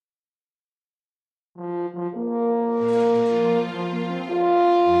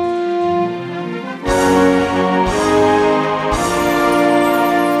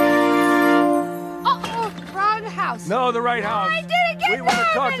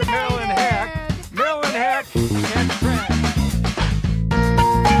to Marilyn Heck. Marilyn Heck and Trent.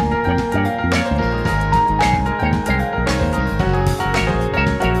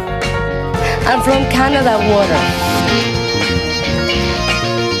 I'm from Canada water.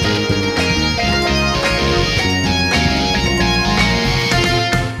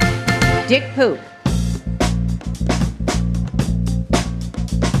 Dick poop.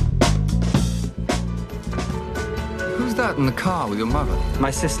 Who's that in the car with your mother? My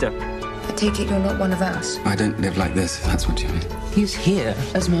sister. I take it you're not one of us. I don't live like this, if that's what you mean. He's here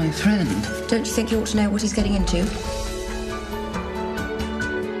as my friend. Don't you think you ought to know what he's getting into?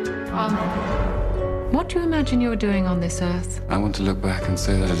 What do you imagine you're doing on this earth? I want to look back and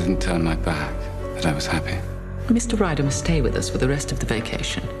say that I didn't turn my back, that I was happy. Mr. Ryder must stay with us for the rest of the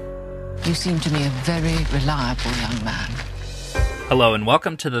vacation. You seem to me a very reliable young man. Hello and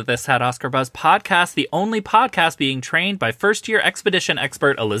welcome to the This Had Oscar Buzz podcast, the only podcast being trained by first-year expedition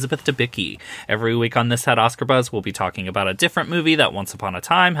expert Elizabeth Debicki. Every week on This Had Oscar Buzz, we'll be talking about a different movie that once upon a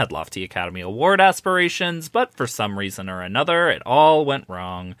time had lofty Academy Award aspirations, but for some reason or another, it all went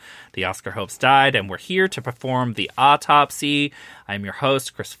wrong. The Oscar hopes died, and we're here to perform the autopsy. I'm your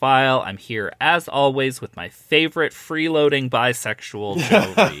host, Chris File. I'm here, as always, with my favorite freeloading bisexual,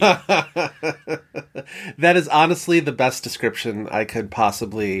 Joe Reed. That is honestly the best description I could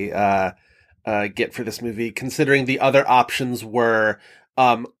possibly get for this movie, considering the other options were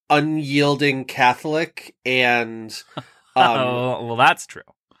unyielding Catholic and... oh, well, that's true.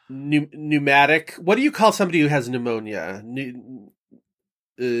 Pneumatic. What do you call somebody who has pneumonia?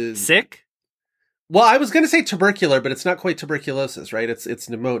 Sick? Well, I was going to say tubercular, but it's not quite tuberculosis, right? It's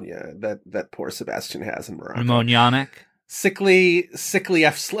pneumonia that poor Sebastian has in Morocco. Pneumonionic? Sickly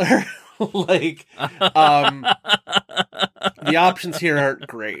F slur. The options here aren't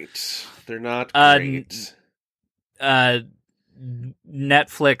great. They're not great.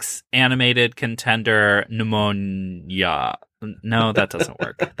 Netflix animated contender pneumonia. No, that doesn't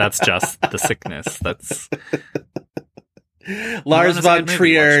work. That's just the sickness. That's Lars von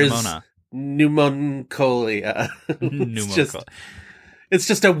Trier's pneumoncolia. It's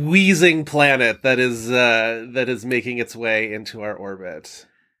just a wheezing planet that is making its way into our orbit.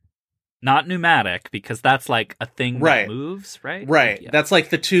 Not pneumatic, because that's like a thing that moves, right? Right. Yeah. That's like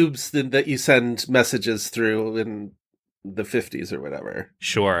the tubes that you send messages through in the 50s or whatever.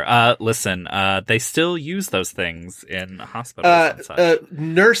 Sure. Listen, they still use those things in hospitals and such.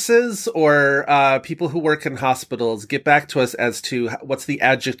 Nurses or people who work in hospitals, get back to us as to what's the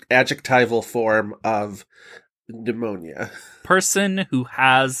adjectival form of pneumonia. Person who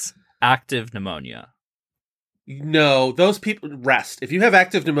has active pneumonia. No, those people rest. If you have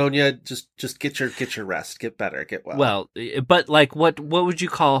active pneumonia, just get your rest, get better, get well. Well, but like, what would you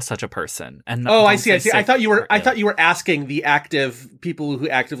call such a person? And I see. I thought you were asking the active people who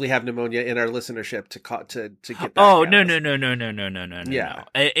actively have pneumonia in our listenership to get back. Oh, no. Yeah.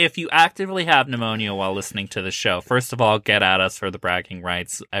 If you actively have pneumonia while listening to the show, first of all, get at us for the bragging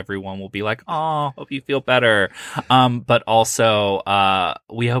rights. Everyone will be like, "Oh, hope you feel better." But also,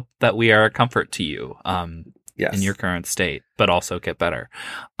 we hope that we are a comfort to you. Yes. In your current state, but also get better.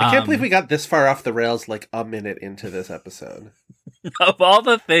 I can't believe we got this far off the rails like a minute into this episode. Of all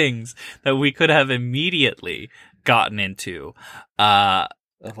the things that we could have immediately gotten into, of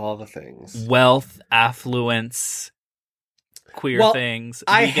all the things, wealth, affluence, queer things,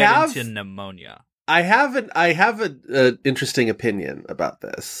 get into pneumonia. I have an interesting opinion about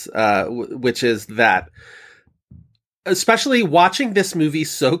this, which is that, especially watching this movie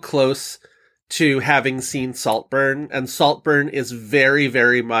so close to having seen Saltburn, and Saltburn is very,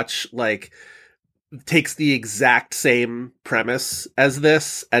 very much like takes the exact same premise as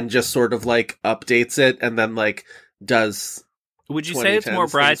this and just sort of like updates it and then like does. Would you say it's more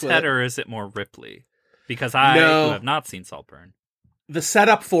Brideshead or is it more Ripley? Because I who have not seen Saltburn. The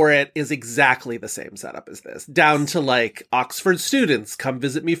setup for it is exactly the same setup as this, down to like Oxford students come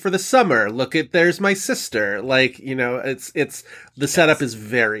visit me for the summer. Look at, there's my sister. Like, you know, it's the setup is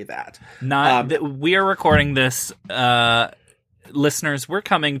very that. We are recording this, listeners. We're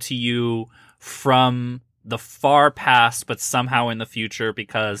coming to you from the far past, but somehow in the future,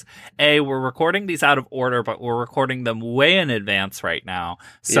 because we're recording these out of order, but we're recording them way in advance right now.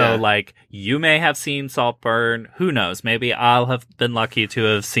 So like, you may have seen Saltburn. Who knows? Maybe I'll have been lucky to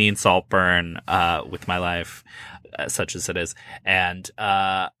have seen Saltburn, with my life, such as it is. And,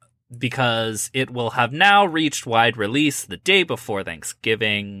 because it will have now reached wide release the day before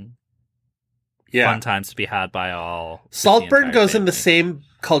Thanksgiving. Fun times to be had by all. Saltburn goes in the same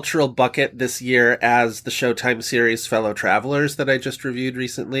cultural bucket this year as the Showtime series Fellow Travelers that I just reviewed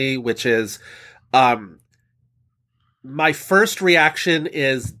recently, which is my first reaction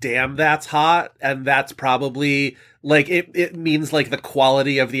is, damn, that's hot. And that's probably like, it means like the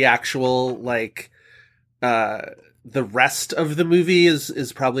quality of the actual, like, the rest of the movie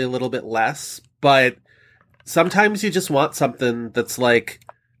is probably a little bit less, but sometimes you just want something that's like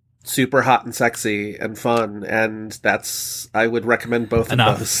super hot and sexy and fun. And I would recommend both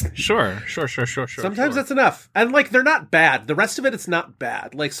enough. of those. Sure. Sometimes that's enough. And like, they're not bad. The rest of it's not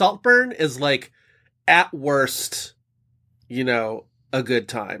bad. Like Saltburn is like, at worst, you know, a good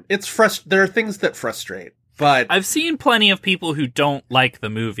time. There are things that frustrate, but I've seen plenty of people who don't like the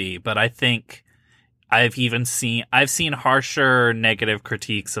movie, but I think I've seen harsher negative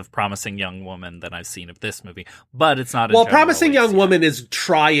critiques of Promising Young Woman than I've seen of this movie, but it's not. Well, Promising Young Woman is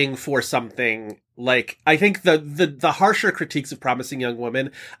trying for something. Like, I think the harsher critiques of Promising Young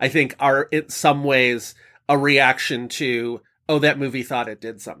Woman, I think, are in some ways a reaction to, oh, that movie thought it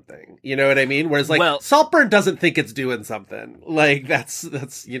did something. You know what I mean? Whereas, like, Saltburn doesn't think it's doing something. Like, that's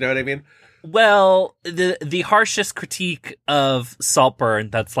you know what I mean? Well, the harshest critique of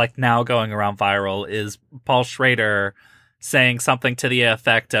Saltburn that's, like, now going around viral is Paul Schrader saying something to the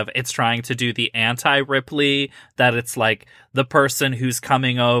effect of it's trying to do the anti-Ripley, that it's like the person who's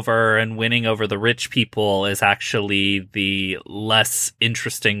coming over and winning over the rich people is actually the less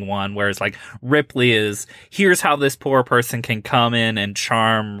interesting one, whereas like Ripley is, here's how this poor person can come in and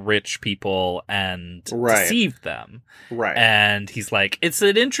charm rich people and deceive them. Right. And he's like, it's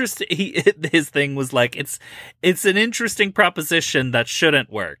an his thing was like, it's an interesting proposition that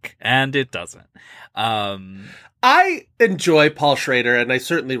shouldn't work, and it doesn't. I enjoy Paul Schrader, and I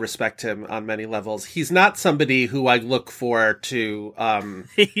certainly respect him on many levels. He's not somebody who I look for to...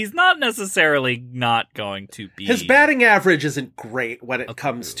 He's not necessarily not going to be... His batting average isn't great when it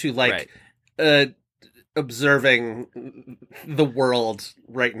comes to, like, observing the world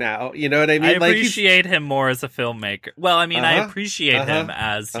right now. You know what I mean? I appreciate him more as a filmmaker. Well, I mean, I appreciate him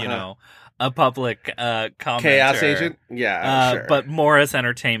as, you know, a public commenter. Chaos agent? Yeah, sure. But more as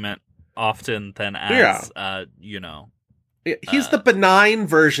entertainment often than as, you know. He's the benign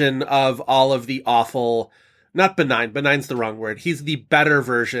version of all of the awful... Not benign. Benign's the wrong word. He's the better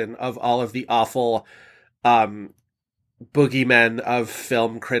version of all of the awful boogeymen of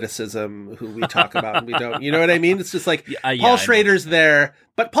film criticism who we talk about and we don't. You know what I mean? It's just like Paul Schrader's there,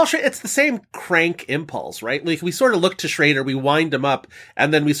 but Paul Schrader, it's the same crank impulse, right? Like, we sort of look to Schrader, we wind him up,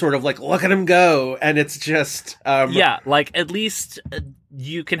 and then we sort of like look at him go, and it's just like at least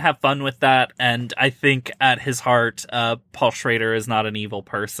you can have fun with that. And I think at his heart, Paul Schrader is not an evil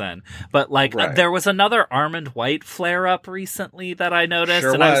person. But like there was another Armand White flare up recently that I noticed,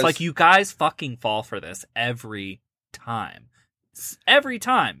 I was like, you guys fucking fall for this every time. Every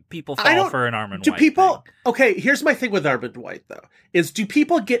time people fall for an Armand White thing. Okay, here's my thing with Armand White, though, is do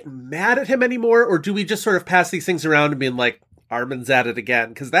people get mad at him anymore, or do we just sort of pass these things around and being like, Armand's at it again?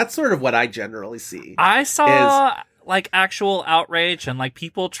 Because that's sort of what I generally see. I saw like actual outrage and like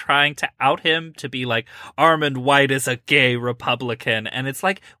people trying to out him to be like, Armand White is a gay Republican, and it's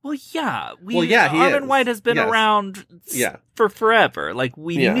like, Armand White has been around for forever. Like,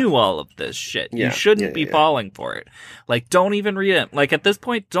 we knew all of this shit. You shouldn't be falling for it. Like, don't even read it. Like, at this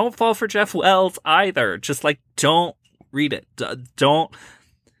point, don't fall for Jeff Wells either. Just like, don't read it. Don't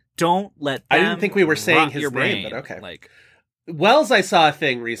let them I didn't think we were saying his name, brain. but okay. Like, Wells, I saw a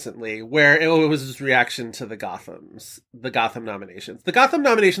thing recently where it was his reaction to the Gotham nominations. The Gotham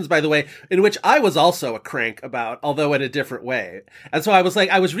nominations, by the way, in which I was also a crank about, although in a different way. And so I was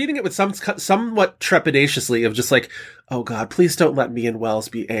like, I was reading it with somewhat trepidatiously of just like, oh God, please don't let me and Wells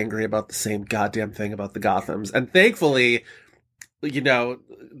be angry about the same goddamn thing about the Gothams. And thankfully, you know,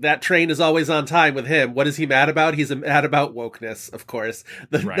 that train is always on time with him. What is he mad about? He's mad about wokeness, of course.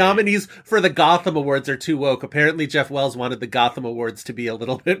 The nominees for the Gotham Awards are too woke. Apparently, Jeff Wells wanted the Gotham Awards to be a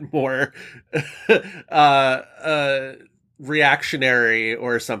little bit more reactionary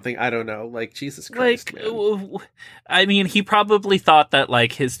or something. I don't know. Like, Jesus Christ, man. I mean, he probably thought that,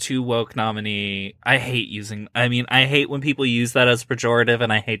 like, his too woke nominee... I hate when people use that as pejorative,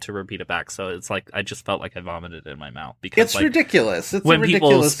 and I hate to repeat it back. So it's like, I just felt like I vomited in my mouth. Because it's ridiculous. It's when a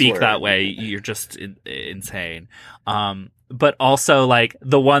ridiculous people speak word. that way, you're just insane. But also, like,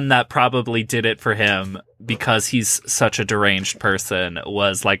 the one that probably did it for him because he's such a deranged person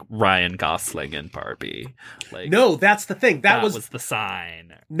was, like, Ryan Gosling in Barbie. Like, no, that's the thing. That was the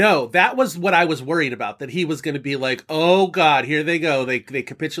sign. No, that was what I was worried about, that he was going to be like, oh God, here they go. They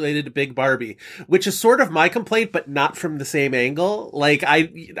capitulated to Big Barbie, which is sort of my complaint, but not from the same angle. Like, I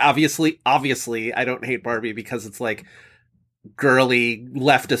obviously I don't hate Barbie because it's like, girly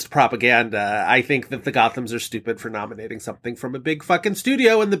leftist propaganda. I think that the Gothams are stupid for nominating something from a big fucking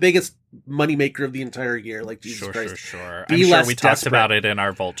studio and the biggest moneymaker of the entire year. Like, Jesus Christ. Sure. Be I'm less sure we talked desperate. about it in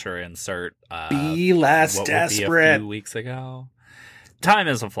our Vulture insert. Be less what desperate. would be a few weeks ago. Time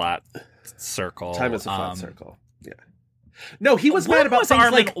is a flat circle. Time is a flat circle. Yeah. No, he was what mad about was things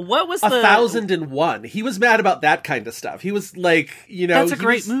Armin- like what was 1001. He was mad about that kind of stuff. He was like, you know, that's a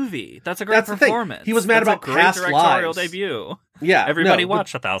great movie. That's a great the thing. performance. He was mad That's about a great past directorial lives. debut. Yeah, Everybody no,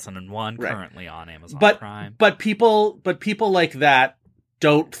 watched 1001 Right. currently on Amazon Prime. But people like that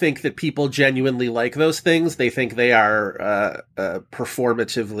don't think that people genuinely like those things. They think they are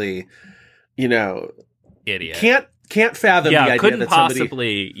performatively, you know, Idiot. Can't fathom the idea couldn't that somebody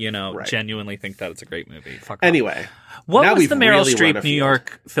possibly, you know, Right. genuinely think that it's a great movie. Fuck off. Anyway, what now was we've the Meryl really run Streep New afield.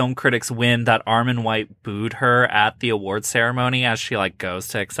 York Film Critics win that Armin White booed her at the award ceremony as she like goes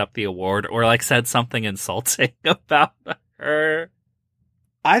to accept the award, or like said something insulting about her?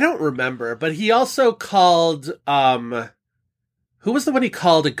 I don't remember, but he also called who was the one he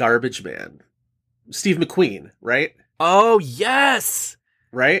called a garbage man? Steve McQueen, right? Oh yes.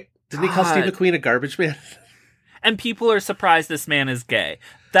 Right? Didn't he call Steve God. McQueen a garbage man? And people are surprised this man is gay.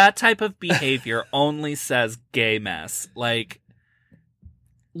 That type of behavior only says gay mess. Like,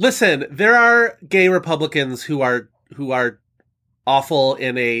 Listen, there are gay Republicans who are awful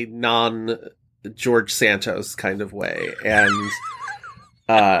in a non George Santos kind of way, and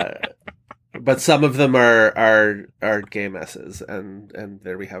but some of them are gay messes, and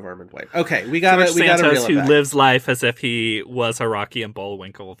there we have Armin White. Okay, we gotta George reel Santos, it who back. lives life as if he was a Rocky and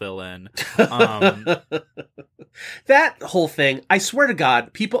Bullwinkle villain. That whole thing, I swear to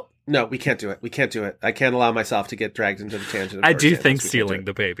God, people. No, we can't do it. We can't do it. I can't allow myself to get dragged into the tangent. Of I George do Santos. think We can't do stealing it.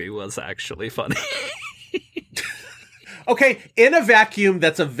 the baby was actually funny. Okay, in a vacuum,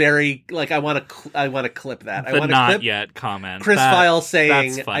 that's a very like I want to clip that. I The want to not clip yet comment. Chris File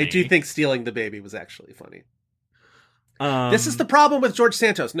saying, that's "I do funny. think stealing the baby was actually funny." This is the problem with George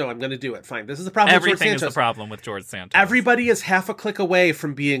Santos. No, I'm going to do it. Fine. This is the problem with George Everything is Santos. the problem with George Santos. Everybody is half a click away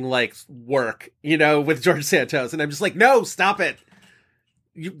from being like work, you know, with George Santos, and I'm just like, no, stop it.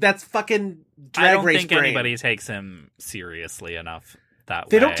 That's fucking drag I don't race think brain. anybody takes him seriously enough that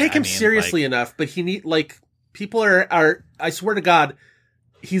They way. don't take him I mean, seriously like, enough, but he need like people are. I swear to God,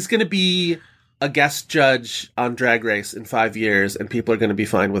 he's going to be a guest judge on Drag Race in 5 years, and people are going to be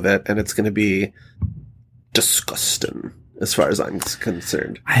fine with it, and it's going to be disgusting as far as I'm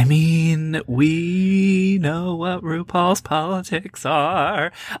concerned. I mean, we know what RuPaul's politics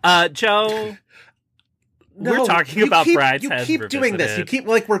are. Joe, we're talking about Brideshead You keep doing this. You Revisited. keep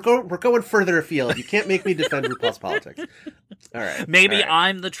like we're going further afield. You can't make me defend RuPaul's politics. All right. Maybe all right.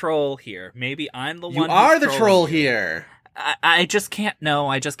 I'm the troll here. Maybe I'm the You one. are who's the troll trolling you. here. I just can't. No,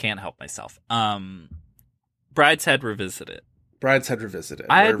 I just can't help myself. Brideshead Revisited. Brideshead Revisited.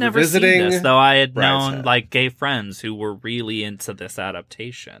 I We're had never seen revisiting this, though I had known Brideshead. like gay friends who were really into this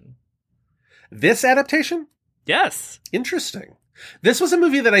adaptation. This adaptation? Yes. Interesting. This was a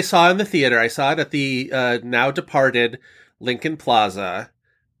movie that I saw in the theater. I saw it at the now departed Lincoln Plaza.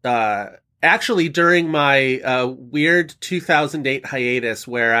 Actually, during my weird 2008 hiatus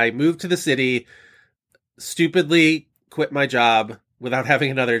where I moved to the city, stupidly quit my job without having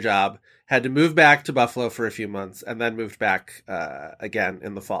another job, had to move back to Buffalo for a few months, and then moved back again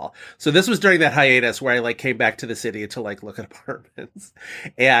in the fall. So this was during that hiatus where I like came back to the city to like look at apartments,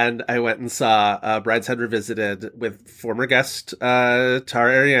 and I went and saw Brideshead Revisited with former guest Tara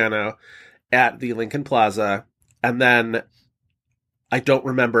Ariano at the Lincoln Plaza, and then I don't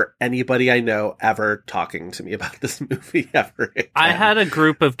remember anybody I know ever talking to me about this movie ever again. I had a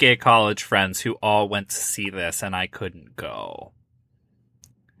group of gay college friends who all went to see this, and I couldn't go.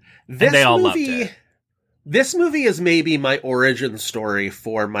 This they all loved movie, it. This movie is maybe my origin story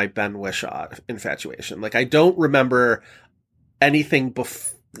for my Ben Whishaw infatuation. Like, I don't remember anything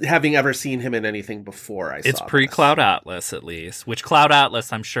having ever seen him in anything before I saw It's pre-Cloud this. Atlas, at least. Which Cloud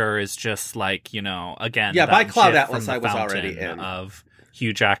Atlas, I'm sure, is just like, you know, again. Yeah, that by Cloud gif Atlas, from the I was already fountain in. Of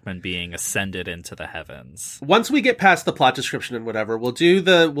Hugh Jackman being ascended into the heavens. Once we get past the plot description and whatever, we'll do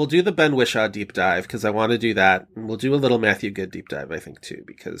the Ben Whishaw deep dive because I want to do that, and we'll do a little Matthew Good deep dive, I think, too,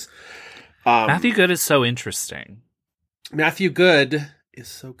 because Matthew Good is so interesting. Matthew Good is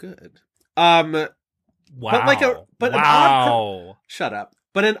so good. Wow. But wow. Shut up.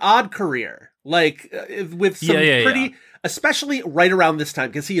 But an odd career, like with some Yeah. especially right around this time,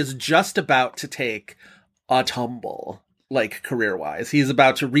 because he is just about to take a tumble, like career-wise. He's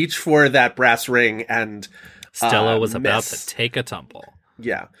about to reach for that brass ring, and Stella was about miss. to take a tumble.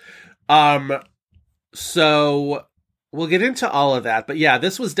 Yeah. So we'll get into all of that, but yeah,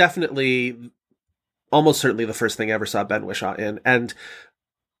 this was definitely almost certainly the first thing I ever saw Ben Whishaw in. And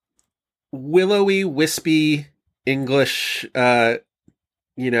willowy, wispy English,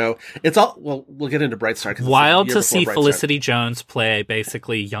 it's all, well, we'll get into Bright Star. Wild to see Felicity Jones play a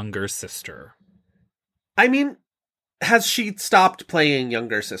basically younger sister. I mean, has she stopped playing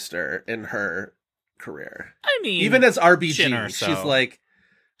younger sister in her career? I mean, even as RBG, so.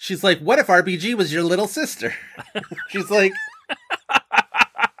 she's like, what if RBG was your little sister? She's like,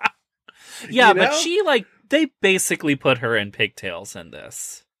 yeah, but she they basically put her in pigtails in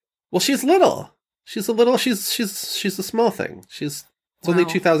this. Well, she's little. She's a small thing. It's only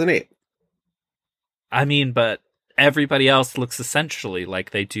 2008. I mean, but everybody else looks essentially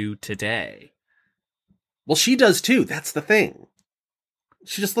like they do today. Well, she does too. That's the thing.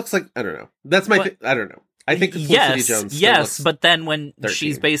 She just looks like, I don't know. That's my I don't know. I think Felicity Jones still looks but then when 13.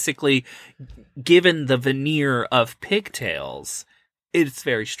 She's basically given the veneer of pigtails, it's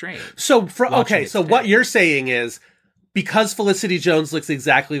very strange. So what you're saying is, because Felicity Jones looks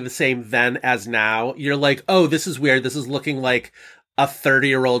exactly the same then as now, you're like, oh, this is weird. This is looking like a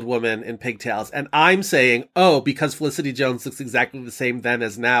 30-year-old woman in pigtails. And I'm saying, oh, because Felicity Jones looks exactly the same then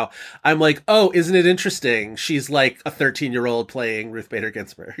as now, I'm like, oh, isn't it interesting? She's like a 13-year-old playing Ruth Bader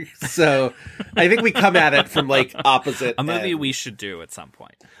Ginsburg. So I think we come at it from like opposite a movie ends. We should do at some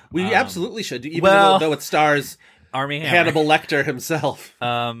point. We absolutely should, even though it stars Armie Hammer. Hannibal Lecter himself.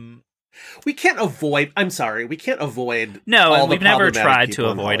 We can't avoid. I'm sorry, we can't avoid. No, all and the we've never tried to people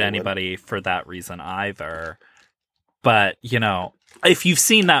in avoid Hollywood. anybody for that reason either. But if you've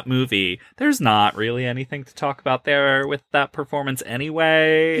seen that movie, there's not really anything to talk about there with that performance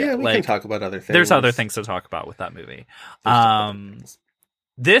anyway. Yeah, we can talk about other things. There's other things to talk about with that movie.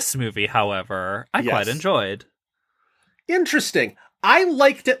 This movie, however, I quite enjoyed. Interesting. I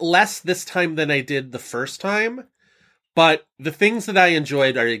liked it less this time than I did the first time. But the things that I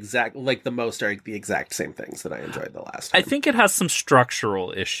enjoyed are the exact same things that I enjoyed the last time. I think it has some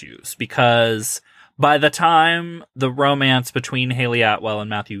structural issues because by the time the romance between Haley Atwell and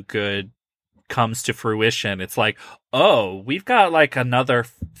Matthew Good comes to fruition, it's like, oh, we've got like another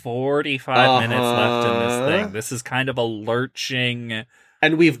 45 minutes left in this thing. This is kind of a lurching...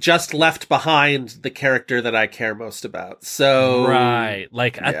 And we've just left behind the character that I care most about. So right.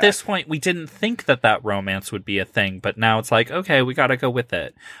 At this point, we didn't think that romance would be a thing, but now it's like, okay, we got to go with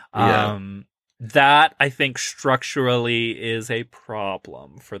it. That, I think, structurally is a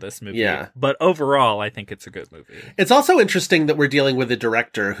problem for this movie. Yeah. But overall, I think it's a good movie. It's also interesting that we're dealing with a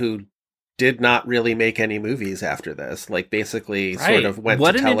director who did not really make any movies after this. Like, basically sort of went to television.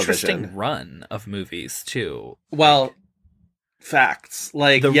 What an interesting run of movies, too. Well... Facts.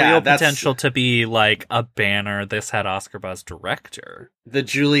 Real potential to be like a banner this had Oscar buzz director. The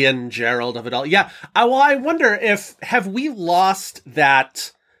Julian Gerald of it all. Yeah. I wonder have we lost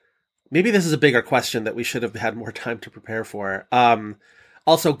that? Maybe this is a bigger question that we should have had more time to prepare for.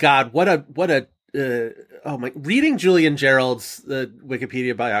 Also, God, reading Julian Gerald's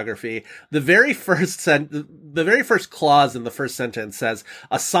Wikipedia biography, the very first clause in the first sentence says,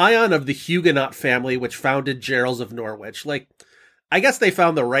 a scion of the Huguenot family which founded Geralds of Norwich. I guess they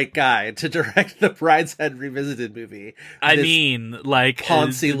found the right guy to direct the Brideshead Revisited movie.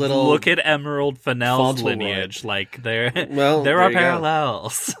 Poncy little. Look at Emerald Fennell's lineage. There are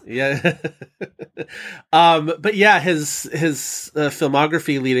parallels. Yeah. But yeah, his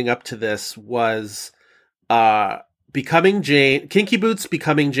filmography leading up to this was Becoming Jane, Kinky Boots,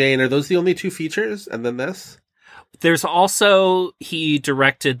 Becoming Jane. Are those the only two features? And then this? There's also, he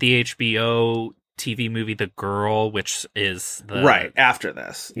directed the HBO TV movie The Girl, which is right after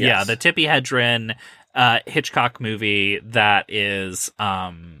this. Yes. Yeah, the Tippi Hedren Hitchcock movie that is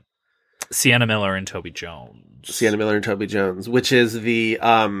Sienna Miller and Toby Jones. Which is the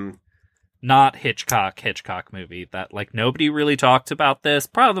not Hitchcock movie that nobody really talked about this,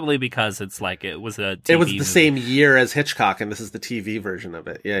 probably because it's it was a TV it was the movie. Same year as Hitchcock, and this is the TV version of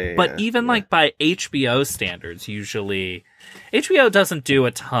it. But even by HBO standards, usually HBO doesn't do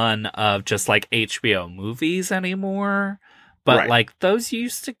a ton of just HBO movies anymore, but right. Those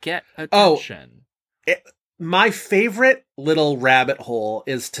used to get attention. My favorite little rabbit hole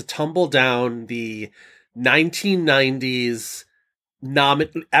is to tumble down the 1990s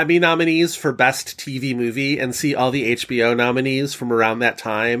Emmy nominees for Best TV Movie and see all the HBO nominees from around that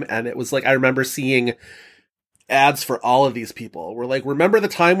time. And it was I remember seeing ads for all of these people. We're remember the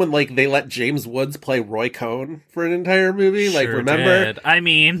time when they let James Woods play Roy Cohn for an entire movie? Sure remember? Did. I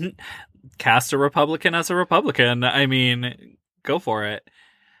mean, cast a Republican as a Republican. I mean, go for it.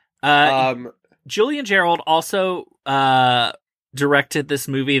 Julian Gerald also directed this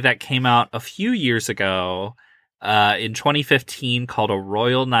movie that came out a few years ago in 2015 called A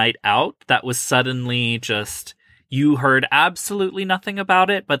Royal Night Out that was suddenly just, you heard absolutely nothing about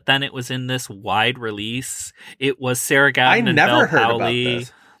it, but then it was in this wide release. It was Sarah Gadon and Belle Powley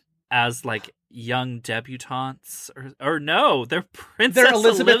as like young debutantes, or no, they're Princess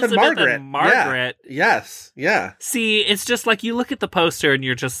Elizabeth and Margaret. Yeah. Yes, yeah. See, it's just like you look at the poster and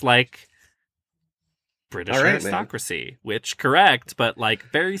you're just like, British aristocracy, which correct, but like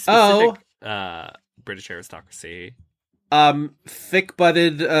very specific British aristocracy.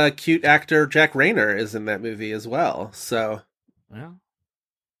 Thick-butted, cute actor Jack Rayner is in that movie as well. So, well,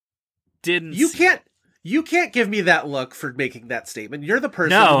 you can't give me that look for making that statement. You're the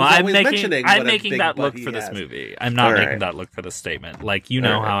person no, who's I'm always making, mentioning. I'm making that look for this movie. I'm not making that look for the statement. Like, you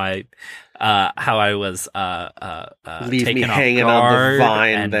know how I was leave taken me off hanging guard on the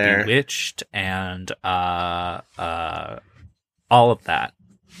vine and there, bewitched, and all of that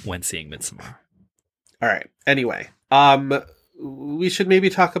when seeing Midsommar. All right. Anyway, we should maybe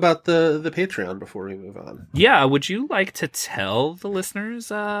talk about the Patreon before we move on. Yeah, would you like to tell the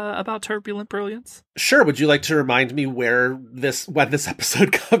listeners about Turbulent Brilliance? Sure. Would you like to remind me when this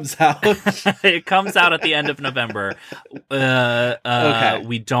episode comes out? It comes out at the end of November. Okay.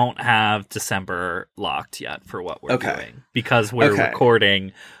 We don't have December locked yet for what we're doing because we're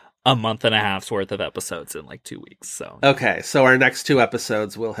recording a month and a half's worth of episodes in like 2 weeks. So so our next 2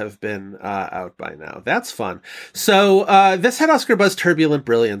 episodes will have been out by now. That's fun. So this had Oscar Buzz Turbulent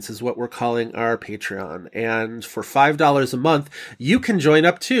Brilliance is what we're calling our Patreon, and for $5 a month you can join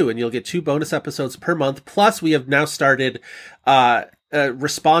up too, and you'll get 2 bonus episodes per month. Plus we have now started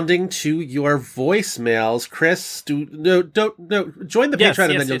responding to your voicemails. Chris, join the Patreon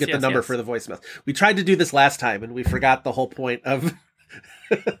and then you'll get the number for the voicemails. We tried to do this last time and we forgot the whole point of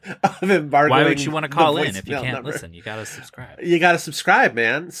why would you want to call in if you can't listen? You gotta subscribe.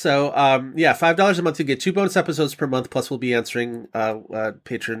 Man. So $5 a month you get 2 bonus episodes per month, plus we'll be answering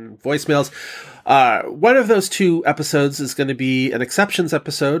patron voicemails. One of those 2 episodes is going to be an exceptions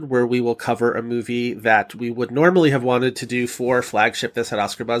episode where we will cover a movie that we would normally have wanted to do for Flagship This Had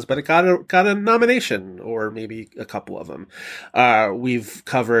Oscar Buzz, but it got a nomination, or maybe a couple of them. We've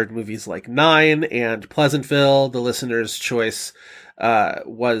covered movies like 9 and Pleasantville. The listener's choice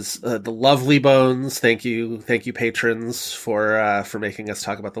was The Lovely Bones. Thank you patrons for making us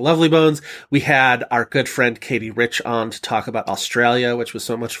talk about The Lovely Bones. We had our good friend Katie Rich on to talk about Australia, which was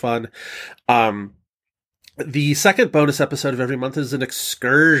so much fun. The second bonus episode of every month is an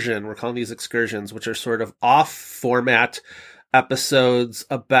excursion. We're calling these excursions, which are sort of off format episodes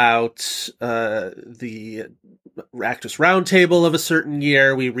about the Actors Roundtable of a certain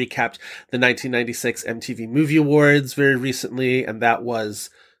year. We recapped the 1996 MTV Movie Awards very recently, and that was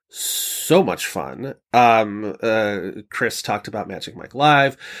so much fun. Chris talked about Magic Mike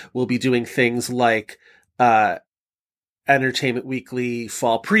Live. We'll be doing things like Entertainment Weekly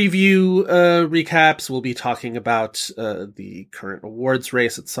fall preview recaps. We'll be talking about the current awards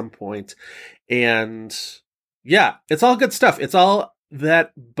race at some point. And yeah, it's all good stuff. It's all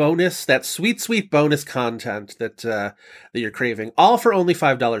that bonus, that sweet bonus content that you're craving, all for only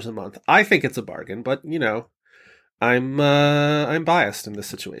 $5 a month. I think it's a bargain, but you know, I'm biased in this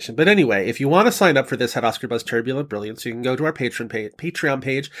situation. But anyway, if you want to sign up for this Had Oscar Buzz Turbulent Brilliance, you can go to our Patreon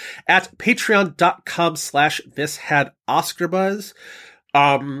page at patreon.com/thishadoscarbuzz.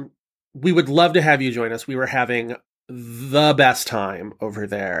 We would love to have you join us. We were having the best time over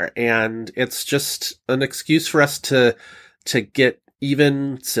there, and it's just an excuse for us to get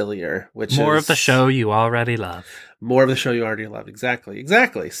even sillier, which more is of the show you already love. More of the show you already love. Exactly.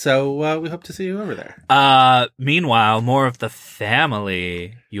 So we hope to see you over there. Meanwhile, more of the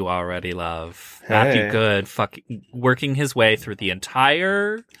family you already love. Hey. Matthew Good working his way through the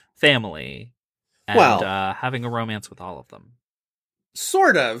entire family and having a romance with all of them.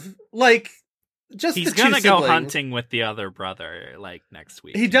 Sort of. Like, just he's the 2 gonna go siblings. hunting with the other brother like next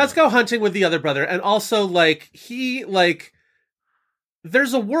week. He does go hunting with the other brother, and also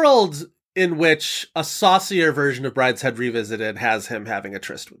there's a world in which a saucier version of Brideshead Revisited has him having a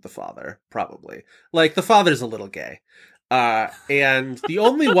tryst with the father, probably. Like, the father's a little gay. And the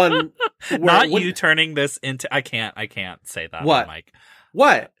only one you turning this into I can't say that what? Mike.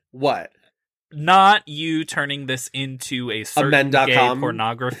 What? Not you turning this into a certain gay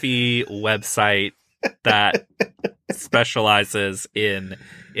pornography website that specializes in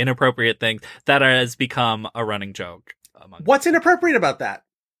inappropriate things that has become a running joke. What's inappropriate about that?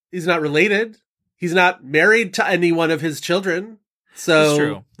 He's not related. He's not married to any one of his children.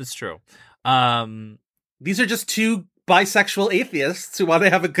 So it's true. These are just 2 bisexual atheists who want to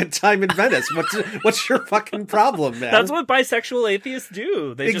have a good time in Venice. What's your fucking problem, man? That's what bisexual atheists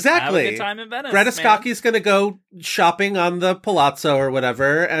do. They just have a good time in Venice. Greta Scacchi's going to go shopping on the Palazzo or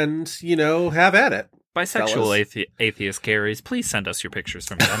whatever and, have at it. Bisexual atheist Garys, please send us your pictures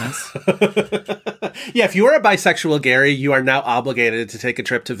from Venice. Yeah, if you are a bisexual Gary, you are now obligated to take a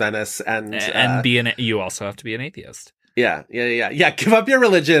trip to Venice and you also have to be an atheist. Yeah. Give up your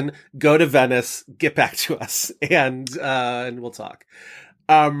religion, go to Venice, get back to us, and we'll talk.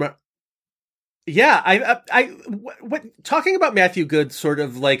 Talking about Matthew Good sort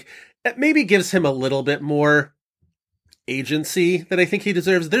of like it maybe gives him a little bit more agency that I think he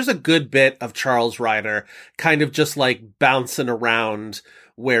deserves. There's a good bit of Charles Ryder kind of just like bouncing around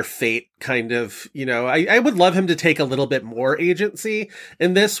where fate kind of, I would love him to take a little bit more agency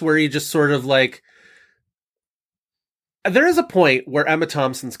in this, where he just sort of like, there is a point where Emma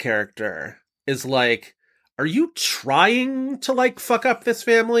Thompson's character is like, are you trying to like fuck up this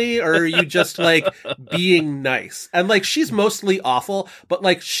family, or are you just like being nice? And like, she's mostly awful, but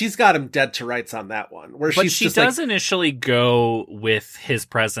like, she's got him dead to rights on that one. But she does initially go with his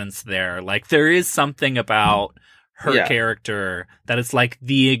presence there. Like, there is something about her character that it's like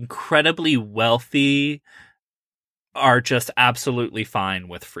the incredibly wealthy are just absolutely fine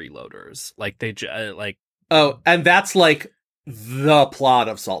with freeloaders. Like they oh, and that's like the plot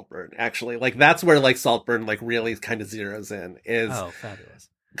of Saltburn, actually. Like, that's where like Saltburn like really kind of zeroes in, is fabulous,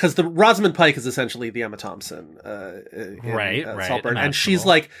 because the Rosamund Pike is essentially the Emma Thompson right Saltburn, and she's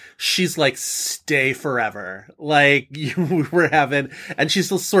like stay forever, like you were having, and she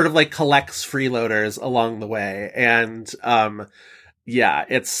still sort of like collects freeloaders along the way, and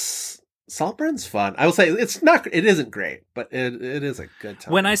it's Saltburn's fun. I will say it isn't great, but it is a good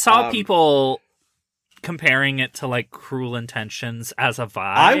time. When I saw people comparing it to like Cruel Intentions as a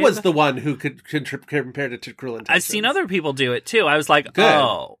vibe, I was the one who could compare it to Cruel Intentions. I've seen other people do it too. I was like,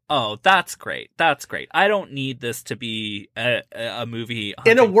 good. Oh, that's great. I don't need this to be a movie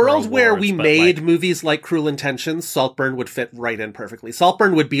in a world where awards, we made movies like Cruel Intentions. Saltburn would fit right in perfectly.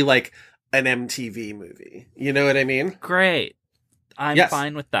 Saltburn would be like an MTV movie. You know what I mean? Great. I'm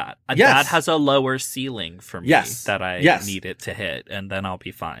fine with that. Yes. That has a lower ceiling for me that I need it to hit, and then I'll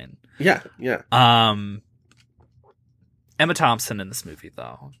be fine. Yeah. Emma Thompson in this movie,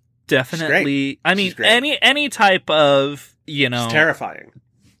 though, definitely. I mean, any type of she's terrifying.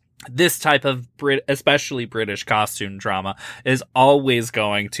 This type of especially British costume drama is always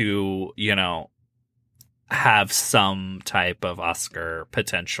going to have some type of Oscar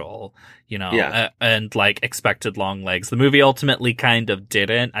potential, and like Expected Long Legs. The movie ultimately kind of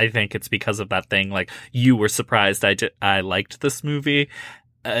didn't. I think it's because of that thing. Like, you were surprised I liked this movie.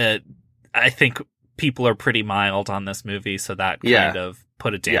 I think people are pretty mild on this movie, so that kind of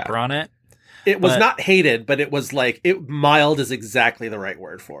put a damper on it. It was not hated, but it was like, mild is exactly the right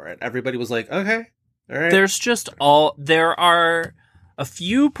word for it. Everybody was like, okay, all right. There are a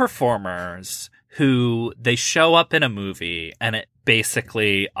few performers who they show up in a movie and it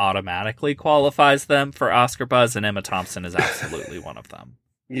basically automatically qualifies them for Oscar buzz, and Emma Thompson is absolutely one of them.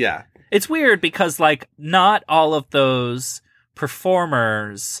 Yeah. It's weird because like not all of those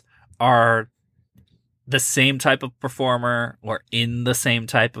performers are the same type of performer or in the same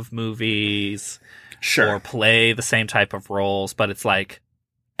type of movies, or play the same type of roles, but it's like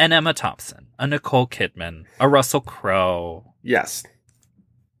an Emma Thompson, a Nicole Kidman, a Russell Crowe. Yes.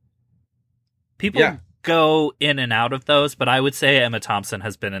 People go in and out of those, but I would say Emma Thompson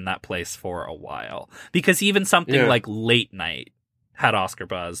has been in that place for a while, because even something like Late Night had Oscar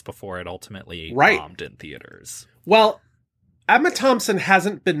buzz before it ultimately bombed in theaters. Well, Emma Thompson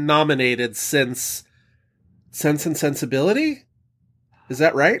hasn't been nominated since Sense and Sensibility. Is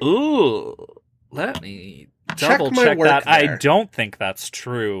that right? Ooh, let me double check that. There. I don't think that's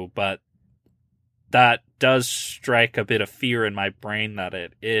true, but that does strike a bit of fear in my brain that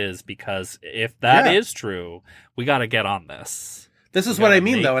it is, because if that is true, we got to get on this. This is what I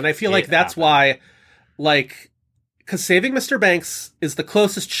mean, though, and I feel like that's why, like, because Saving Mr. Banks is the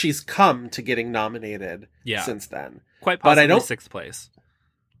closest she's come to getting nominated since then. Quite possibly sixth place.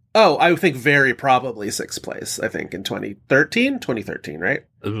 Oh, I think very probably sixth place, I think, in 2013, right?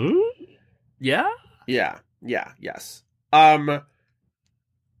 Ooh? Yeah? Yes.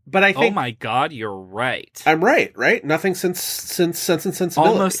 But I think... Oh my god, you're right. I'm right? Nothing since Sense and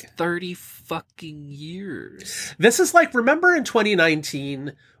Sensibility. Almost 30 fucking years. This is like, remember in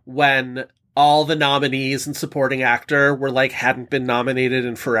 2019 when all the nominees and supporting actor were like, hadn't been nominated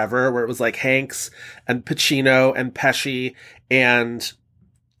in forever, where it was like Hanks and Pacino and Pesci and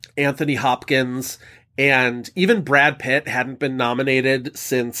Anthony Hopkins, and even Brad Pitt hadn't been nominated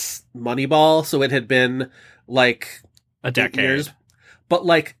since Moneyball, so it had been like a decade. years, but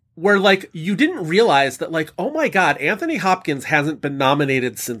like where like you didn't realize that like, oh my God, Anthony Hopkins hasn't been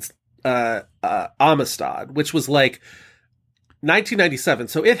nominated since Amistad, which was like 1997.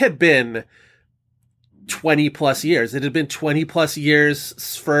 So it had been 20 plus years. It had been 20 plus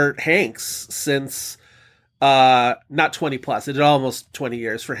years for Hanks since not 20 plus. It had almost 20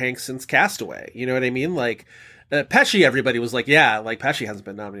 years for Hanks since Castaway. You know what I mean? Like Pesci, everybody was like, yeah, like Pesci hasn't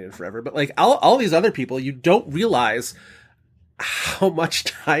been nominated forever. But like all these other people, you don't realize how much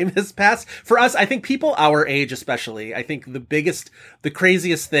time has passed. For us, I think people our age especially, I think the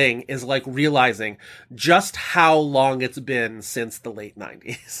craziest thing is like realizing just how long it's been since the late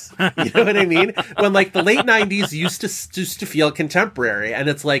 90s. You know what I mean? When like the late 90s used to feel contemporary, and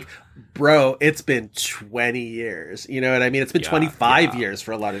it's like, bro, it's been 20 years. You know what I mean? It's been 25 years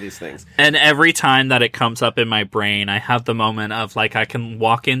for a lot of these things. And every time that it comes up in my brain, I have the moment of like, I can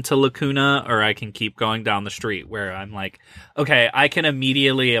walk into Lacuna or I can keep going down the street, where I'm like, okay, I can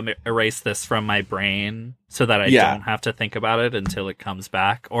immediately erase this from my brain so that I don't have to think about it until it comes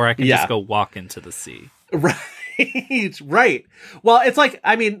back, or I can just go walk into the sea. Right. Right. Well, it's like,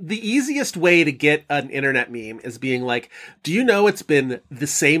 I mean, the easiest way to get an internet meme is being like, do you know it's been the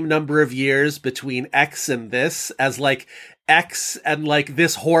same number of years between X and this as like X and like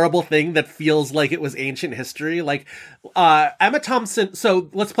this horrible thing that feels like it was ancient history? Like, Emma Thompson.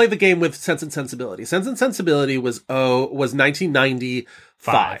 So let's play the game with Sense and Sensibility. Sense and Sensibility was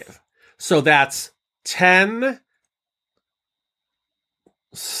 1995. So that's 10,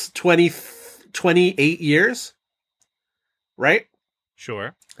 20, 28 years. Right?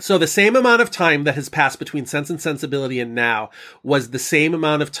 Sure. So the same amount of time that has passed between Sense and Sensibility and now was the same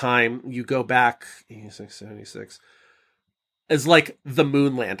amount of time you go back 86, 76 as like the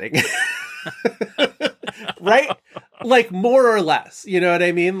moon landing. Right? Like more or less, you know what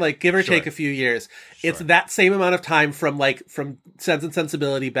I mean? Like give or take a few years. Sure. It's that same amount of time from Sense and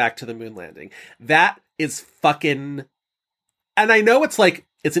Sensibility back to the moon landing. That is fucking, and I know it's like,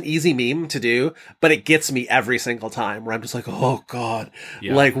 it's an easy meme to do, but it gets me every single time where I'm just like, oh God,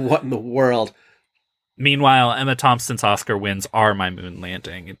 like what in the world? Meanwhile, Emma Thompson's Oscar wins are my moon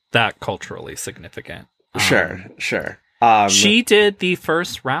landing. That culturally significant. Sure. She did the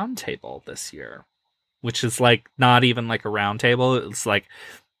first round table this year, which is like not even like a round table. It's like,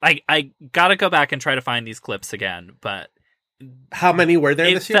 I gotta go back and try to find these clips again, but how many were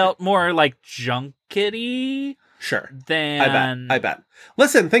there this year? It felt more like junkety. Sure. Then I bet.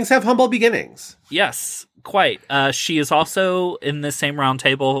 Listen, things have humble beginnings. Yes, quite. She is also in the same round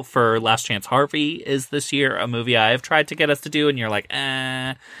table for Last Chance Harvey is this year, a movie I have tried to get us to do, and you're like,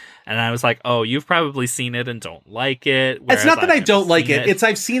 eh. And I was like, oh, you've probably seen it and don't like it. It's not that I don't like it. It's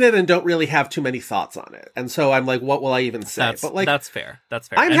I've seen it and don't really have too many thoughts on it. And so I'm like, what will I even say? That's fair.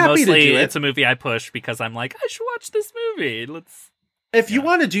 I'm happy to do it. It's a movie I push because I'm like, I should watch this movie. If you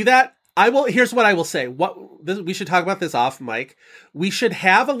want to do that, I will. Here's what I will say. We should talk about this off mic. We should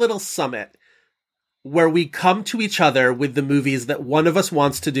have a little summit where we come to each other with the movies that one of us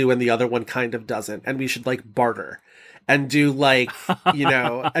wants to do and the other one kind of doesn't, and we should like barter and do like, you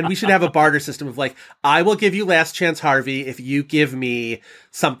know, and we should have a barter system of like, I will give you Last Chance Harvey if you give me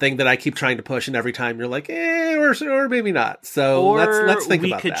something that I keep trying to push, and every time you're like, or maybe not. So let's think about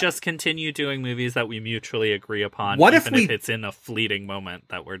that. We could just continue doing movies that we mutually agree upon, if it's in a fleeting moment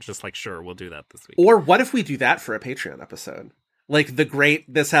that we're just like, sure, we'll do that this week. Or what if we do that for a Patreon episode? Like the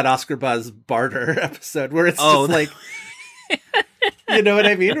great This Had Oscar Buzz barter episode where it's just like, you know what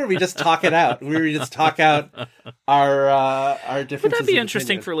I mean? Where we just talk it out. Where we just talk out our differences. Would that be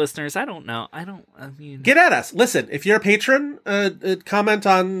interesting for listeners? I don't know. I mean, get at us. Listen, if you're a patron, comment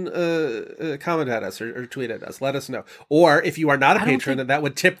at us or tweet at us. Let us know. Or if you are not a patron, and that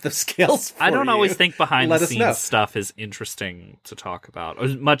would tip the scales for you. I don't always think behind the scenes stuff is interesting to talk about, or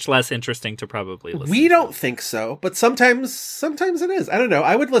much less interesting to probably listen. We don't think so, but sometimes it is. I don't know.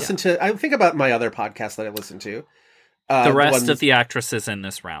 I would listen to. I think about my other podcast that I listen to. The rest of the actresses in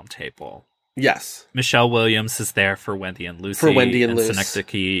this round table. Yes. Michelle Williams is there for Wendy and Lucy. In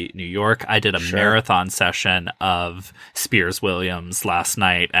Synecdoche, New York. I did a marathon session of Spears Williams last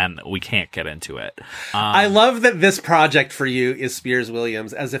night, and we can't get into it. I love that this project for you is Spears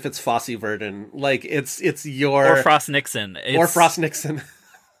Williams, as if it's Fosse Verdon. Like, it's your... Or Frost Nixon.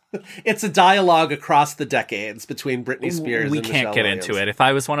 It's a dialogue across the decades between Britney Spears and Michelle Williams. We can't get into it. If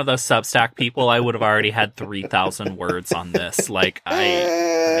I was one of those Substack people, I would have already had 3,000 words on this. Like,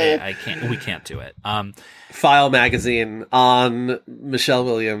 I can't. We can't do it. File magazine on Michelle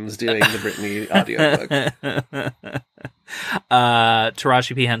Williams doing the Britney audiobook.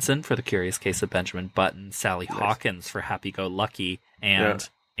 Taraji P. Henson for The Curious Case of Benjamin Button. Sally Hawkins for Happy Go Lucky. And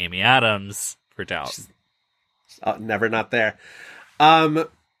Amy Adams for Doubt. Oh, never not there.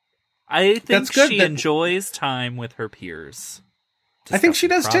 I think That's good she that- enjoys time with her peers. I think she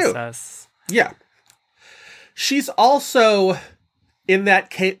does Process. too. Yeah. She's also in that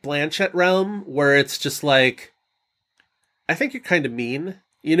Kate Blanchett realm where it's just like, I think you're kind of mean.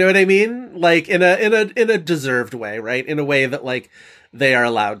 You know what I mean? Like in a deserved way, right? In a way that like they are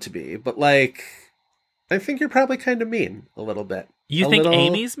allowed to be. But like, I think you're probably kind of mean a little bit. You think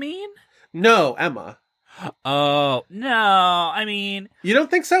Amy's mean? No, Emma. Oh, no. I mean, You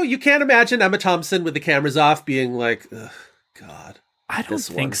don't think so? You can't imagine Emma Thompson with the cameras off being like, ugh, God. I don't This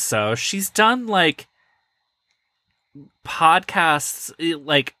think one. so. She's done like podcasts,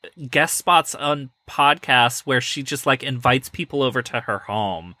 like guest spots on podcasts where she just like invites people over to her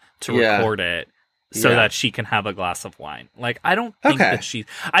home to Yeah. record it so Yeah. that she can have a glass of wine. Like, I don't think Okay.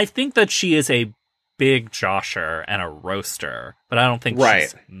 I think that she is a big josher and a roaster, but I don't think she's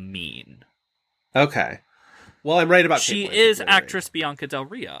Right. mean. Okay. Well, I'm right about She Kate Blanchett, is you're right. actress Bianca Del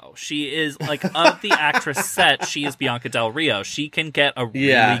Rio. She is like of the actress set. She is Bianca Del Rio. She can get a really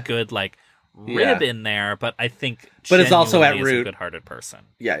Yeah. good like rib in there, but I think But it's also at genuinely is root. a good-hearted person.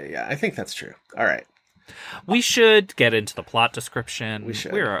 Yeah. I think that's true. All right. We should get into the plot description. We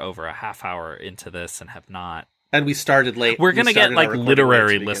should. We are over a half hour into this and have not. And we started late. We're gonna We get started like our recording literary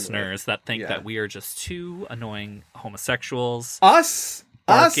late to begin listeners that think Yeah. that we are just two annoying homosexuals with. Us?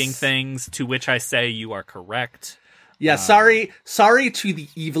 barking Us? things. To which I say you are correct. Yeah, sorry to the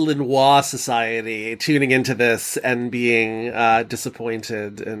Evelyn Waugh Society tuning into this and being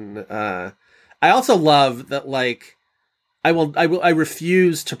disappointed. And I also love that, like, I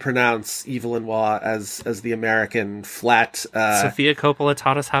refuse to pronounce Evelyn Waugh as the American flat Sophia Coppola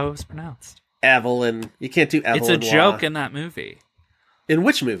taught us how it was pronounced. Evelyn. You can't do Evelyn. It's a Waugh. joke in that movie. In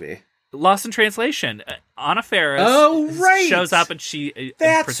which movie? Lost in Translation. Anna Faris Oh, right. shows up and she is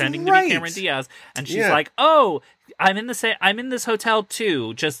That's pretending to right. be Cameron Diaz, and she's Yeah. like, "Oh, I'm in this hotel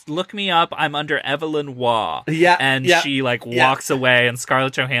too. Just look me up. I'm under Evelyn Waugh." Yeah, and yeah, she like yeah. walks away, and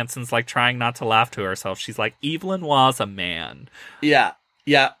Scarlett Johansson's like trying not to laugh to herself. She's like, "Evelyn Waugh's a man." Yeah.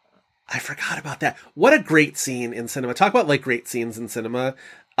 I forgot about that. What a great scene in cinema. Talk about like great scenes in cinema.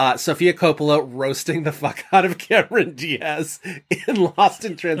 Sophia Coppola roasting the fuck out of Cameron Diaz in Lost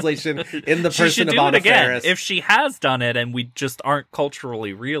in Translation in the She should person of do it Anna again Faris. if she has done it, and we just aren't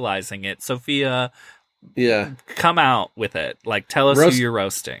culturally realizing it. Sophia, Yeah. come out with it. Like, tell us Roast- who you're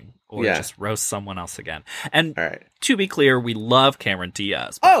roasting, or Yeah. just roast someone else again. And All right. to be clear, we love Cameron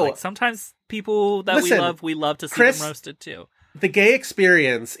Diaz. But Oh! like, sometimes people that Listen, we love to see Chris- them roasted too. The gay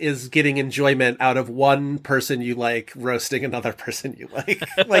experience is getting enjoyment out of one person you like roasting another person you like.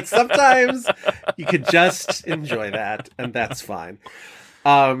 Like sometimes you could just enjoy that, and that's fine.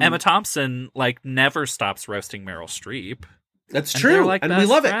 Emma Thompson like never stops roasting Meryl Streep. That's And true, they're, like, and we best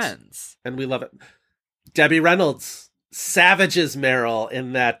love friends. it. And we love it. Debbie Reynolds savages Meryl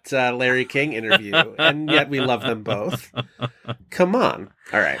in that Larry King interview, and yet we love them both. Come on.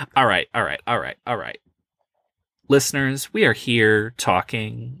 All right. Listeners, we are here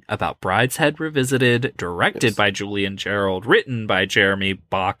talking about Brideshead Revisited, directed by Julian Gerald, written by Jeremy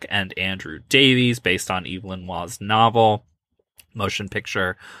Bach and Andrew Davies, based on Evelyn Waugh's novel. Motion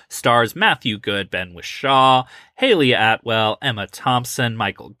picture stars Matthew Good, Ben Whishaw, Haley Atwell, Emma Thompson,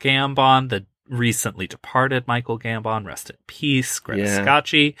 Michael Gambon, the recently departed Michael Gambon, rest in peace, Greta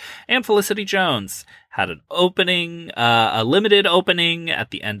Scacchi, and Felicity Jones. Had an opening, a limited opening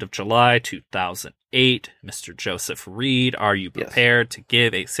at the end of July 2008. Mr. Joseph Reed, are you prepared to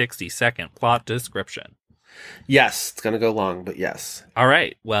give a 60-second plot description? Yes, it's going to go long, but yes. All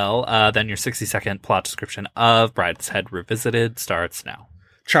right. Well, then your 60-second plot description of Brideshead Revisited starts now.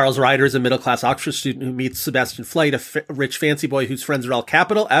 Charles Ryder is a middle-class Oxford student who meets Sebastian Flight, a rich fancy boy whose friends are all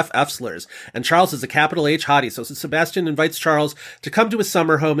capital F slurs. And Charles is a capital H hottie, so Sebastian invites Charles to come to his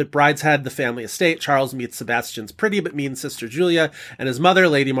summer home at Brideshead, the family estate. Charles meets Sebastian's pretty but mean sister Julia and his mother,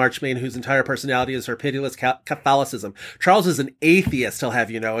 Lady Marchmain, whose entire personality is her pitiless Catholicism. Charles is an atheist, he'll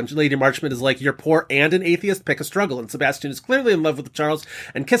have you know, and Lady Marchmain is like, you're poor and an atheist, pick a struggle. And Sebastian is clearly in love with Charles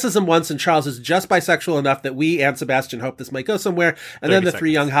and kisses him once, and Charles is just bisexual enough that we and Sebastian hope this might go somewhere. And then the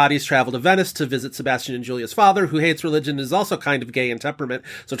three young hotties travel to Venice to visit Sebastian and Julia's father, who hates religion and is also kind of gay in temperament.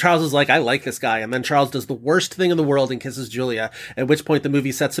 So Charles is like, I like this guy. And then Charles does the worst thing in the world and kisses Julia, at which point the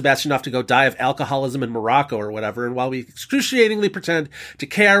movie sets Sebastian off to go die of alcoholism in Morocco or whatever. And while we excruciatingly pretend to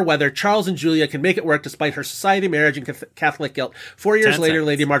care whether Charles and Julia can make it work despite her society, marriage, and Catholic guilt, 4 years later,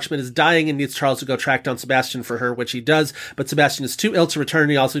 Lady Marchmain is dying and needs Charles to go track down Sebastian for her, which he does. But Sebastian is too ill to return,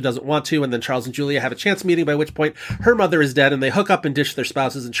 and he also doesn't want to. And then Charles and Julia have a chance meeting, by which point her mother is dead, and they hook up and dish their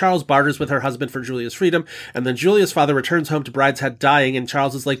spouses, and Charles barters with her husband for Julia's freedom. And then Julia's father returns home to Brideshead dying, and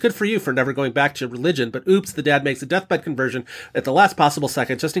Charles is like, good for you for never going back to religion. But oops, the dad makes a deathbed conversion at the last possible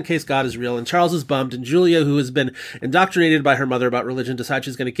second, just in case God is real. And Charles is bummed, and Julia, who has been indoctrinated by her mother about religion, decides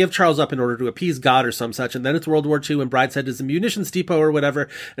she's going to give Charles up in order to appease God or some such. And then it's World War II, and Brideshead is a munitions depot or whatever.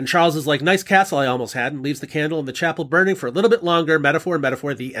 And Charles is like, nice castle I almost had, and leaves the candle in the chapel burning for a little bit longer. Metaphor,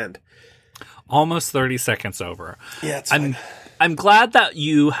 the end. Almost 30 seconds over. Yeah, it's fine. I'm glad that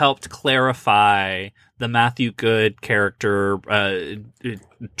you helped clarify the Matthew Good character,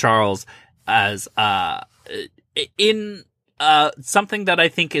 Charles, as in something that I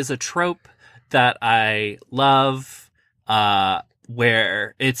think is a trope that I love,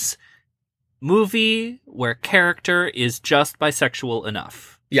 where it's movie where character is just bisexual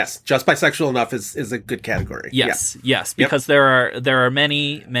enough. Yes, just bisexual enough is a good category. Yes, yes, because there are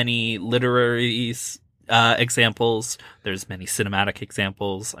many literary examples. There's many cinematic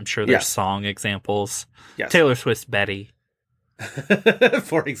examples. I'm sure there's song examples. Yes. Taylor Swift's Betty,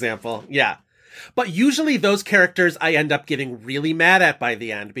 for example. Yeah. But usually those characters I end up getting really mad at by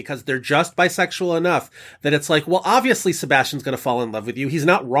the end because they're just bisexual enough that it's like, well, obviously Sebastian's going to fall in love with you. He's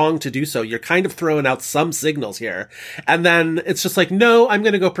not wrong to do so. You're kind of throwing out some signals here. And then it's just like, no, I'm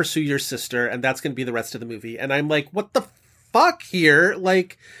going to go pursue your sister. And that's going to be the rest of the movie. And I'm like, what the fuck here?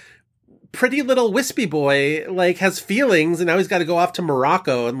 Like, pretty little wispy boy, like, has feelings and now he's got to go off to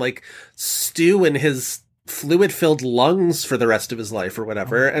Morocco and like stew in his fluid-filled lungs for the rest of his life or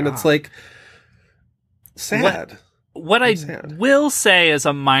whatever. And it's like, sad. What I will say is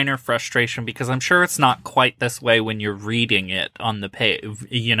a minor frustration, because I'm sure it's not quite this way when you're reading it on the page,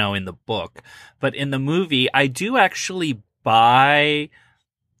 you know, in the book. But in the movie, I do actually buy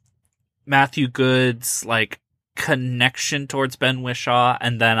Matthew Good's, like, connection towards Ben Whishaw,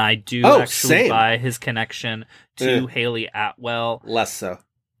 and then I do buy his connection to Haley Atwell. Less so.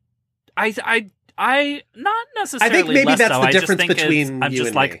 I not necessarily. I think maybe that's the difference between I'm you just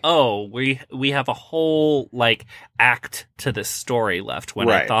and like, me. oh, we have a whole like act to this story left when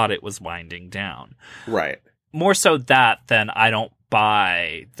I thought it was winding down. Right. More so that than I don't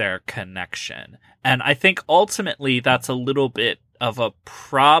buy their connection, and I think ultimately that's a little bit of a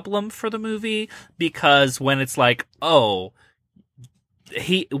problem for the movie, because when it's like, oh,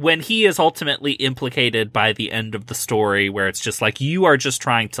 when he is ultimately implicated by the end of the story, where it's just like, you are just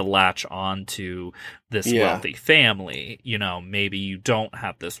trying to latch on to this wealthy family, you know, maybe you don't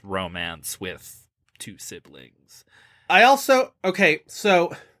have this romance with two siblings.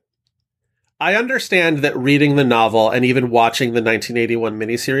 So I understand that reading the novel and even watching the 1981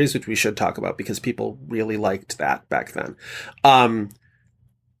 miniseries, which we should talk about because people really liked that back then,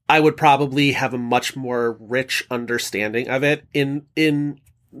 I would probably have a much more rich understanding of it in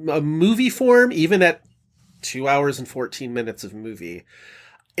a movie form. Even at 2 hours and 14 minutes of movie,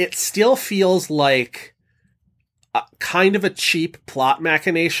 it still feels like kind of a cheap plot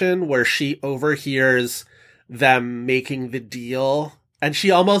machination where she overhears them making the deal. And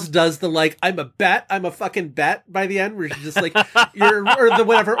she almost does the, like, I'm a fucking bet by the end, where she's just like,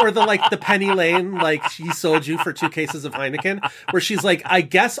 the Penny Lane, like, she sold you for 2 cases of Heineken, where she's like, I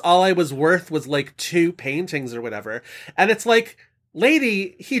guess all I was worth was like 2 paintings or whatever. And it's like,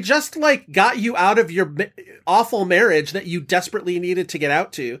 lady, he just like got you out of your awful marriage that you desperately needed to get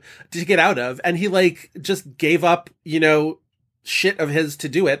out of. And he like just gave up, you know, shit of his to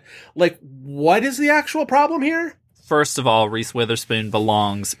do it. Like, what is the actual problem here? First of all, Reese Witherspoon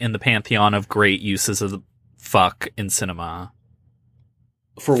belongs in the pantheon of great uses of the fuck in cinema.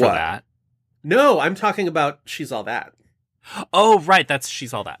 For what? That. No, I'm talking about She's All That. Oh, right. That's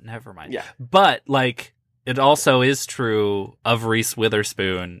She's All That. Never mind. Yeah. But, like, it also is true of Reese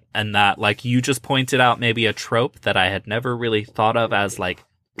Witherspoon, and that, like, you just pointed out maybe a trope that I had never really thought of as, like,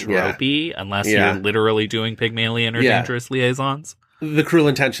 tropey, unless you're literally doing Pygmalion or Dangerous Liaisons. The Cruel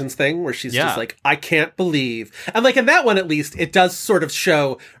Intentions thing, where she's just like, I can't believe. And like in that one, at least, it does sort of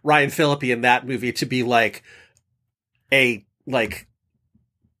show Ryan Phillippe in that movie to be like a, like,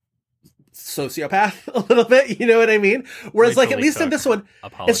 sociopath a little bit, you know what I mean? Whereas like, at least in this one,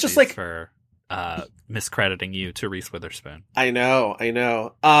 it's just like, for miscrediting you to Reese Witherspoon. I know.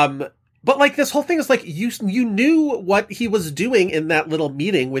 But like, this whole thing is like, you knew what he was doing in that little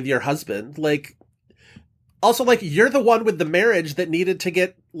meeting with your husband. Like, also, like, you're the one with the marriage that needed to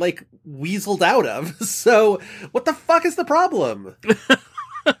get, like, weaseled out of. So, what the fuck is the problem?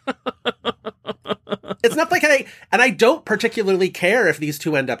 It's not like I don't particularly care if these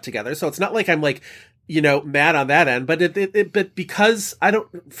two end up together. So it's not like I'm, like, you know, mad on that end. But but because I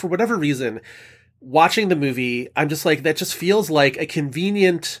don't, for whatever reason, watching the movie, I'm just like, that just feels like a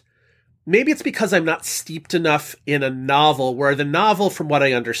convenient, maybe it's because I'm not steeped enough in a novel, where the novel, from what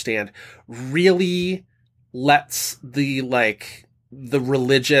I understand, really lets the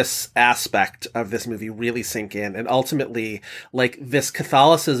religious aspect of this movie really sink in. And ultimately, like, this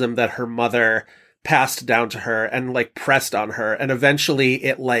Catholicism that her mother passed down to her and like pressed on her, and eventually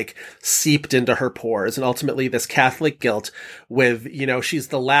it like seeped into her pores, and ultimately this Catholic guilt with, you know, she's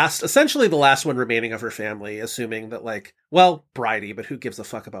essentially the last one remaining of her family, assuming that, like, well, Bridie, but who gives a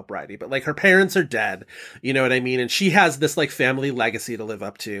fuck about Bridie? But like, her parents are dead, you know what I mean? And she has this like family legacy to live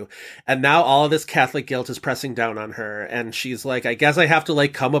up to. And now all of this Catholic guilt is pressing down on her. And she's like, I guess I have to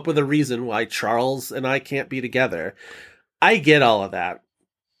like come up with a reason why Charles and I can't be together. I get all of that.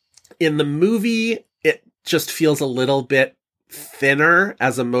 In the movie, it just feels a little bit thinner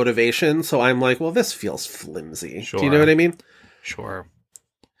as a motivation. So I'm like, well, this feels flimsy. Sure. Do you know what I mean? Sure.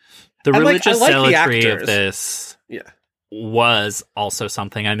 The religious I like zealotry the of this yeah. was also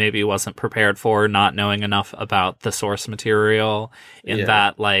something I maybe wasn't prepared for, not knowing enough about the source material, in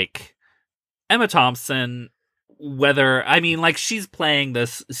that, like, Emma Thompson, she's playing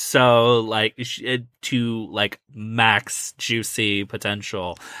this so, like, to, like, max juicy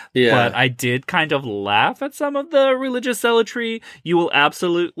potential. Yeah. But I did kind of laugh at some of the religious zealotry. You will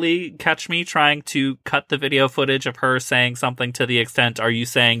absolutely catch me trying to cut the video footage of her saying something to the extent, are you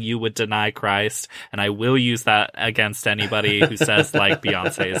saying you would deny Christ? And I will use that against anybody who says, like,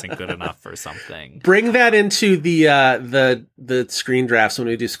 Beyonce isn't good enough or something. Bring that into the screen drafts when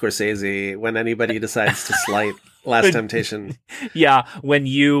we do Scorsese, when anybody decides to slight Last Temptation. Yeah, when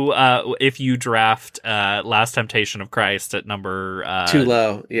you if you draft Last Temptation of Christ at number too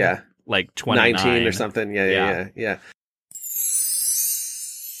low, yeah, like 29 19 or something. Yeah.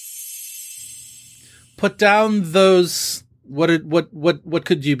 Put down those. What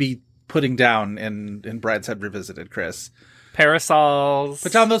could you be putting down in Brideshead Revisited, Chris? Parasols.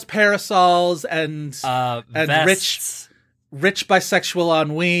 Put down those parasols and vests. rich bisexual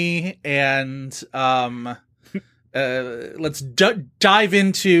ennui, and let's dive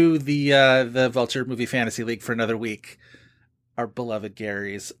into the Vulture Movie Fantasy League for another week. Our beloved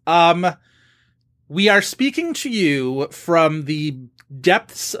Garys. We are speaking to you from the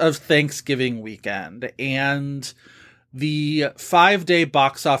depths of Thanksgiving weekend and the 5-day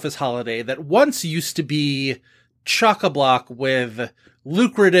box office holiday that once used to be chock-a-block with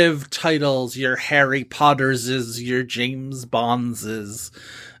lucrative titles, your Harry Potterses, your James Bondses,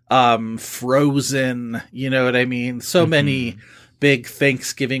 Frozen, you know what I mean? So many big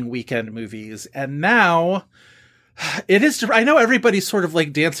Thanksgiving weekend movies. And now it is, I know everybody's sort of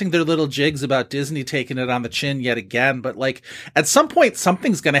like dancing their little jigs about Disney taking it on the chin yet again, but like at some point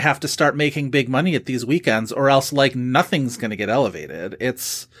something's going to have to start making big money at these weekends, or else like nothing's going to get elevated.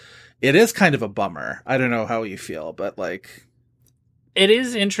 It is kind of a bummer. I don't know how you feel, but like, it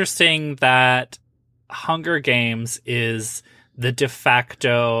is interesting that Hunger Games is the de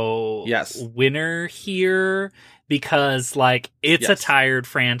facto winner here, because like it's a tired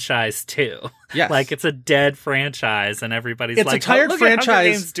franchise too. Yes. Like it's a dead franchise and everybody's it's like, a tired look franchise, at Hunger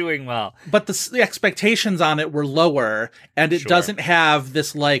Games doing well. But the expectations on it were lower, and it doesn't have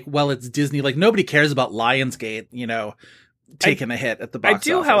this like, well, it's Disney. Like nobody cares about Lionsgate, you know, taking a hit at the box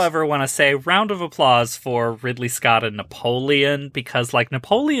office. However, want to say round of applause for Ridley Scott and Napoleon, because like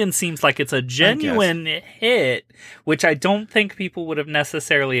Napoleon seems like it's a genuine hit, which I don't think people would have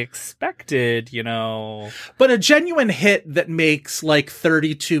necessarily expected, you know. But a genuine hit that makes like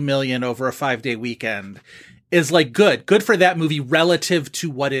 32 million over a 5-day weekend is like good for that movie relative to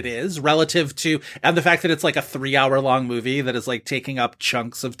what it is, and the fact that it's like a 3-hour long movie that is like taking up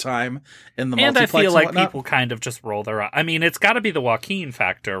chunks of time in the multiplex. And I feel like whatnot. people kind of just roll their eyes. I mean, it's got to be the Joaquin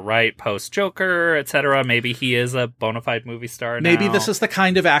factor, right? Post Joker, etc. Maybe he is a bona fide movie star now. Maybe this is the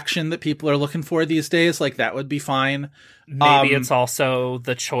kind of action that people are looking for these days. Like that would be fine. Maybe it's also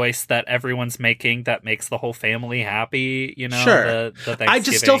the choice that everyone's making that makes the whole family happy, you know? Sure. The I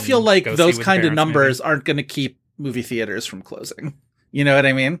just still feel like those kind of numbers movie. aren't going to keep movie theaters from closing. You know what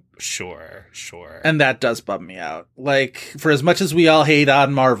I mean? Sure. And that does bum me out. Like, for as much as we all hate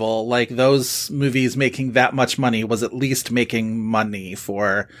on Marvel, like those movies making that much money was at least making money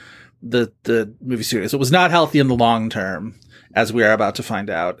for the movie studios. It was not healthy in the long term, as we are about to find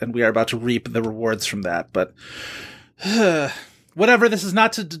out, and we are about to reap the rewards from that. But whatever, this is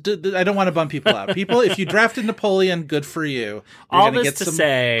not to I don't want to bum people out. People, if you drafted Napoleon, good for you. You're all this get to some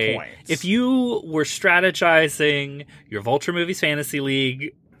say, points. If you were strategizing your Vulture Movies Fantasy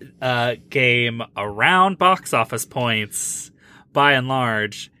League game around box office points, by and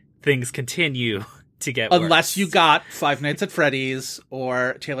large, things continue to get worse. Unless you got Five Nights at Freddy's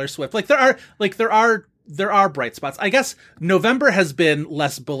or Taylor Swift. Like there are there are bright spots. I guess November has been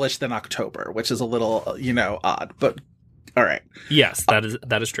less bullish than October, which is a little, odd, but all right. Yes, that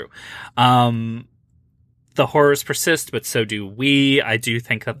is true. The horrors persist, but so do we. I do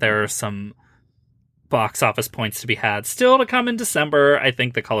think that there are some box office points to be had still to come in December. I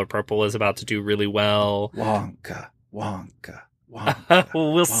think The Color Purple is about to do really well. Wonka.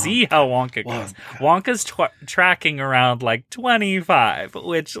 We'll see how Wonka goes. Wonka's tracking around like 25,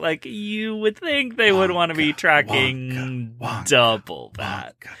 which like you would think they would want to be tracking double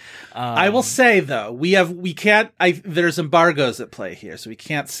that. I will say though, there's embargoes at play here, so we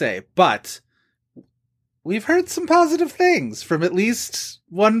can't say, but we've heard some positive things from at least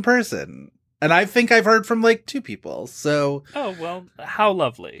one person. And I think I've heard from like 2 people, so. Oh, well, how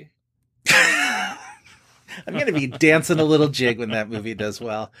lovely. I'm going to be dancing a little jig when that movie does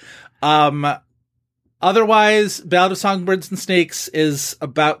well. Otherwise, Ballad of Songbirds and Snakes is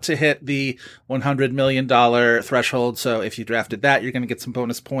about to hit the $100 million threshold. So if you drafted that, you're going to get some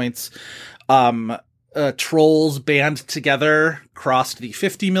bonus points. Trolls Band Together crossed the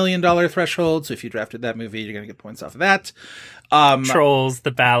 $50 million threshold. So if you drafted that movie, you're going to get points off of that. Trolls,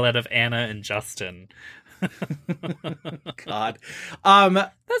 the Ballad of Anna and Justin. God.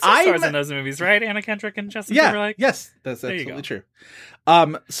 That's the stars in those movies, right? Anna Kendrick and Justin Timberlake? Yes, that's absolutely true.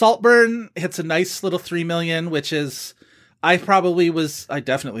 Saltburn hits a nice little 3 million, which is, I definitely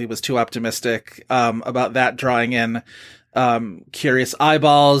was too optimistic about that drawing in curious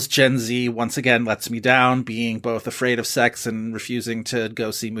eyeballs. Gen Z once again lets me down, being both afraid of sex and refusing to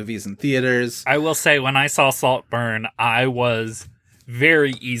go see movies in theaters. I will say, when I saw Saltburn, I was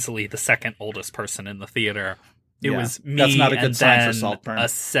very easily the second oldest person in the theater. It was me. That's not a good sign for Saltburn. A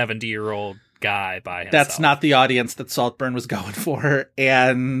 70-year-old guy by himself. That's not the audience that Saltburn was going for.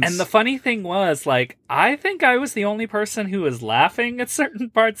 And the funny thing was, like, I think I was the only person who was laughing at certain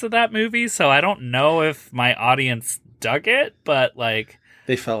parts of that movie, so I don't know if my audience dug it, but like,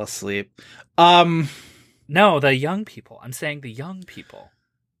 they fell asleep. No, the young people. I'm saying the young people.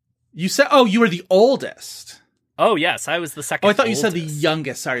 You said, you were the oldest. Oh, yes, I was the second. Oh, I thought oldest. You said the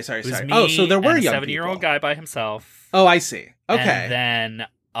youngest. Sorry. Me So there were and young a 7-year-old guy by himself. Oh, I see. Okay. And then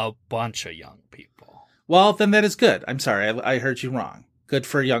a bunch of young people. Well, then that is good. I'm sorry. I heard you wrong. Good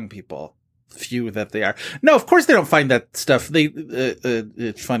for young people. Few that they are. No, of course they don't find that stuff.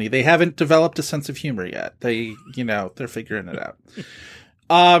 It's funny. They haven't developed a sense of humor yet. They're figuring it out.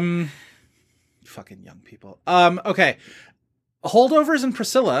 Fucking young people. Okay. Holdovers and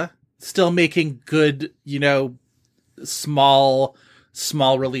Priscilla still making good, small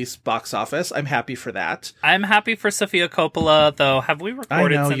release box office. I'm happy for that. I'm happy for Sofia Coppola, though. Have we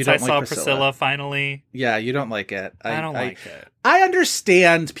recorded since I saw Priscilla finally? Yeah, you don't like it. I don't like it. I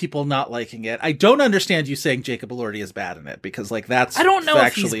understand people not liking it. I don't understand you saying Jacob Elordi is bad in it, because that's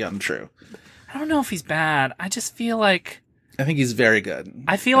factually untrue. I don't know if he's bad. I just feel like... I think he's very good.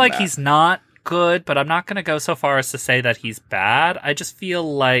 I feel like he's not good, but I'm not going to go so far as to say that he's bad. I just feel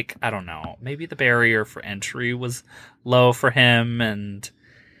like, I don't know, maybe the barrier for entry was low for him, and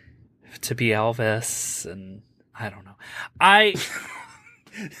to be Elvis, and I don't know.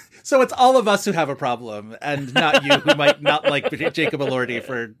 So it's all of us who have a problem, and not you, who might not like Jacob Elordi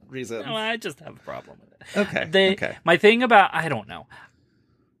for reasons. No, I just have a problem with it. Okay. My thing about, I don't know.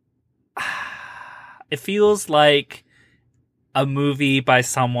 It feels like a movie by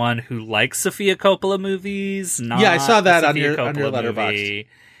someone who likes Sofia Coppola movies. I saw that on your Letterboxd.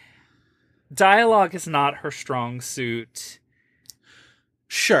 Dialogue is not her strong suit.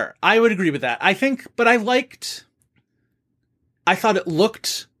 Sure, I would agree with that. I thought it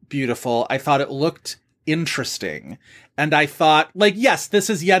looked beautiful. I thought it looked interesting. And I thought, yes, this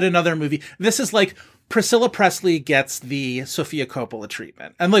is yet another movie. This is like Priscilla Presley gets the Sofia Coppola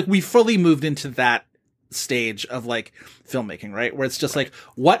treatment. And we fully moved into that stage of filmmaking, right? Where it's just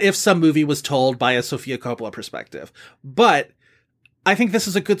what if some movie was told by a Sofia Coppola perspective? But I think this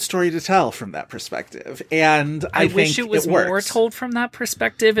is a good story to tell from that perspective. And I wish think it was more told from that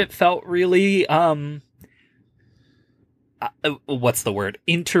perspective. It felt really, what's the word?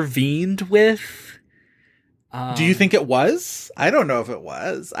 Intervened with. Do you think it was? I don't know if it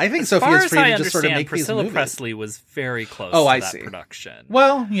was. I think Sophia's free to just sort of make Priscilla these movies. Presley was very close to that production.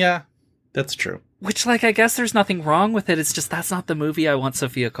 Well, yeah, that's true. Which, I guess there's nothing wrong with it. It's just that's not the movie I want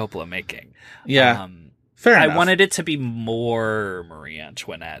Sofia Coppola making. Yeah, fair enough. I wanted it to be more Marie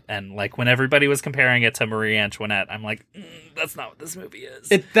Antoinette. And, when everybody was comparing it to Marie Antoinette, I'm like, that's not what this movie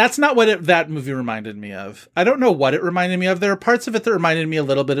is. That's not what that movie reminded me of. I don't know what it reminded me of. There are parts of it that reminded me a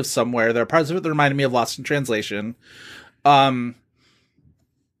little bit of Somewhere. There are parts of it that reminded me of Lost in Translation. I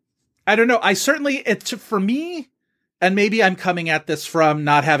don't know. For me, and maybe I'm coming at this from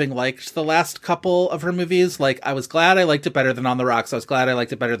not having liked the last couple of her movies. Like, I was glad I liked it better than On the Rocks. I was glad I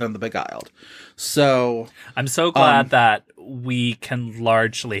liked it better than The Beguiled. So I'm so glad that we can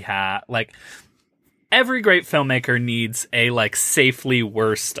largely have, like, every great filmmaker needs a, like, safely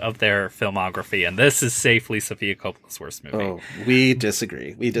worst of their filmography, and this is safely Sofia Coppola's worst movie. Oh, we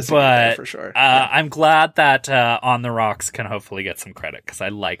disagree. We disagree there for sure. I'm glad that On the Rocks can hopefully get some credit, because I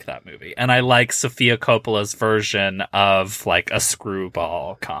like that movie. And I like Sofia Coppola's version of, like, a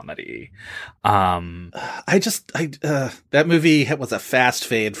screwball comedy. That movie was a fast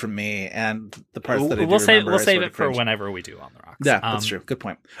fade from me, and the parts that I do we'll remember, save it for whenever we do On the Rocks. Yeah, that's true. Good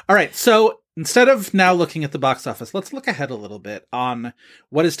point. All right, so instead of now looking at the box office, let's look ahead a little bit on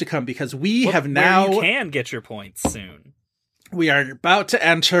what is to come, because you can get your points soon. We are about to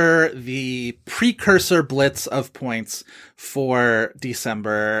enter the precursor blitz of points for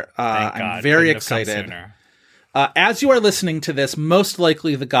December. I'm very excited. As you are listening to this, most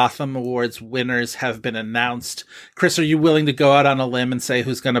likely the Gotham Awards winners have been announced. Chris, are you willing to go out on a limb and say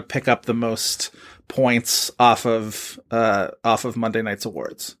who's going to pick up the most points off of Monday night's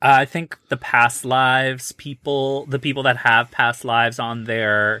awards? I think the past lives the people that have past lives on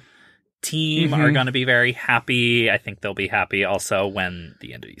their team are going to be very happy. I think they'll be happy also when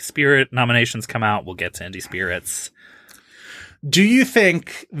the Indie Spirit nominations come out. We'll get to Indie Spirits. Do you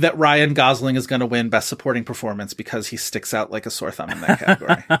think that Ryan Gosling is going to win Best Supporting Performance because he sticks out like a sore thumb in that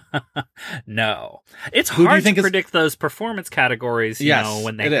category? No. It's hard to predict those performance categories, you know,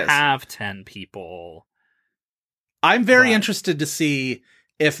 when they have 10 people. I'm very interested to see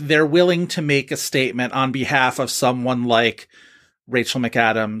if they're willing to make a statement on behalf of someone like Rachel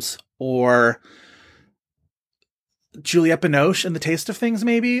McAdams or Juliette Binoche in The Taste of Things,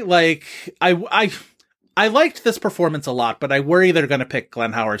 maybe. Like, I liked this performance a lot, but I worry they're going to pick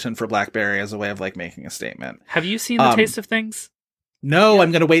Glenn Howerton for Blackberry as a way of, like, making a statement. Have you seen The Taste of Things? No, yeah.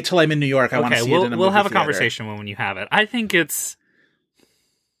 I'm going to wait till I'm in New York. I want to see it in a movie We'll have a theater. Conversation when you have it. I think it's...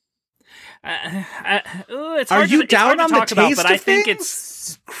 it's Are you down on The Taste about, but of I think Things?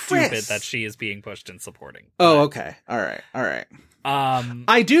 it's Chris. stupid that she is being pushed in supporting. Oh, okay. All right.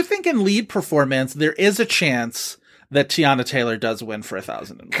 I do think in lead performance, there is a chance that Tiana Taylor does win for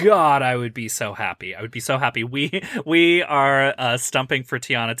 1,000. God, I would be so happy. We are stumping for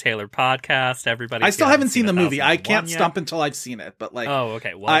Tiana Taylor podcast. Everybody, I still haven't seen the movie. I can't stump until I've seen it. But like, oh,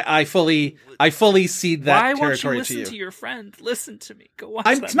 okay. Well, I fully cede that territory to you. Why won't you listen to your friend? Listen to me. Go watch.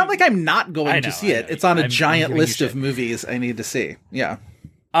 It's not like I'm not going to see it. It's on a giant list of movies I need to see. Yeah.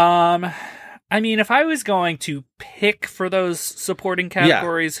 I mean, if I was going to pick for those supporting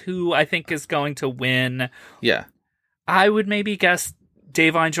categories, who I think is going to win, I would maybe guess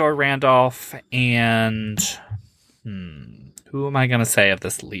Davine Joy Randolph and who am I going to say of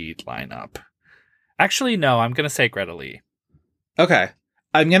this lead lineup? Actually, no, I'm going to say Greta Lee. Okay.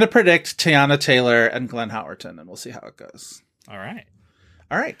 I'm going to predict Tiana Taylor and Glenn Howerton, and we'll see how it goes. All right.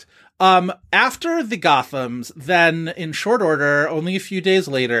 After the Gothams, then in short order, only a few days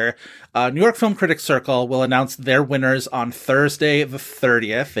later, New York Film Critics Circle will announce their winners on Thursday the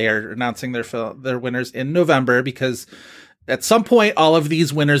 30th. They are announcing their winners in November because at some point, all of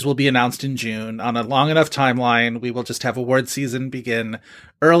these winners will be announced in June. On a long enough timeline, we will just have award season begin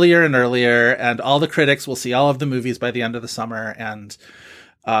earlier and earlier, and all the critics will see all of the movies by the end of the summer. And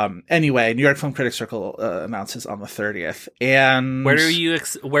anyway, New York Film Critics Circle announces on the 30th. And where do you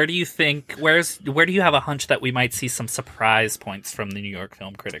have a hunch that we might see some surprise points from the New York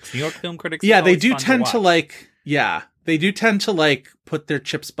Film Critics? New York Film Critics, they do tend to put their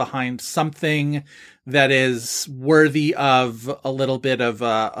chips behind something that is worthy of a little bit of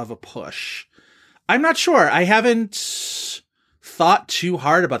a push. I'm not sure. I haven't thought too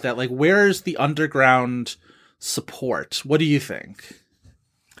hard about that. Like, where's the underground support? What do you think?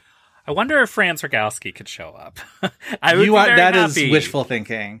 I wonder if Franz Rogowski could show up. I would be very happy. Is wishful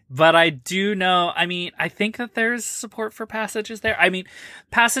thinking. But I do know, I think that there's support for Passages there. I mean,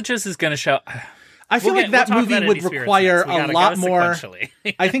 Passages is going to show... I feel like that movie would require a lot more...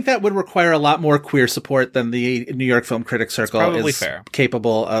 I think that would require a lot more queer support than the New York Film Critics Circle is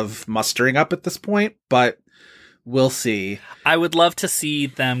capable of mustering up at this point, but we'll see. I would love to see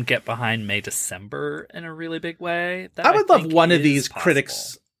them get behind May December in a really big way. I would love one of these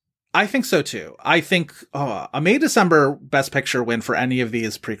critics... I think so too. I think a May December Best Picture win for any of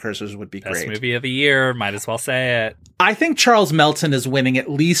these precursors would be great. Best movie of the year, might as well say it. I think Charles Melton is winning at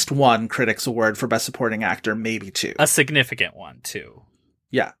least one Critics Award for Best Supporting Actor, maybe two. A significant one too.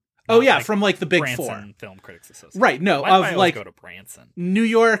 Yeah. From like the Big Branson Four. Film Critics Association. Right. No, Why of like go to Branson? New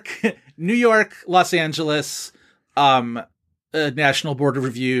York, Los Angeles, National Board of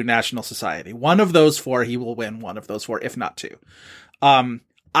Review, National Society. One of those four, he will win one of those four, if not two.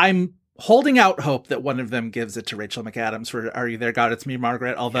 I'm holding out hope that one of them gives it to Rachel McAdams for Are You There, God? It's Me,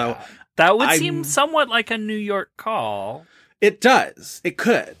 Margaret. Although that would seem somewhat like a New York call. It does. It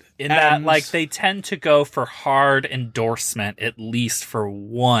could. That, like, they tend to go for hard endorsement, at least for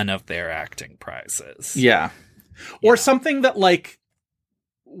one of their acting prizes. Yeah. Or something that, like,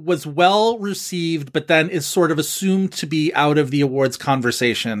 was well received, but then is sort of assumed to be out of the awards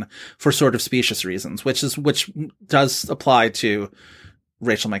conversation for sort of specious reasons, which does apply to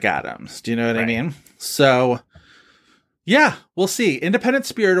Rachel McAdams. Do you know what I mean? So, yeah, we'll see. Independent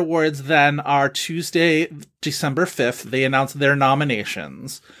Spirit Awards then are Tuesday, December 5th. They announce their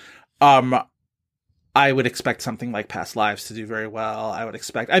nominations. I would expect something like Past Lives to do very well.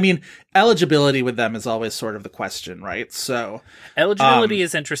 Eligibility with them is always sort of the question, right? So eligibility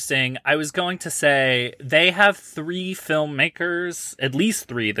is interesting. I was going to say they have 3 filmmakers, at least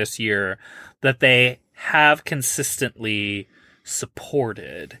 3 this year, that they have consistently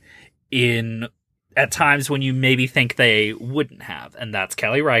supported in at times when you maybe think they wouldn't have. And that's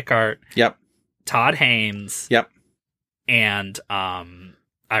Kelly Reichardt. Yep. Todd Haynes. Yep. And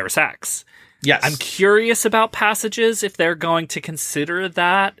Ira Sachs. Yes. I'm curious about Passages, if they're going to consider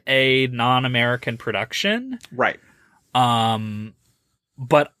that a non-American production. Right.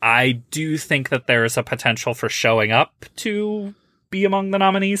 But I do think that there is a potential for showing up to be among the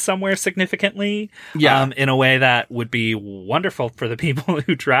nominees somewhere significantly. Yeah. In a way that would be wonderful for the people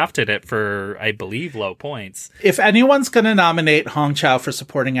who drafted it for, I believe, low points. If anyone's going to nominate Hong Chow for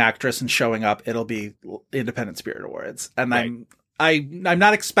supporting actress and showing up, it'll be Independent Spirit Awards. And right. I'm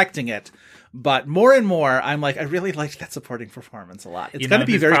not expecting it. But more and more, I'm like, I really liked that supporting performance a lot. It's going to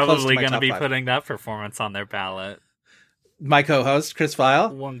be very close to my top 5. Probably going to be putting that performance on their ballot. My co-host, Chris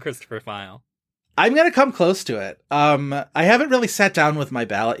File. One Christopher File. I'm going to come close to it. I haven't really sat down with my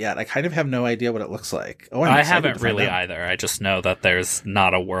ballot yet. I kind of have no idea what it looks like. I haven't really either. I just know that there's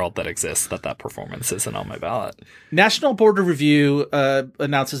not a world that exists that performance isn't on my ballot. National Board of Review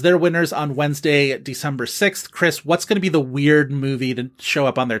announces their winners on Wednesday, December 6th. Chris, what's going to be the weird movie to show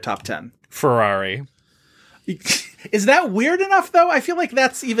up on their top 10? Ferrari. Is that weird enough, though? I feel like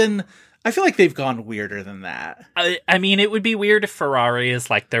they've gone weirder than that. I mean, it would be weird if Ferrari is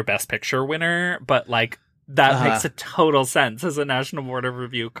like their Best Picture winner, but like that makes a total sense as a National Board of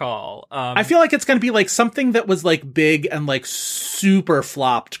Review call. I feel like it's going to be like something that was like big and like super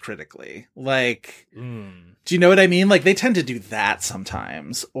flopped critically. Like, do you know what I mean? Like they tend to do that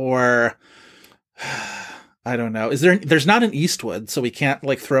sometimes. Or I don't know. There's not an Eastwood, so we can't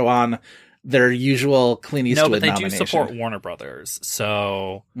like throw on their usual Clint Eastwood nomination. No, but they nomination. do support Warner Brothers,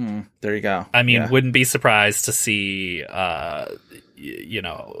 so there you go. I mean, wouldn't be surprised to see,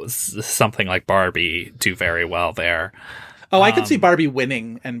 something like Barbie do very well there. Oh, I could see Barbie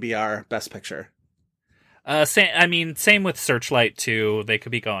winning NBR Best Picture. Same with Searchlight too. They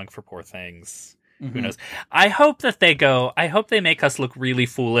could be going for Poor Things. Mm-hmm. Who knows? I hope they make us look really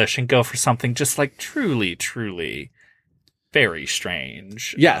foolish and go for something just like truly, truly very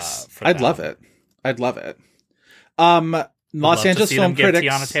strange. Yes, I'd love it. Los Angeles Film Critics.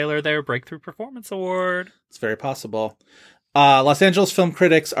 Tiana Taylor their Breakthrough Performance Award. It's very possible. Los Angeles Film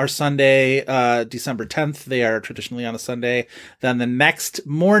Critics are Sunday, December 10th. They are traditionally on a Sunday. Then the next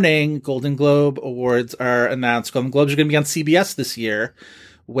morning, Golden Globe Awards are announced. Golden Globes are going to be on CBS this year,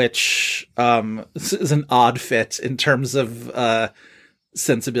 which is an odd fit in terms of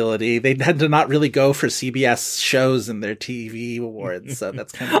sensibility. They tend to not really go for CBS shows in their TV awards, so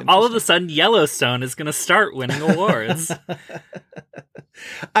that's kind of all of a sudden Yellowstone is going to start winning awards.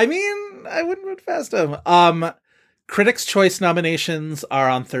 I mean, I wouldn't put past them. Critics' Choice nominations are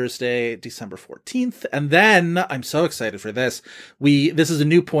on Thursday, December 14th. And then, I'm so excited for this. This is a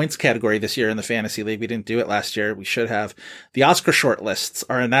new points category this year in the Fantasy League. We didn't do it last year. We should have. The Oscar shortlists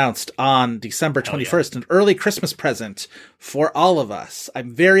are announced on December 21st, an early Christmas present for all of us.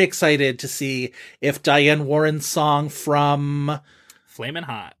 I'm very excited to see if Diane Warren's song from Flamin'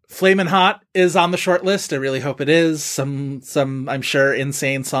 Hot is on the shortlist. I really hope it is. Some, I'm sure,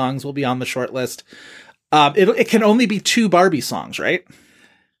 insane songs will be on the shortlist. It can only be 2 Barbie songs, right?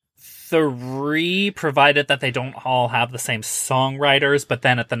 3, provided that they don't all have the same songwriters, but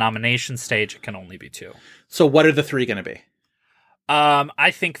then at the nomination stage, it can only be 2. So what are the 3 going to be?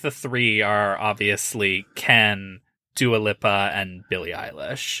 I think the 3 are obviously Ken, Dua Lipa, and Billie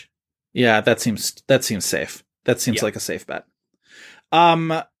Eilish. Yeah, that seems safe. That seems like a safe bet.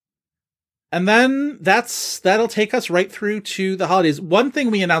 And then that'll take us right through to the holidays. One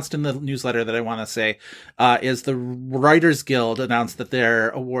thing we announced in the newsletter that I want to say is the Writers Guild announced that their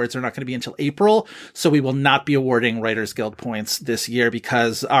awards are not going to be until April. So we will not be awarding Writers Guild points this year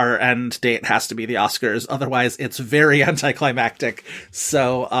because our end date has to be the Oscars. Otherwise, it's very anticlimactic.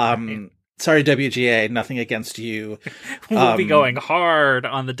 So, sorry, WGA, nothing against you. We'll be going hard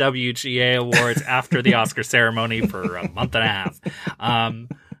on the WGA awards after the Oscar ceremony for a month and a half.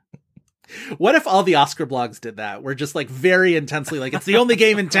 What if all the Oscar blogs did that? We're just like very intensely like, it's the only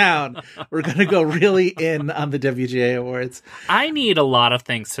game in town. We're going to go really in on the WGA awards. I need a lot of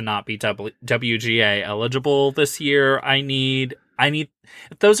things to not be WGA eligible this year. I need, if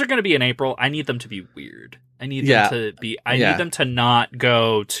those are going to be in April, I need them to be weird. I need them to be, need them to not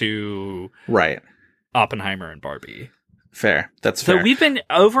go to Oppenheimer and Barbie. Fair. That's fair. So we've been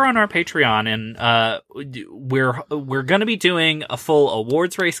over on our Patreon, and we're going to be doing a full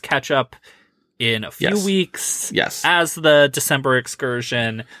awards race catch up in a few weeks. Yes. As the December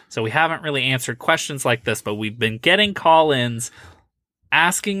excursion. So we haven't really answered questions like this, but we've been getting call-ins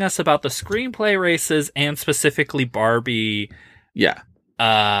asking us about the screenplay races and specifically Barbie. Yeah.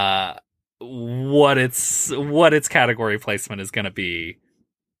 What its category placement is going to be.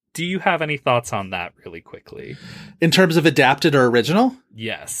 Do you have any thoughts on that really quickly? In terms of adapted or original?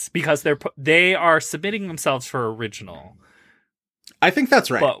 Yes, because they are submitting themselves for original. I think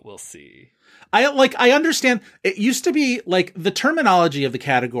that's right. But we'll see. I understand. It used to be like the terminology of the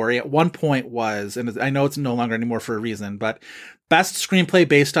category at one point was, and I know it's no longer anymore for a reason, but best screenplay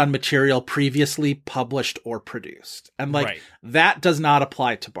based on material previously published or produced. And that does not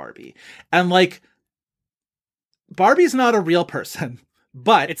apply to Barbie. And Barbie's not a real person.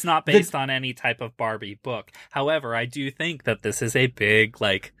 But it's not based on any type of Barbie book. However, I do think that this is a big,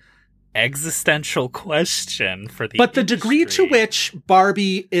 existential question for the But the degree to which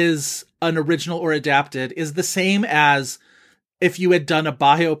Barbie is an original or adapted is the same as if you had done a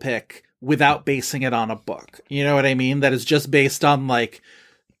biopic without basing it on a book. You know what I mean? That is just based on,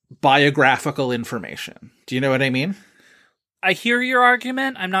 biographical information. Do you know what I mean? I hear your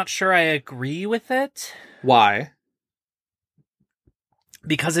argument. I'm not sure I agree with it. Why?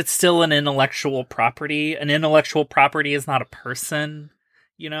 Because it's still an intellectual property. An intellectual property is not a person,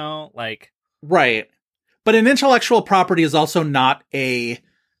 Right. But an intellectual property is also not a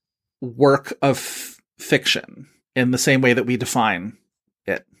work of fiction in the same way that we define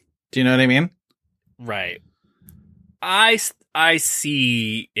it. Do you know what I mean? Right. I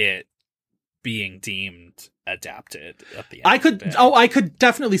see it being deemed adapted at the end. I could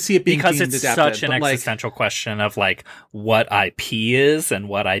definitely see it being because deemed it's adapted, such an existential question of what IP is and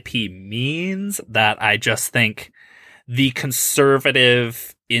what IP means that I just think the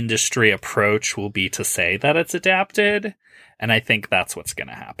conservative industry approach will be to say that it's adapted, and I think that's what's going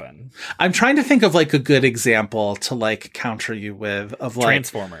to happen. I'm trying to think of a good example to counter you with of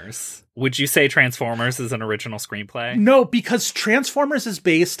Transformers. Would you say Transformers is an original screenplay? No, because Transformers is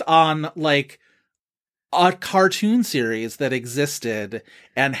based on a cartoon series that existed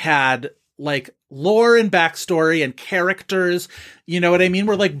and had lore and backstory and characters. You know what I mean?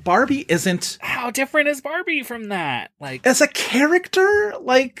 Where Barbie isn't. How different is Barbie from that? As a character,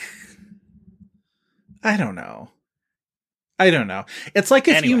 I don't know. It's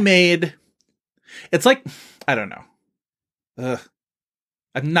if you made. It's I don't know. Ugh.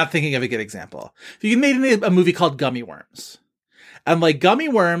 I'm not thinking of a good example. If you made a movie called Gummy Worms. And gummy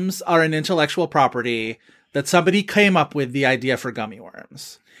worms are an intellectual property that somebody came up with the idea for gummy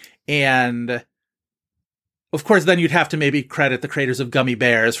worms. And of course, then you'd have to maybe credit the creators of Gummy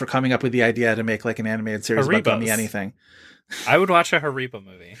Bears for coming up with the idea to make an animated series about Gummy anything. I would watch a Haribo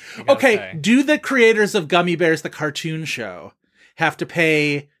movie. Okay. Do the creators of Gummy Bears, the cartoon show, have to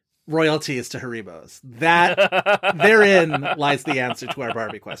pay royalties to Haribos? Therein lies the answer to our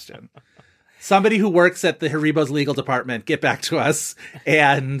Barbie question. Somebody who works at the Haribo's legal department, get back to us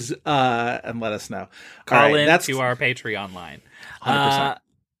and let us know. Call in to our Patreon line. 100%.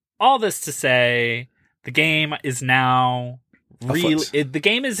 All this to say, the game is now the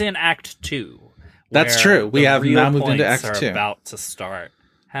game is in Act 2. That's true. We have now moved into Act 2. About to start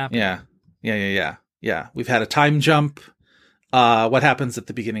happening. Yeah. We've had a time jump. What happens at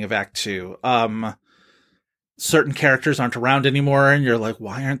the beginning of Act 2? Certain characters aren't around anymore, and you're like,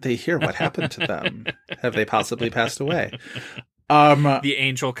 why aren't they here? What happened to them? Have they possibly passed away? The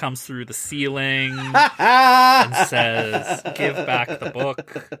angel comes through the ceiling and says, give back the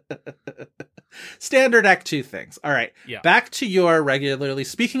book. Standard Act 2 things. All right. Yeah. Back to your regularly,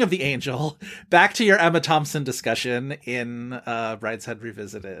 speaking of the angel, back to your Emma Thompson discussion in Brideshead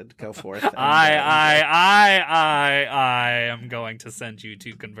Revisited. Go forth. I am going to send you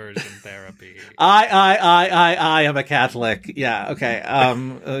to conversion therapy. I am a Catholic. Yeah.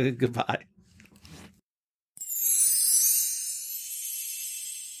 Okay. Goodbye.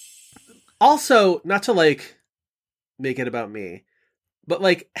 Also, not to like make it about me, but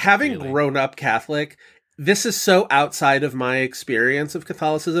like having grown up Catholic, this is so outside of my experience of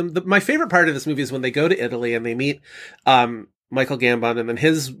Catholicism. My favorite part of this movie is when they go to Italy and they meet Michael Gambon and then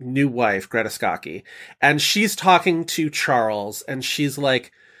his new wife, Greta Scacchi. And she's talking to Charles and she's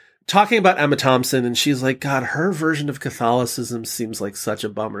like talking about Emma Thompson and she's like, God, her version of Catholicism seems like such a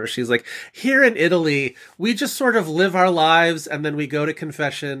bummer. She's like, here in Italy, we just sort of live our lives and then we go to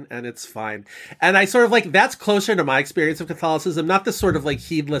confession and it's fine. And I sort of like, that's closer to my experience of Catholicism, not this sort of like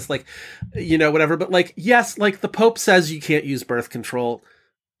heedless, like, you know, whatever, but like, yes, like the Pope says you can't use birth control.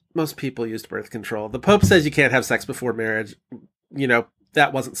 Most people used birth control. The Pope says you can't have sex before marriage. You know,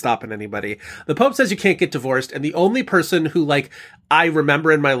 that wasn't stopping anybody. The Pope says you can't get divorced. And the only person who like I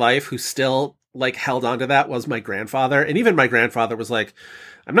remember in my life who still like held on to that was my grandfather. And even my grandfather was like,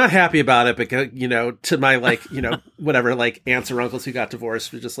 I'm not happy about it, but you know, to my like, you know, whatever, like aunts or uncles who got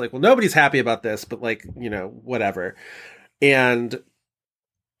divorced were just like, well, nobody's happy about this, but like, you know, whatever. And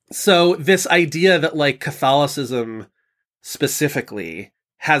so this idea that like Catholicism specifically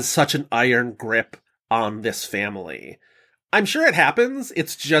has such an iron grip on this family. I'm sure it happens.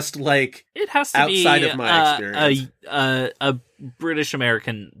 It's just like it has to outside be of my experience. A British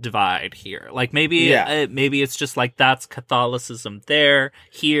American divide here. Like maybe maybe it's just like that's Catholicism there.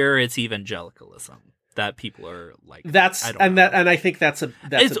 Here it's evangelicalism that people are like. I think that's a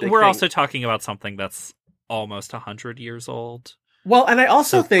big we're thing. also talking about something that's almost 100 years old. Well, and I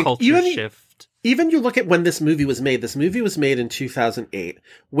also think culture shift. Even you look at when this movie was made. This movie was made in 2008,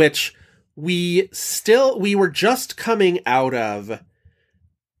 which we were just coming out of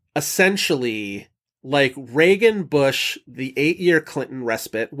essentially like Reagan, Bush, the 8-year Clinton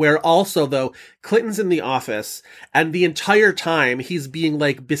respite, where also though Clinton's in the office and the entire time he's being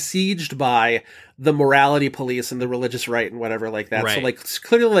like besieged by the morality police and the religious right and whatever like that. Right. So like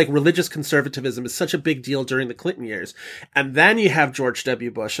clearly like religious conservatism is such a big deal during the Clinton years. And then you have George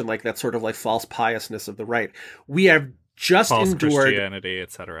W. Bush and like that sort of like false piousness of the right. We have just false endured Christianity,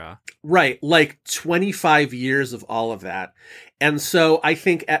 etc. Right, like 25 years of all of that. And so I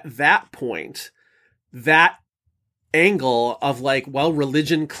think at that point, that angle of like, well,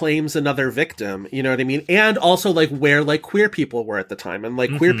 religion claims another victim, you know what I mean? And also like where like queer people were at the time and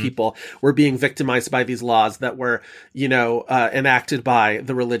like queer people were being victimized by these laws that were, you know, enacted by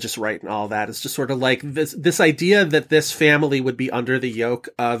the religious right and all that. It's just sort of like this idea that this family would be under the yoke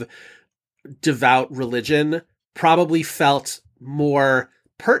of devout religion probably felt more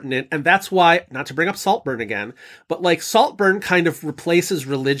pertinent. And that's why, not to bring up Saltburn again, but like Saltburn kind of replaces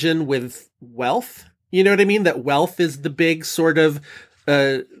religion with wealth. You know what I mean? That wealth is the big sort of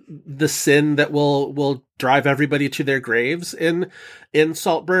the sin that will drive everybody to their graves in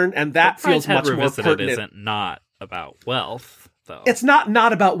Saltburn. And that feels much more pertinent. Isn't not about wealth, though. It's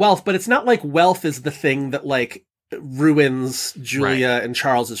not about wealth, but it's not like wealth is the thing that like ruins Julia and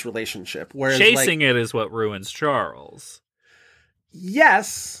Charles's relationship. Whereas chasing it is what ruins Charles.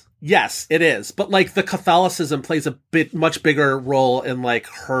 Yes, it is. But like the Catholicism plays a much bigger role in like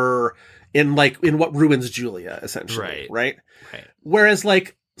her, in what ruins Julia, essentially. Right. Whereas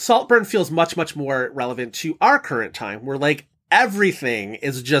like Saltburn feels much, much more relevant to our current time, where like everything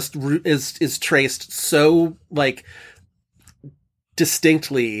is just is traced so like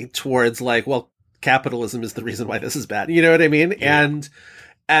distinctly towards like, well, capitalism is the reason why this is bad. You know what I mean? Yeah.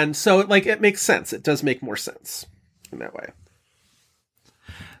 And so like it makes sense. It does make more sense in that way.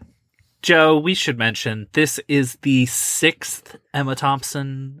 Joe, we should mention this is the 6th Emma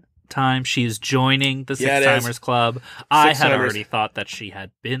Thompson time she is joining the Six Timers Club. I had already thought that she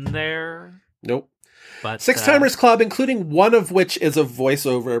had been there. Nope. But Six Timers Club, including one of which is a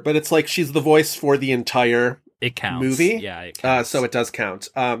voiceover, but it's like she's the voice for the entire movie. Yeah, it counts. So it does count.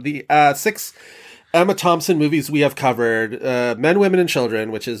 The 6 Emma Thompson movies we have covered, Men, Women, and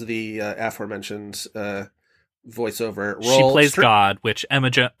Children, which is the aforementioned voiceover role. She plays God, which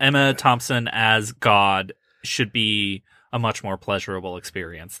Emma Thompson as God should be a much more pleasurable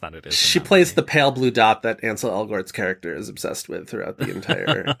experience than it is. She plays the pale blue dot that Ansel Elgort's character is obsessed with throughout the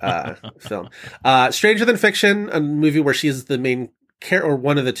entire film. Stranger Than Fiction, a movie where she's the main or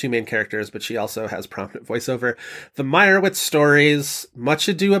one of the 2 main characters, but she also has prominent voiceover. The Meyerowitz Stories, Much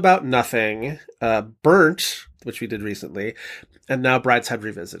Ado About Nothing, Burnt, which we did recently, and now Brideshead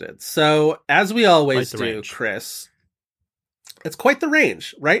Revisited. So, as we always Quite the do, range. Chris, it's quite the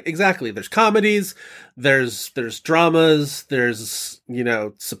range, right? Exactly. There's comedies, there's dramas, there's,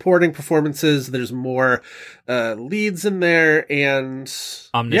 supporting performances, there's more leads in there, and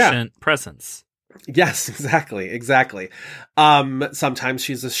Omniscient presence. Yes, exactly. Sometimes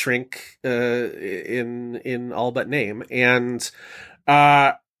she's a shrink in all but name, and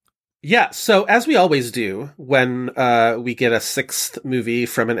so as we always do when we get a sixth movie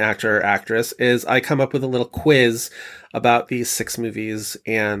from an actor or actress, is I come up with a little quiz about these 6 movies,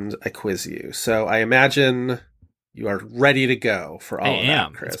 and I quiz you. So I imagine you are ready to go for all of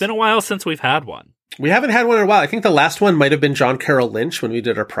that, Chris. It's been a while since we've had one. We haven't had one in a while. I think the last one might have been John Carroll Lynch when we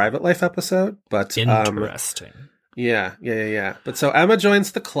did our Private Life episode. But interesting. Yeah. But so Emma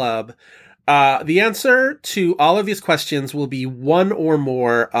joins the club. The answer to all of these questions will be one or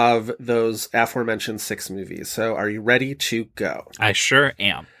more of those aforementioned 6 movies. So are you ready to go? I sure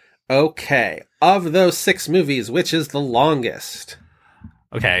am. Okay. Of those 6 movies, which is the longest?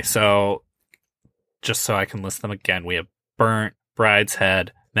 Okay, so just so I can list them again, we have Burnt,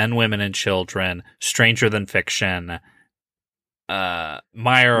 Brideshead, Men, Women, and Children, Stranger Than Fiction,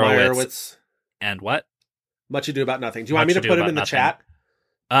 Meyerowitz, and what? Much Ado About Nothing. Do you want me to put it in the chat?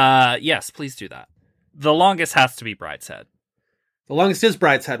 Yes, please do that. The longest has to be Brideshead. The longest is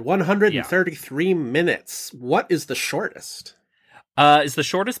Brideshead, 133 minutes. What is the shortest? Is the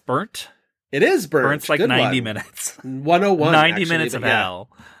shortest Burnt? It is Burnt. Burnt's like Good 90 one. minutes. 101. 90 actually, minutes of yeah. hell.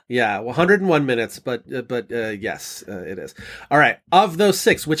 Yeah, 101 minutes, but yes, it is. All right. Of those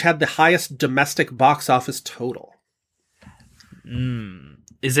 6, which had the highest domestic box office total?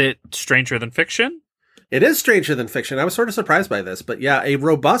 Is it Stranger Than Fiction? It is Stranger Than Fiction. I was sort of surprised by this, but yeah, a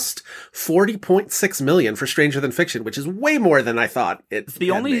robust 40.6 million for Stranger Than Fiction, which is way more than I thought it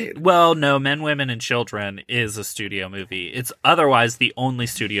made. Well, no, Men, Women, and Children is a studio movie. It's otherwise the only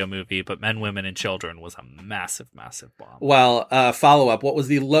studio movie, but Men, Women, and Children was a massive, massive bomb. Well, follow up. What was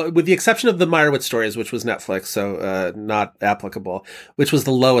with the exception of the Meyerowitz stories, which was Netflix, so not applicable, which was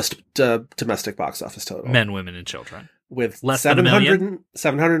the lowest domestic box office total? Men, Women, and Children. With less than a million?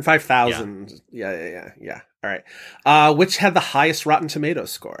 705,000. Yeah. All right. Which had the highest Rotten Tomatoes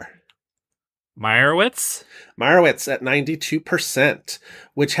score? Meyerowitz at 92%.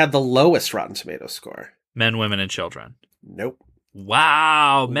 Which had the lowest Rotten Tomatoes score? Men, Women, and Children. Nope.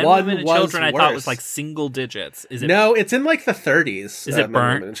 Wow. Men, Women, and Children I thought worse. was like single digits. Is it? No, it's in like the 30s. Is it Men,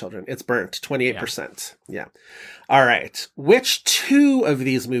 Burnt? Women, and Children. It's Burnt. 28%. Yeah. All right. Which 2 of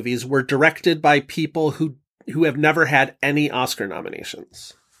these movies were directed by people who have never had any Oscar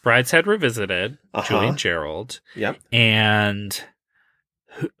nominations? Brideshead Revisited, Julia Gerald. Yep. And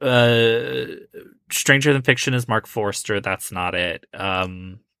Stranger Than Fiction is Mark Forster. That's not it.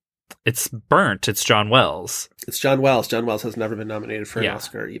 It's Burnt. It's John Wells. It's John Wells. John Wells has never been nominated for an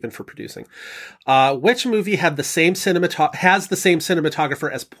Oscar, even for producing. Which movie has the same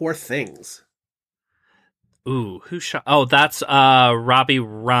cinematographer as Poor Things? Ooh, who shot? Oh, that's Robbie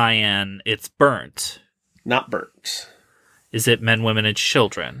Ryan. It's Burnt. Not Burnt. Is it Men, Women, and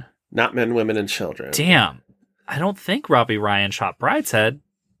Children? Not Men, Women, and Children. Damn. I don't think Robbie Ryan shot Brideshead.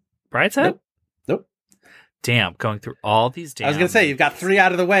 Brideshead? Nope. Damn, going through all these damn... I was going to say, you've got 3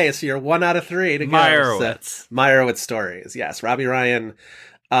 out of the way, so you're 1 out of 3 to go. Meyerowitz. So, Meyerowitz stories. Yes, Robbie Ryan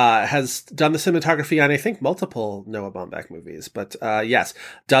has done the cinematography on, I think, multiple Noah Baumbach movies. But yes,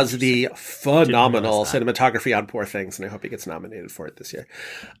 does the phenomenal cinematography on Poor Things, and I hope he gets nominated for it this year.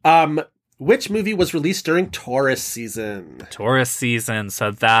 Which movie was released during Taurus season? Taurus season.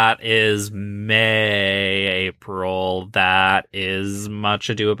 So that is May, April. That is Much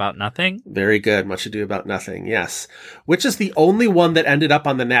Ado About Nothing. Very good. Much Ado About Nothing. Yes. Which is the only one that ended up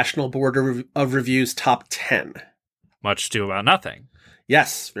on the National Board of Review's top 10? Much Ado About Nothing.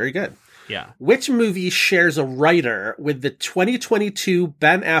 Yes. Very good. Yeah. Which movie shares a writer with the 2022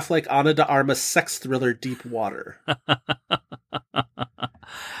 Ben Affleck Ana de Armas sex thriller Deep Water?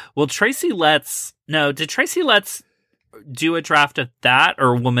 Well, did Tracy Letts do a draft of that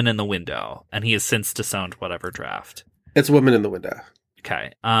or Woman in the Window? And he has since disowned whatever draft. It's Woman in the Window.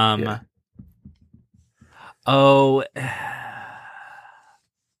 Okay. Yeah. Oh,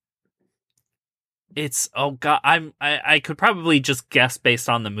 it's, oh God, I could probably just guess based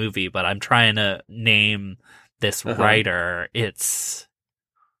on the movie, but I'm trying to name this writer. It's,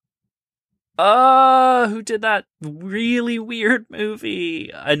 who did that really weird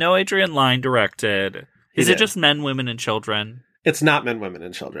movie? I know Adrian Lyne directed. Is it just Men, Women, and Children? It's not Men, Women,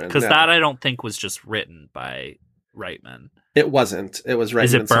 and Children. Because that I don't think was just written by Reitman. It wasn't. It was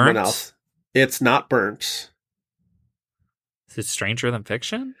written by someone else. It's not Burnt. Is it Stranger Than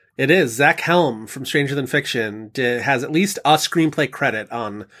Fiction? It is. Zach Helm from Stranger Than Fiction has at least a screenplay credit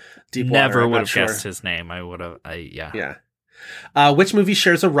on Deepwater. Never I'm would not have sure. guessed his name. I would have. Yeah. Yeah. Which movie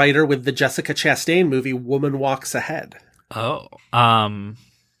shares a writer with the Jessica Chastain movie Woman Walks Ahead? Oh.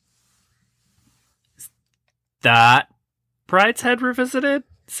 That Brideshead Revisited?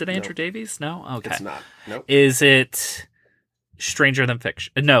 Is it Andrew Davies? No? Okay. It's not. Nope. Is it Stranger Than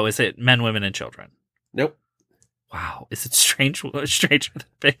Fiction? No, is it Men, Women, and Children? Nope. Wow. Is it Stranger Than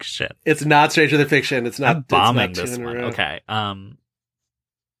Fiction? It's not Stranger Than Fiction. It's not. I'm bombing it's not this two in a one. row. Okay.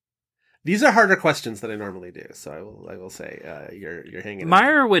 These are harder questions than I normally do, so I will say you're hanging.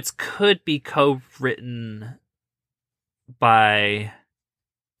 Meyerowitz could be co-written by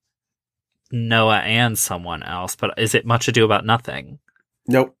Noah and someone else, but is it Much Ado About Nothing?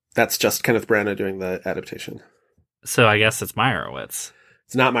 Nope, that's just Kenneth Branagh doing the adaptation. So I guess it's Meyerowitz.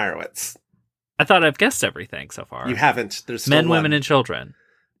 It's not Meyerowitz. I thought I've guessed everything so far. You haven't. There's still Men, one. Women, and Children.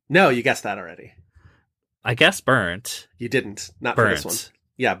 No, you guessed that already. I guess Burnt. You didn't. Not Burnt. for this one.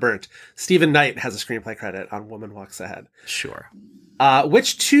 Yeah, Burnt. Stephen Knight has a screenplay credit on Woman Walks Ahead. Sure.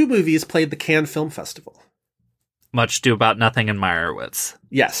 Which two movies played the Cannes Film Festival? Much Ado About Nothing and Meyerowitz.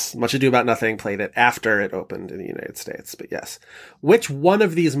 Yes, Much Ado About Nothing played it after it opened in the United States, but yes. Which one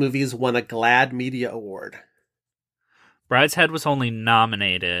of these movies won a GLAAD Media Award? Brideshead was only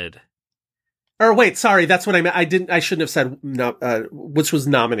nominated. Or wait, sorry, that's what I meant. I shouldn't have said which was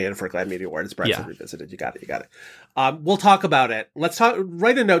nominated for a GLAAD Media Award. It's Brideshead Revisited. You got it. We'll talk about it.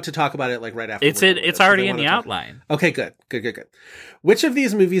 Write a note to talk about it like right after. It's already in the outline. Okay, good. Which of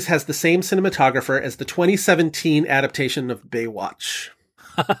these movies has the same cinematographer as the 2017 adaptation of Baywatch?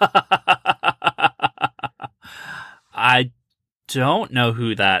 I don't know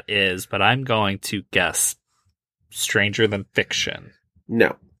who that is, but I'm going to guess Stranger Than Fiction.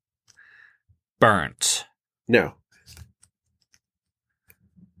 No. Burnt. No.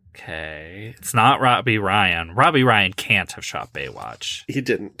 Okay. It's not Robbie Ryan. Robbie Ryan can't have shot Baywatch. He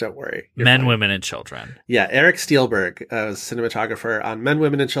didn't. Don't worry. Men, fine. Women, and Children. Yeah, Eric Steelberg was cinematographer on Men,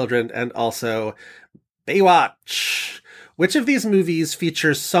 Women, and Children and also Baywatch. Which of these movies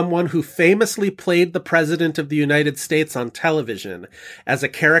features someone who famously played the President of the United States on television as a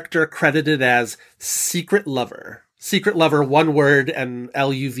character credited as Secret Lover? Secret Lover, one word, and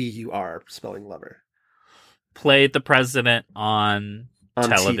L-U-V-U-R, spelling lover. Played the president on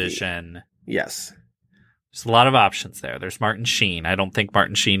television. TV. Yes. There's a lot of options there. There's Martin Sheen. I don't think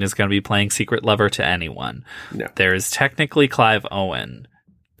Martin Sheen is going to be playing Secret Lover to anyone. No. There is technically Clive Owen.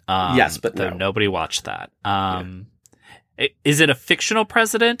 Yes, but no. Nobody watched that. Is it a fictional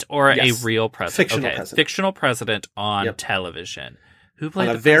president or Yes. a real president? Fictional president. Fictional president on television. Who played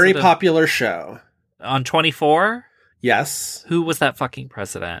on a the very president? popular show. On 24? Yes. Who was that fucking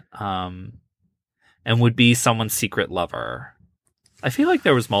president? And would be someone's secret lover. I feel like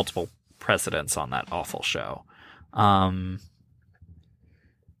there was multiple presidents on that awful show.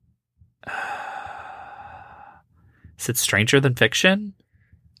 Is it Stranger Than Fiction?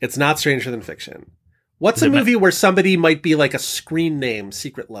 It's not Stranger Than Fiction. What's a movie where somebody might be like a screen name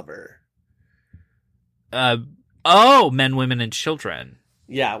secret lover? Men, Women, and Children.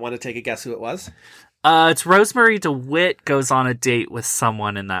 Yeah, want to take a guess who it was? It's Rosemary DeWitt goes on a date with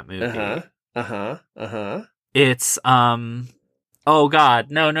someone in that movie. It's oh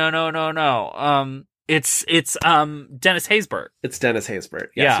god, no. It's Dennis Haysbert. It's Dennis Haysbert.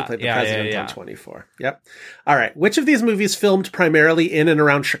 Yes, he played the president on 24. Yep. All right. Which of these movies filmed primarily in and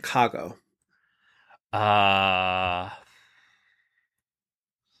around Chicago?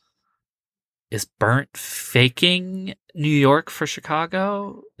 Is Burnt faking New York for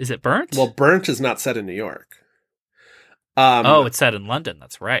Chicago? Is it Burnt? Well, Burnt is not set in New York. It's set in London.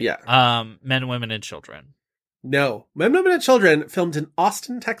 That's right. Yeah. Men, Women, and Children. No. Men, Women, and Children filmed in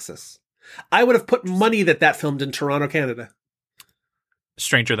Austin, Texas. I would have put money that filmed in Toronto, Canada.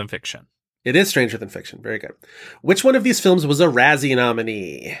 Stranger Than Fiction. It is Stranger Than Fiction. Very good. Which one of these films was a Razzie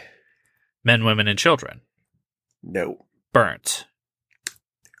nominee? Men, Women, and Children. No. Burnt.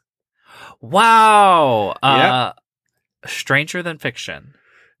 Wow. Yep. Stranger Than Fiction.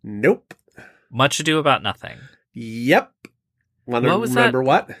 Nope. Much Ado About Nothing. Yep. Want to remember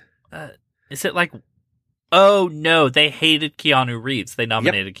what? Is it like... Oh, no. They hated Keanu Reeves. They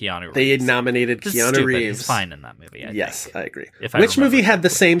nominated Keanu Reeves. They nominated This Keanu is stupid. Reeves. He's fine in that movie, I think. I agree. Which movie had the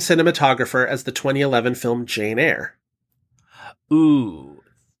same cinematographer as the 2011 film Jane Eyre? Ooh.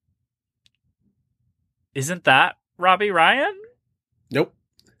 Isn't that Robbie Ryan? Nope.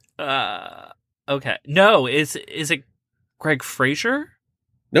 Okay. No, is it Greg Fraser?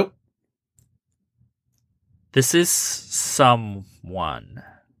 Nope. This is someone.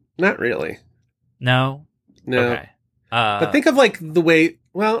 Not really. No? No. Okay. But think of like the way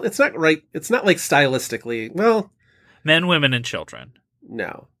Well, it's not right. It's not like stylistically. Well, Men, Women, and Children.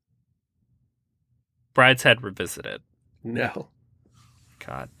 no. Brideshead Revisited. No.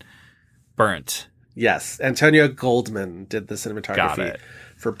 God. Burnt. Yes. Antonio Goldman did the cinematography Got it.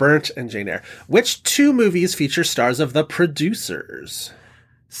 for Burnt and Jane Eyre. Which two movies feature stars of The Producers?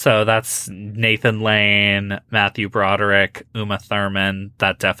 So that's Nathan Lane, Matthew Broderick, Uma Thurman.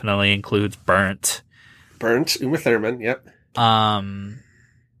 That definitely includes Burnt. Burnt, Uma Thurman, yep.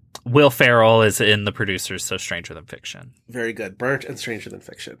 Will Ferrell is in The Producers, so Stranger Than Fiction. Very good. Burnt and Stranger Than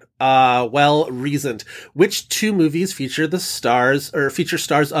Fiction. Well reasoned. Which two movies feature stars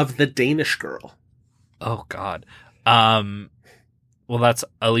of The Danish Girl? Oh, God. Well, that's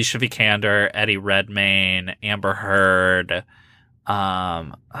Alicia Vikander, Eddie Redmayne, Amber Heard. Who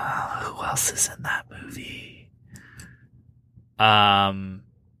else is in that movie?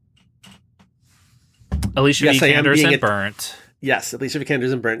 Alicia Vikander's in Burnt. Yes, Alicia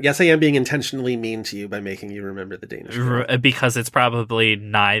Vikander's in Burnt. Yes, I am being intentionally mean to you by making you remember The Danish Girl. Because it's probably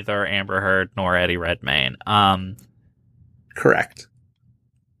neither Amber Heard nor Eddie Redmayne. Correct.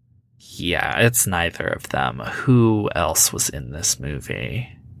 Yeah, it's neither of them. Who else was in this movie?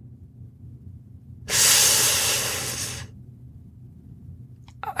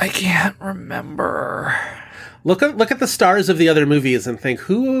 I can't remember. Look at the stars of the other movies and think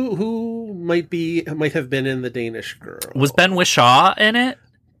who might have been in The Danish Girl. Was Ben Whishaw in it?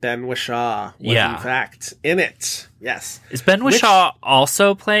 Ben Whishaw was in fact in it. Yes. Is Ben Whishaw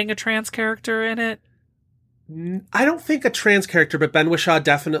also playing a trans character in it? I don't think a trans character, but Ben Whishaw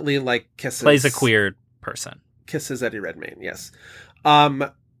definitely plays a queer person. Kisses Eddie Redmayne, yes.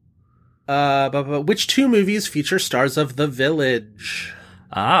 But which two movies feature stars of The Village?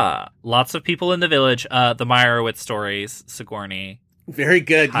 Lots of people in The Village. The Meyerowitz stories, Sigourney. Very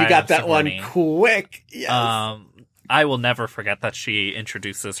good. You got that Sigourney. one quick. Yes. I will never forget that she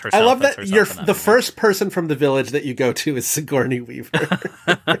introduces herself. I love that you're the first person from The Village that you go to is Sigourney Weaver.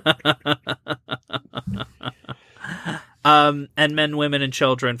 And Men, Women, and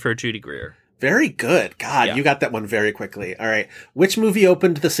Children for Judy Greer. Very good. God, Yeah. You got that one very quickly. All right. Which movie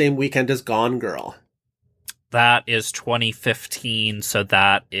opened the same weekend as Gone Girl? That is 2015, so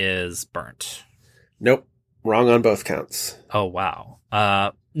that is Burnt. Nope. Wrong on both counts. Oh, wow.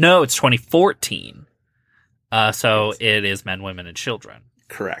 No, it's 2014. So it is Men, Women, and Children.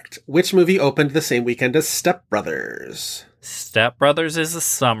 Correct. Which movie opened the same weekend as Step Brothers? Step Brothers is a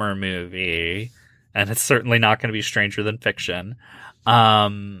summer movie, and it's certainly not going to be Stranger Than Fiction.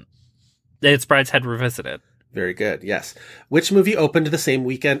 It's Brideshead Revisited. Very good. Yes. Which movie opened the same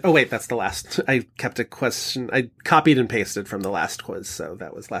weekend? Oh, wait, that's the last. I kept a question. I copied and pasted from the last quiz, so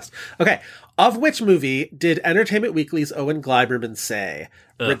that was last. Okay. Of which movie did Entertainment Weekly's Owen Gleiberman say,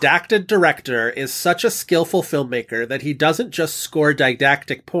 redacted director is such a skillful filmmaker that he doesn't just score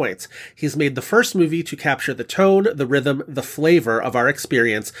didactic points. He's made the first movie to capture the tone, the rhythm, the flavor of our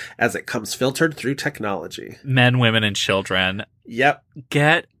experience as it comes filtered through technology. Men, Women, and Children. Yep.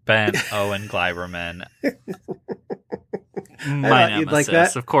 Get Ben Owen Gleiberman. My thought you'd nemesis. like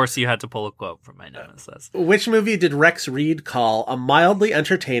that. Of course, you had to pull a quote from my nemesis. Which movie did Rex Reed call a mildly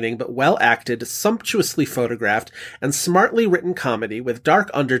entertaining but well-acted, sumptuously photographed, and smartly written comedy with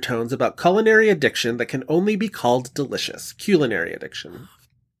dark undertones about culinary addiction that can only be called delicious? Culinary addiction.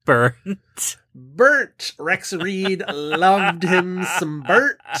 Burnt. Burnt. Rex Reed loved him some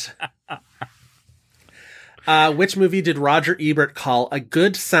Burnt. Which movie did Roger Ebert call a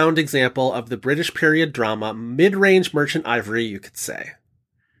good sound example of the British period drama, mid-range merchant ivory, you could say?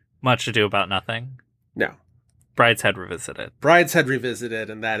 Much Ado About Nothing. No. Brideshead Revisited. Brideshead Revisited,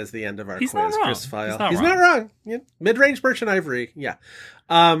 and that is the end of our He's quiz. not wrong. Chris File. He's not wrong. Yeah. Mid-range merchant ivory. Yeah.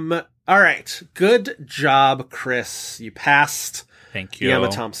 All right. Good job, Chris. You passed Thank the you. Emma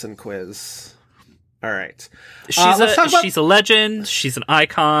Thompson quiz. All right. She's a legend. She's an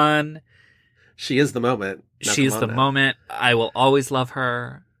icon. She is the moment. Now, She's come the on now. moment. I will always love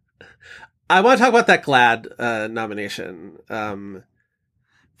her. I want to talk about that GLAAD nomination.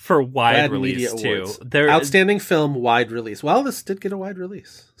 For wide GLAAD release, Media too. Awards. There, Outstanding film, wide release. Well, this did get a wide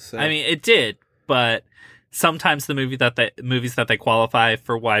release. So. I mean, it did, but sometimes the movies that they qualify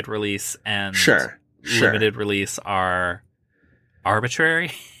for wide release and Sure. limited release are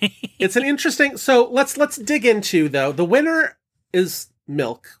arbitrary. It's an interesting. So let's dig into, though. The winner is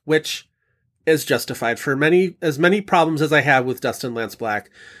Milk, which is justified for as many problems as I have with Dustin Lance Black.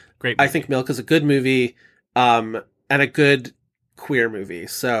 Great movie. I think Milk is a good movie, and a good queer movie.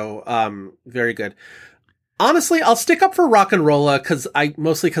 So, very good. Honestly, I'll stick up for Rock and Rolla because I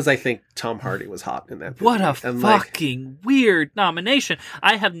think Tom Hardy was hot in that movie. What a And, fucking weird nomination.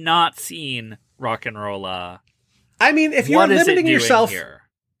 I have not seen Rock and Rolla. I mean, if you're What is it limiting doing yourself, here?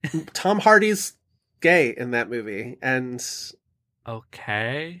 Tom Hardy's gay in that movie. And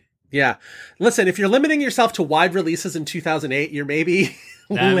Okay. yeah. Listen, if you're limiting yourself to wide releases in 2008, you're maybe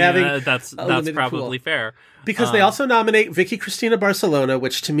That's limited probably pool. fair. Because they also nominate Vicky Cristina Barcelona,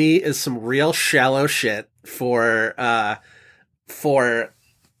 which to me is some real shallow shit for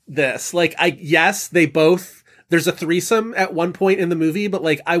this. Like, they both, there's a threesome at one point in the movie, but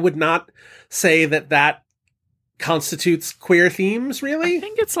like, I would not say that constitutes queer themes, really. I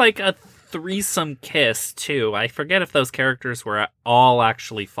think it's like a threesome kiss too. I forget if those characters were all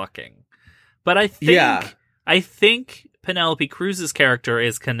actually fucking, but I think Penelope Cruz's character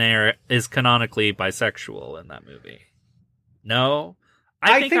is canonically bisexual in that movie. No,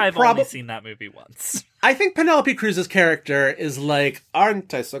 I think I've only seen that movie once. I think Penelope Cruz's character is like,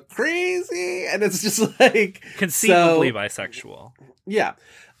 aren't I so crazy? And it's just like conceivably bisexual. Yeah.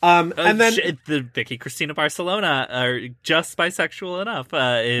 And then the Vicky Cristina Barcelona are just bisexual enough.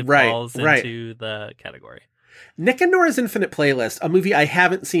 It falls into the category. Nick and Nora's Infinite Playlist, a movie I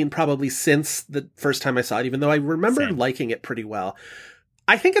haven't seen probably since the first time I saw it, even though I remember liking it pretty well.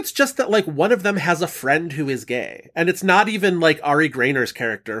 I think it's just that like one of them has a friend who is gay, and it's not even like Ari Grainer's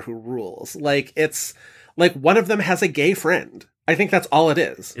character who rules. Like, it's like one of them has a gay friend. I think that's all it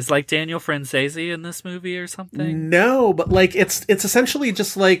is. Is like Daniel Franzese in this movie or something? No, but like it's essentially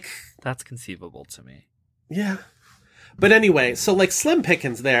just like, that's conceivable to me. Yeah. But anyway, so like slim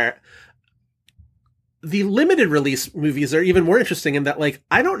pickings there. The limited release movies are even more interesting in that, like,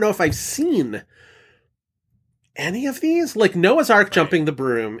 I don't know if I've seen any of these. Like, Noah's Ark Jumping the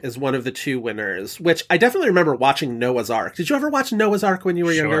Broom is one of the two winners, which I definitely remember watching Noah's Ark. Did you ever watch Noah's Ark when you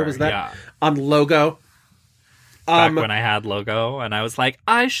were younger? Was that on Logo? Back when I had Logo, and I was like,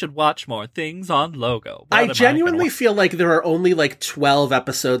 I should watch more things on Logo. I genuinely feel like there are only like 12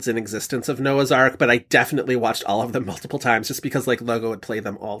 episodes in existence of Noah's Ark, but I definitely watched all of them multiple times just because like Logo would play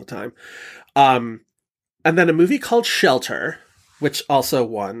them all the time. And then a movie called Shelter, which also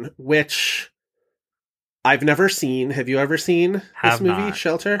won, which I've never seen. Have you ever seen this movie,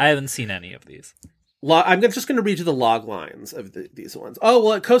 Shelter? I haven't seen any of these. I'm just going to read you the log lines of these ones. Oh,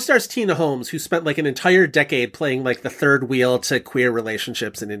 well, it co-stars Tina Holmes, who spent like an entire decade playing like the third wheel to queer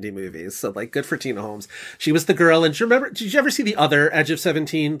relationships in indie movies. So like, good for Tina Holmes. She was the girl. And did you ever see the other Edge of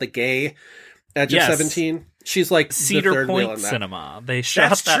 17, the gay Edge of 17? She's like Cedar Point Cinema. They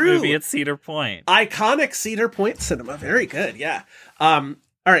shot that movie at Cedar Point. Iconic Cedar Point Cinema. Very good. Yeah.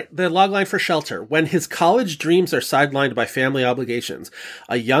 All right, the logline for Shelter. When his college dreams are sidelined by family obligations,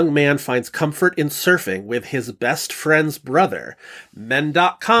 a young man finds comfort in surfing with his best friend's brother.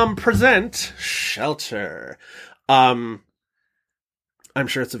 Men.com present Shelter. I'm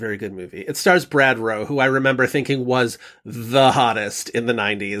sure it's a very good movie. It stars Brad Rowe, who I remember thinking was the hottest in the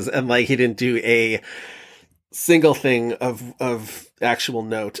 90s, and like he didn't do a single thing of actual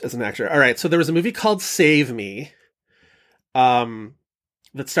note as an actor. All right, so there was a movie called Save Me.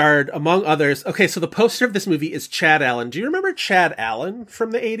 That starred, among others... Okay, so the poster of this movie is Chad Allen. Do you remember Chad Allen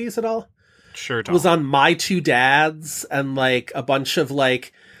from the 80s at all? Sure don't. Was on My Two Dads and, like, a bunch of,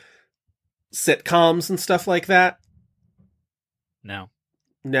 like, sitcoms and stuff like that? No.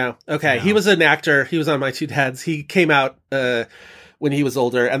 Okay, No. He was an actor. He was on My Two Dads. He came out when he was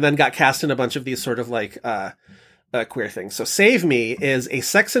older and then got cast in a bunch of these sort of, like... queer thing. So Save Me is a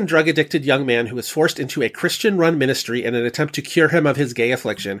sex and drug addicted young man who is forced into a Christian run ministry in an attempt to cure him of his gay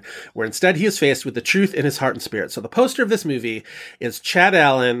affliction, where instead he is faced with the truth in his heart and spirit. So the poster of this movie is Chad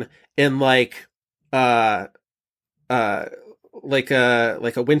Allen in like a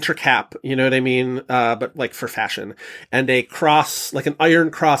winter cap, you know what I mean? But like for fashion, and a cross, like an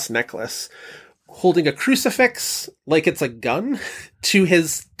iron cross necklace, holding a crucifix like it's a gun to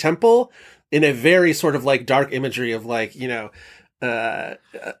his temple, in a very sort of like dark imagery of like, you know,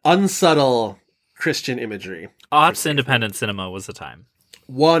 unsubtle Christian imagery. Aughts independent cinema was the time.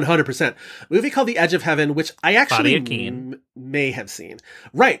 100%. A movie called The Edge of Heaven, which I actually may have seen.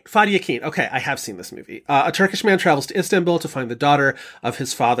 Right, Fatih Akin. Okay, I have seen this movie. A Turkish man travels to Istanbul to find the daughter of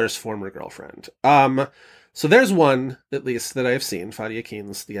his father's former girlfriend. So there's one, at least, that I've seen. Fatih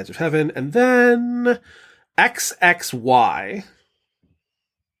Akin's The Edge of Heaven. And then XXY...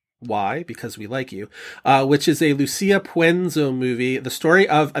 Why? Because We Like You, which is a Lucia Puenzo movie, the story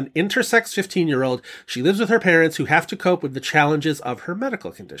of an intersex 15-year-old. She lives with her parents who have to cope with the challenges of her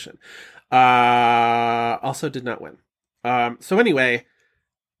medical condition. Also did not win. So anyway,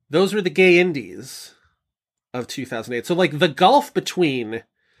 those were the gay indies of 2008. So like the gulf between,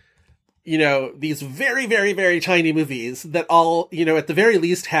 you know, these very, very, very tiny movies that all, you know, at the very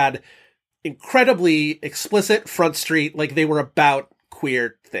least had incredibly explicit Front Street, like they were about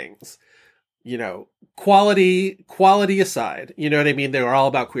queer things, you know, quality aside, you know what I mean? They were all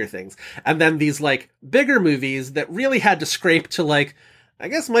about queer things. And then these like bigger movies that really had to scrape to like, I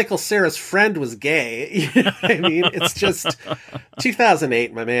guess Michael Cera's friend was gay. You know what I mean? It's just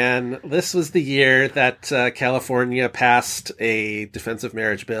 2008, my man. This was the year that California passed a defensive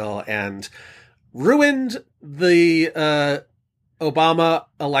marriage bill and ruined the Obama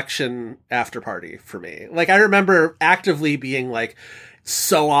election after party for me. Like, I remember actively being like,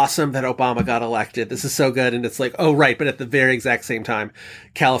 so awesome that Obama got elected. This is so good. And it's like, oh, right. But at the very exact same time,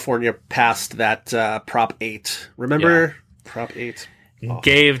 California passed that Prop 8. Remember? Yeah. Prop 8. Oh.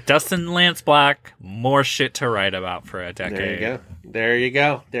 Gave Dustin Lance Black more shit to write about for a decade. There you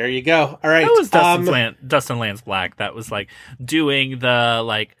go. All right. That was Dustin Lance Black. That was like doing the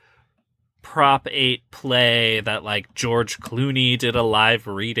like Prop 8 play that like George Clooney did a live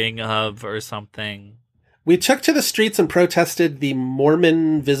reading of or something. We took to the streets and protested the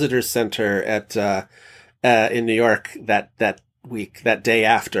Mormon Visitor Center at in New York that week, that day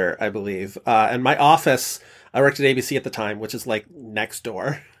after, I believe. And my office, I worked at ABC at the time, which is like next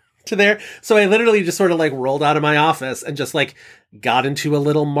door to there. So I literally just sort of like rolled out of my office and just like got into a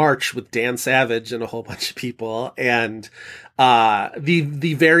little march with Dan Savage and a whole bunch of people. And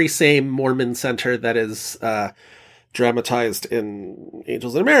the very same Mormon center that is dramatized in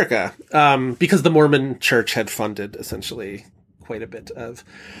Angels in America, because the Mormon church had funded essentially quite a bit of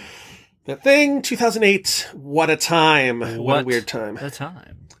that thing. 2008, what a time. What a weird time. What a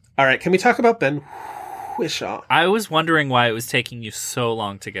time. All right, can we talk about Ben Whishaw? I was wondering why it was taking you so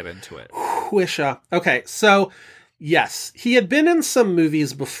long to get into it. Whishaw. Okay, so yes, he had been in some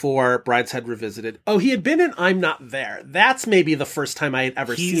movies before Brideshead Revisited. Oh, he had been in I'm Not There. That's maybe the first time I had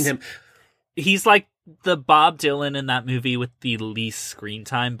ever seen him. He's like the Bob Dylan in that movie with the least screen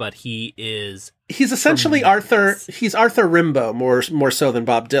time, but he's essentially tremendous. He's Arthur Rimbaud more so than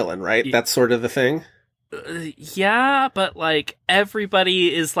Bob Dylan, right? That's sort of the thing. Yeah, but like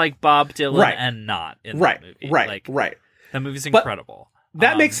everybody is like Bob Dylan and not in that movie. Right. That movie's incredible.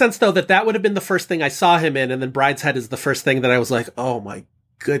 That makes sense though, that would have been the first thing I saw him in, and then Brideshead is the first thing that I was like, oh my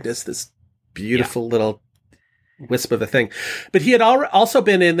goodness, this beautiful little wisp of a thing. But he had also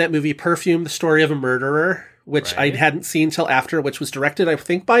been in that movie Perfume, The Story of a Murderer, which I hadn't seen till after, which was directed, I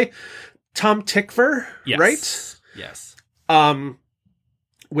think, by Tom Tykwer, right? Yes.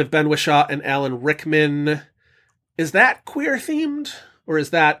 With Ben Whishaw and Alan Rickman. Is that queer themed, or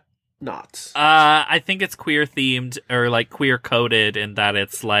is that not? I think it's queer themed, or like queer coded, in that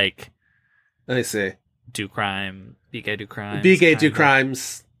it's like, I see. Do crime, be gay, do crimes. Be gay, do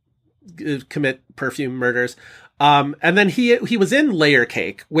crimes, commit perfume murders. And then he was in Layer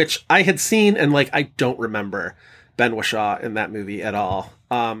Cake, which I had seen, and like I don't remember Ben Whishaw in that movie at all.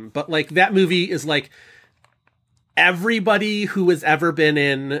 But like that movie is like everybody who has ever been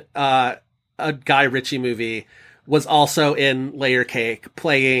in a Guy Ritchie movie was also in Layer Cake,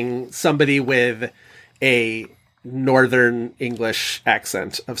 playing somebody with a Northern English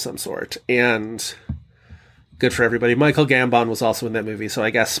accent of some sort. And good for everybody. Michael Gambon was also in that movie, so I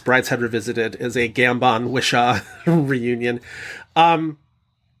guess Brideshead Revisited is a Gambon-Whishaw reunion.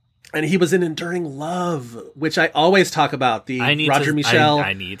 And he was in Enduring Love, which I always talk about. Roger Michel.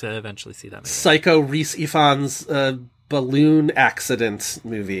 I need to eventually see that movie. Psycho Rhys Ifans balloon accident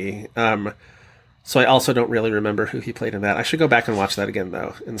movie. So I also don't really remember who he played in that. I should go back and watch that again,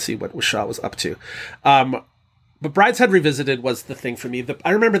 though, and see what Whishaw was up to. But Brideshead Revisited was the thing for me.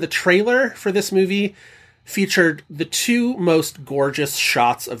 I remember the trailer for this movie featured the two most gorgeous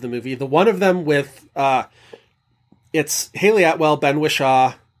shots of the movie. The one of them with it's Haley Atwell, Ben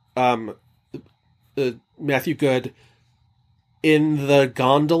Whishaw, Matthew Good in the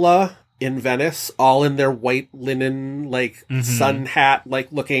gondola in Venice, all in their white linen, like sun hat,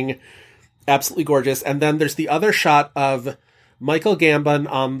 like looking absolutely gorgeous. And then there's the other shot of Michael Gambon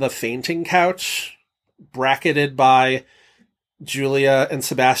on the fainting couch, bracketed by Julia and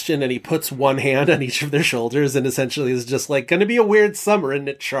Sebastian, and he puts one hand on each of their shoulders and essentially is just like, gonna be a weird summer, isn't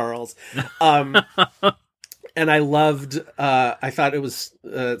it, Charles? And I loved, I thought it was,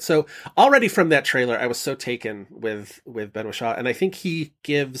 so already from that trailer, I was so taken with Ben Whishaw, and I think he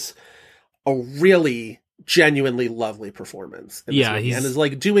gives a really genuinely lovely performance in this movie, and is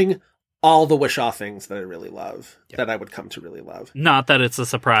like doing all the Whishaw things that I really love, that I would come to really love. Not that it's a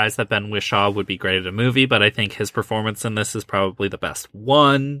surprise that Ben Whishaw would be great at a movie, but I think his performance in this is probably the best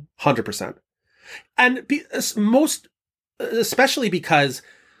one. 100%. And especially because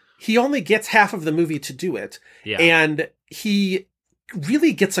he only gets half of the movie to do it. Yeah. And he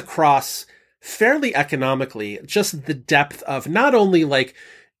really gets across fairly economically just the depth of not only like,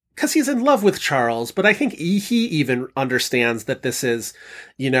 because he's in love with Charles, but I think he even understands that this is,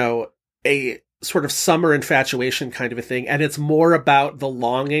 you know, a sort of summer infatuation kind of a thing. And it's more about the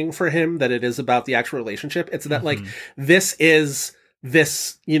longing for him than it is about the actual relationship. It's that like, this is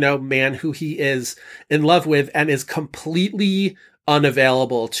this, man who he is in love with and is completely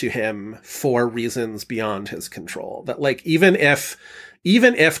unavailable to him for reasons beyond his control. That like, even if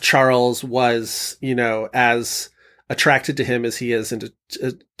Charles was, as attracted to him as he is and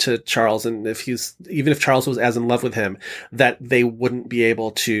to Charles, and even if Charles was as in love with him, that they wouldn't be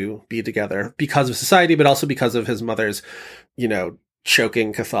able to be together because of society, but also because of his mother's,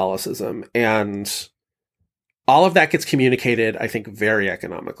 choking Catholicism. And all of that gets communicated, I think, very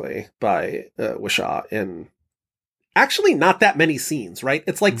economically by Wishaw in actually not that many scenes, right?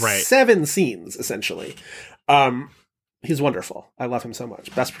 It's like 7 scenes, essentially. He's wonderful. I love him so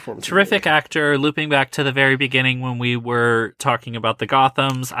much. Best performance. Terrific actor. Looping back to the very beginning when we were talking about the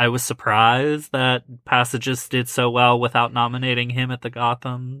Gothams, I was surprised that Passages did so well without nominating him at the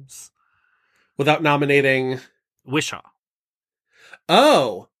Gothams. Without nominating Wishaw.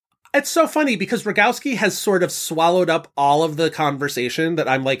 Oh, it's so funny because Rogowski has sort of swallowed up all of the conversation that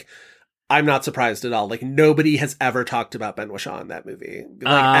I'm not surprised at all. Like, nobody has ever talked about Ben Whishaw in that movie.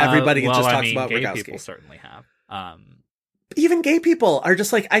 Like, everybody just talks about gay Rogowski. People certainly have. Even gay people are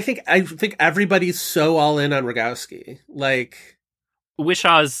just like, I think everybody's so all in on Rogowski. Like,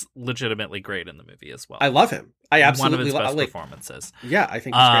 Wishaw is legitimately great in the movie as well. I love him. I absolutely one of his best like performances. Yeah, I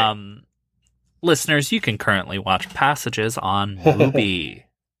think he's great. Listeners, you can currently watch Passages on Mubi.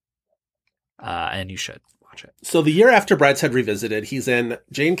 And you should watch it. So the year after Brideshead Revisited, he's in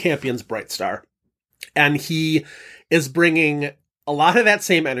Jane Campion's Bright Star. And he is bringing a lot of that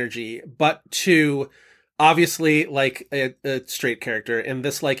same energy, but to obviously like a straight character in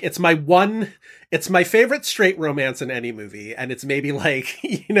this, like, it's my favorite straight romance in any movie. And it's maybe like,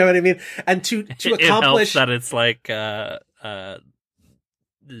 you know what I mean? And to accomplish it helps that it's like,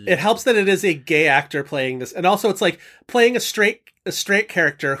 it helps that it is a gay actor playing this. And also it's like playing a straight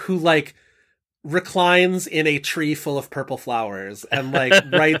character who like reclines in a tree full of purple flowers and like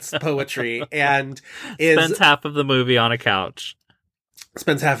writes poetry and spends half of the movie on a couch.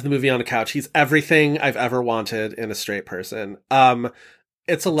 He's everything I've ever wanted in a straight person.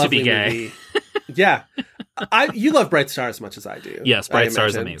 It's a lovely movie. Yeah. You love Bright Star as much as I do. Yes, Bright Star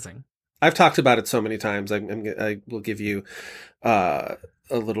is amazing. I've talked about it so many times. I will give you a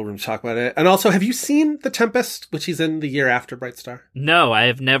little room to talk about it. And also, have you seen The Tempest, which he's in the year after Bright Star? No, I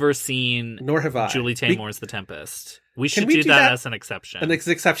have never seen. Nor have I. Julie Taymor's The Tempest. We should do that as an exception. An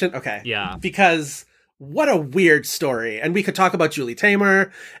exception? Okay. Yeah. Because what a weird story. And we could talk about Julie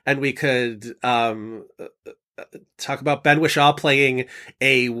Taymor, and we could talk about Ben Whishaw playing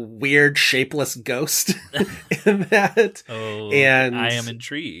a weird, shapeless ghost in that. Oh, and I am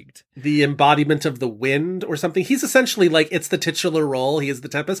intrigued. The embodiment of the wind or something. He's essentially like, it's the titular role. He is the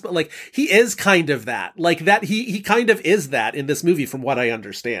Tempest, but like, he is kind of that. Like that, he kind of is that in this movie from what I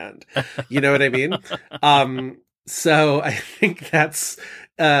understand. You know what I mean? So I think that's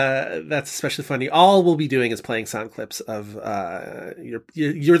especially funny. All we'll be doing is playing sound clips of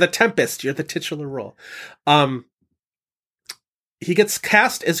you're the Tempest, you're the titular role. He gets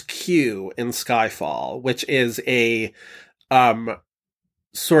cast as Q in Skyfall, which is a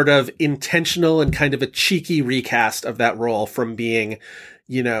sort of intentional and kind of a cheeky recast of that role from being,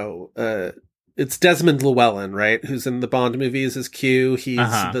 it's Desmond Llewellyn, right? Who's in the Bond movies as Q. He's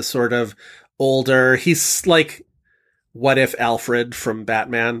the sort of older, he's like, what if Alfred from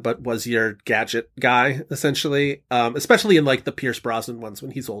Batman, but was your gadget guy, essentially, especially in like the Pierce Brosnan ones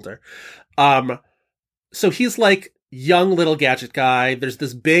when he's older. So he's like young little gadget guy. There's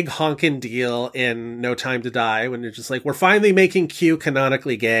this big honkin' deal in No Time to Die when you're just like, we're finally making Q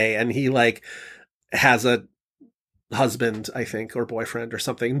canonically gay. And he like has a husband, I think, or boyfriend or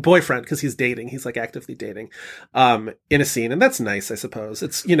something. Boyfriend, because he's dating. He's like actively dating in a scene. And that's nice, I suppose.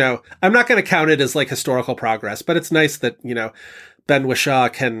 It's, I'm not going to count it as like historical progress, but it's nice that, Ben Whishaw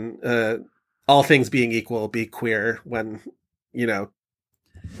can, all things being equal, be queer when,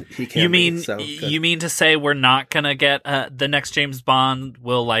 he can. You mean to say we're not gonna get the next James Bond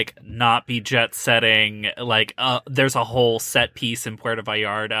will like not be jet setting, like there's a whole set piece in Puerto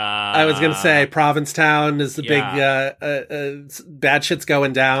Vallarta. I was gonna say Provincetown is the big bad shit's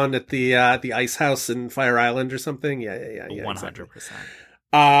going down at the ice house in Fire Island or something. Yeah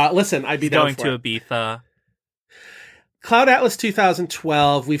 100%. Listen, I'd be going down for to Ibiza. Cloud Atlas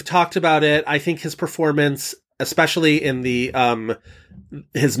 2012. We've talked about it. I think his performance, especially in the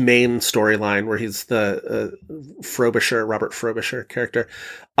his main storyline where he's the Robert Frobisher character.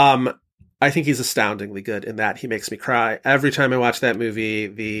 I think he's astoundingly good in that. He makes me cry every time I watch that movie.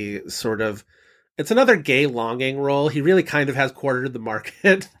 The sort of It's another gay longing role. He really kind of has cornered the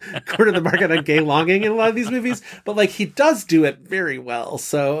market, cornered the market on gay longing in a lot of these movies, but like he does do it very well.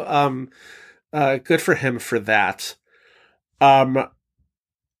 So, good for him for that. Where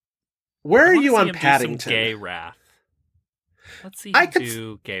are you on Paddington? Do some gay wrath. Let's see.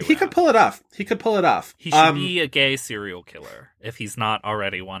 Gay wrath. He could pull it off. He should be a gay serial killer if he's not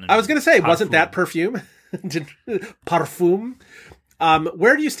already one. I was going to say, wasn't that Perfume? Parfum.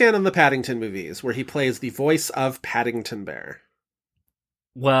 Where do you stand on the Paddington movies, where he plays the voice of Paddington Bear?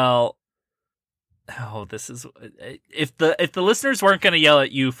 Well, this is if the listeners weren't going to yell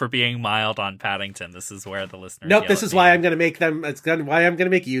at you for being mild on Paddington, this is where the listeners. Nope, this is why I'm going to make them. Why I'm going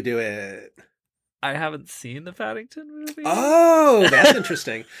to make you do it. I haven't seen the Paddington movie. Oh, that's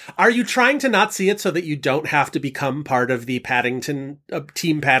interesting. Are you trying to not see it so that you don't have to become part of the Paddington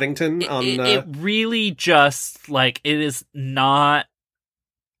Team Paddington? It really just like it is not.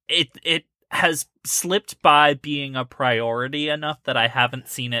 It has slipped by being a priority enough that I haven't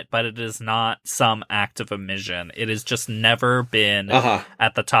seen it, but it is not some act of omission. It has just never been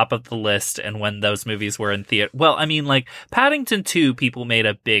at the top of the list. And when those movies were in theater, well, I mean, like Paddington 2, people made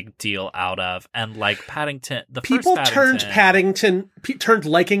a big deal out of, and like Paddington, people turned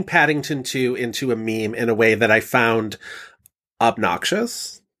liking Paddington 2 into a meme in a way that I found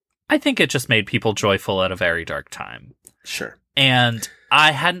obnoxious. I think it just made people joyful at a very dark time. Sure. And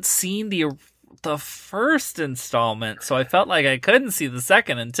I hadn't seen the first installment, so I felt like I couldn't see the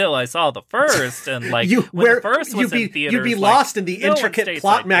second until I saw the first. And like the first was in theaters, you'd be lost in the intricate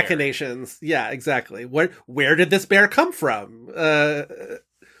plot machinations. Yeah, exactly. Where did this bear come from?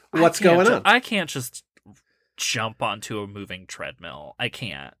 What's going on? I can't just jump onto a moving treadmill. I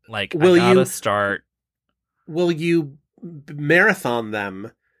can't. Like, will you marathon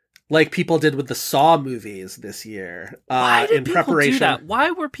them? Like people did with the Saw movies this year. Why did in preparation. Do that?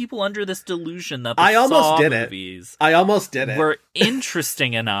 Why were people under this delusion that the I almost did it. Were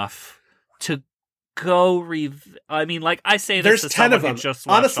interesting enough to go I mean, like I say this There's to 10 someone of them. who just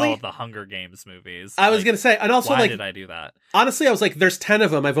watched Honestly, all of the Hunger Games movies. I was going to say, and also why did I do that? Honestly, I was like, there's 10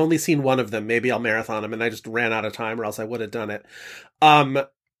 of them. I've only seen one of them. Maybe I'll marathon them, and I just ran out of time, or else I would have done it.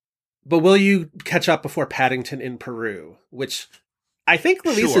 But will you catch up before Paddington in Peru, which I think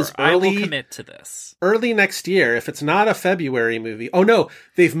releases early. I will commit to this. Early next year, if it's not a February movie. Oh no,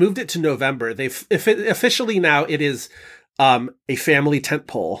 they've moved it to November. Officially now it is a family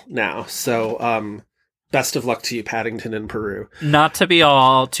tentpole now. So best of luck to you, Paddington in Peru. Not to be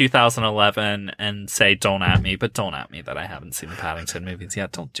all 2011 and say don't at me, but don't at me that I haven't seen the Paddington movies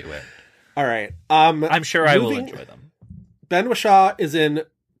yet. Don't do it. All right. I'm sure I will enjoy them. Ben Whishaw is in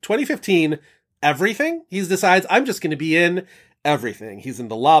 2015 everything. He decides I'm just going to be in everything. He's in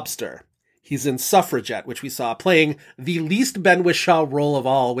The Lobster. He's in Suffragette, which we saw, playing the least Ben Whishaw role of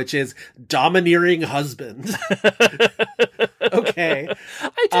all, which is domineering husband. Okay.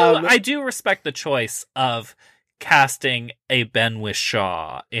 I do respect the choice of casting a Ben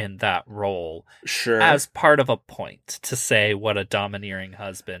Whishaw in that role. Sure. As part of a point to say what a domineering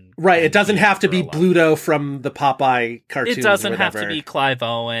husband. Right. It doesn't have to be Bluto from the Popeye cartoons. It doesn't have to be Clive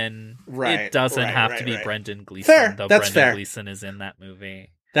Owen. Right. It doesn't have to be Brendan Gleeson. Fair. Though That's Brendan fair. Gleeson is in that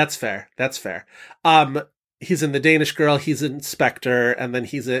movie. That's fair. He's in The Danish Girl. He's in Spectre, and then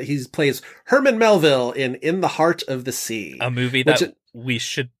he plays Herman Melville in The Heart of the Sea, a movie that we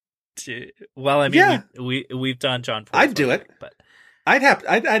should do. Well, I mean, yeah. we've done John Ford. I'd do it, but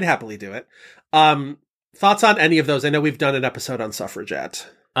I'd happily do it. Thoughts on any of those? I know we've done an episode on Suffragette.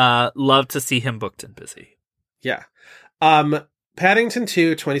 Love to see him booked and busy. Yeah. Paddington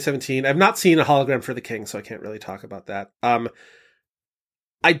 2, 2017. I've not seen A Hologram for the King, so I can't really talk about that.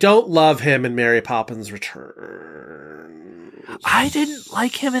 I don't love him in Mary Poppins Returns. I didn't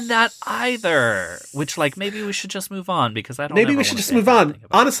like him in that either. Which, like, maybe we should just move on because I don't. Maybe we should just move on.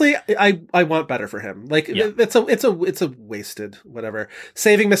 Honestly, I want better for him. Like, it's a wasted whatever.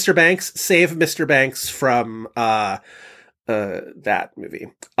 Saving Mr. Banks. Save Mr. Banks from that movie.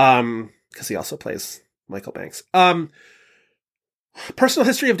 Because he also plays Michael Banks. Personal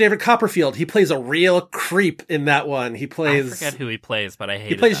History of David Copperfield. He plays a real creep in that one. I forget who he plays, but I hate.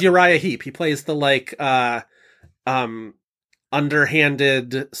 He plays Uriah Heep. He plays the like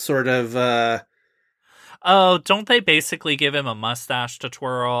underhanded sort of. Oh, don't they basically give him a mustache to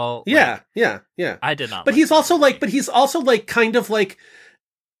twirl? Yeah. I did not. But he's also like kind of like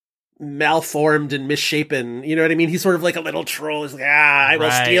malformed and misshapen. You know what I mean? He's sort of like a little troll. He's like, I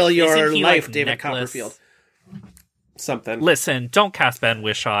will steal your life, like David Copperfield. Something. Listen, don't cast Ben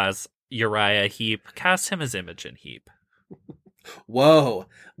Whishaw as Uriah Heep. Cast him as Imogen Heap. Whoa.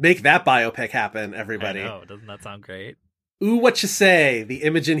 Make that biopic happen, everybody. I know. Doesn't that sound great? Ooh, what you say? The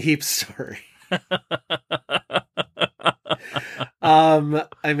Imogen Heap story.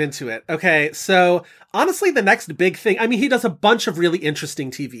 I'm into it. Okay, so honestly, the next big thing, I mean, he does a bunch of really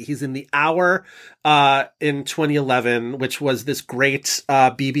interesting TV. He's in The Hour in 2011, which was this great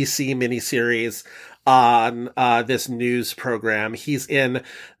BBC miniseries on this news program. He's in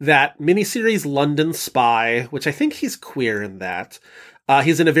that miniseries London Spy, which I think he's queer in that.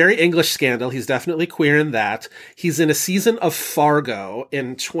 He's in A Very English Scandal. He's definitely queer in that. He's in a season of Fargo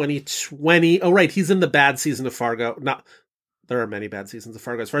in 2020. Oh, right. He's in the bad season of Fargo. There are many bad seasons of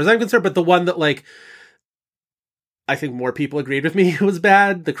Fargo as far as I'm concerned, but the one that, like, I think more people agreed with me was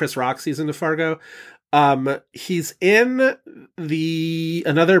bad, the Chris Rock season of Fargo. He's in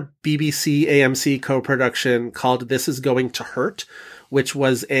another BBC AMC co-production called This Is Going to Hurt, which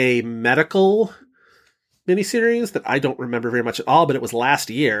was a medical miniseries that I don't remember very much at all, but it was last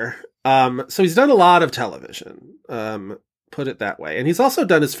year. So he's done a lot of television, put it that way. And he's also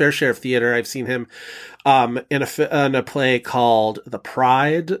done his fair share of theater. I've seen him in a play called The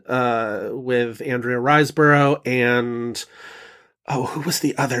Pride with Andrea Riseborough and who was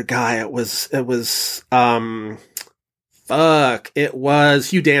the other guy? It was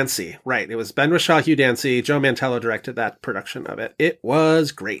Hugh Dancy. Right. It was Ben Whishaw, Hugh Dancy. Joe Mantello directed that production of it. It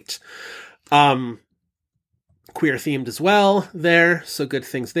was great. Queer themed as well there. So good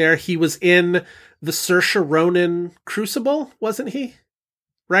things there. He was in the Saoirse Ronan Crucible, wasn't he?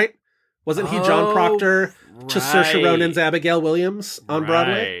 Right? Wasn't he John Proctor to Saoirse Ronan's Abigail Williams on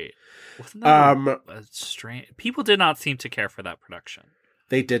Broadway? Wasn't that strange? People did not seem to care for that production.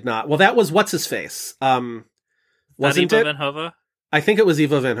 They did not. Well, that was what's his face. Wasn't Ivo it? Van Hove? I think it was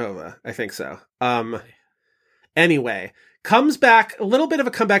Ivo Van Hove. I think so. Anyway, comes back, a little bit of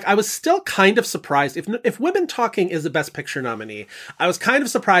a comeback. I was still kind of surprised. If Women Talking is a Best Picture nominee, I was kind of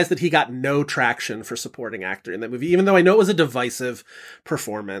surprised that he got no traction for supporting actor in that movie, even though I know it was a divisive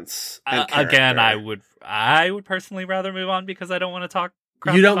performance. Again, I would personally rather move on because I don't want to talk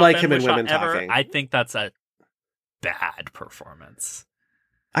crap You don't about like Ben him in Whishaw Women ever. Talking. I think that's a bad performance.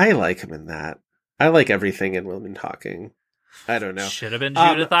 I like him in that. I like everything in Women Talking. I don't know. Should have been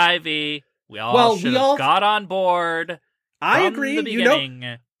Judith Ivy. We all should have got on board. I agree. You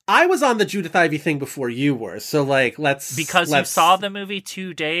know, I was on the Judith Ivy thing before you were, so like you saw the movie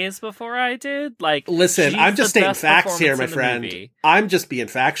 2 days before I did. Like, listen, I'm just stating facts here, my in the friend. movie. I'm just being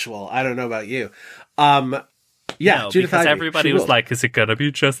factual. I don't know about you. Yeah, No, Judith because Ivy, everybody was like, "Is it gonna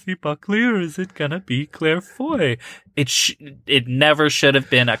be Jessie Buckley or is it gonna be Claire Foy?" It never should have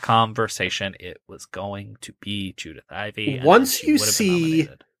been a conversation. It was going to be Judith Ivy. Once you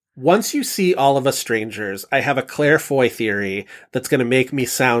see All of Us Strangers, I have a Claire Foy theory that's going to make me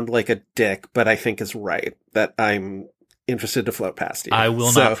sound like a dick, but I think is right, that I'm interested to float past you. I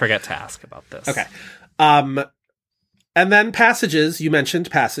will not forget to ask about this. Okay. And then Passages, you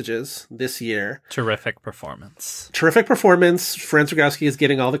mentioned Passages this year. Terrific performance. Ferenc Rogowski is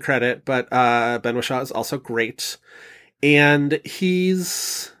getting all the credit, but Ben Whishaw is also great. And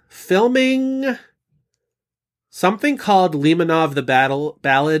he's filming something called Limonov, the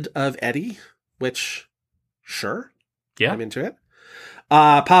Ballad of Eddie, which, sure. Yeah. I'm into it.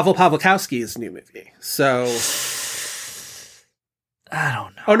 Pavel Pawlikowski's new movie. So I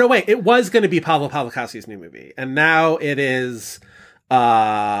don't know. Oh, no, wait. It was going to be Pavel Pawlikowski's new movie. And now it is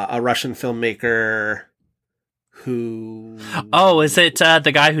a Russian filmmaker who... Oh, is it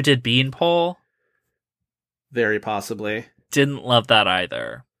the guy who did Beanpole? Very possibly. Didn't love that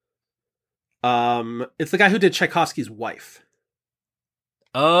either. It's the guy who did Tchaikovsky's Wife.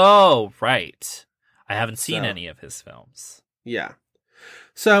 Oh, right. I haven't seen any of his films. Yeah.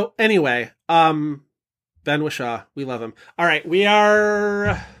 So, anyway, Ben Whishaw, we love him. All right, we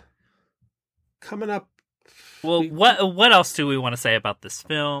are coming up. Well, what else do we want to say about this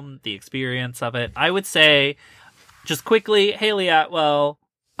film, the experience of it? I would say, just quickly, Haley Atwell,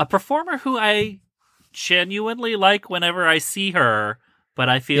 a performer who I genuinely like whenever I see her, but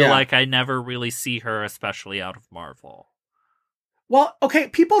I feel like I never really see her, especially out of Marvel. Well, okay,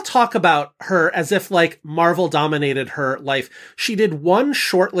 people talk about her as if, like, Marvel dominated her life. She did one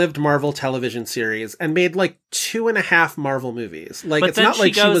short-lived Marvel television series and made, like, 2.5 Marvel movies. Like, but it's then not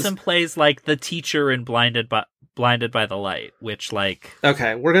like she goes and plays, like, the teacher in Blinded by the Light, which, like...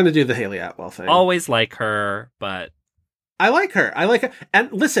 Okay, we're gonna do the Haley Atwell thing. Always like her, but... I like her.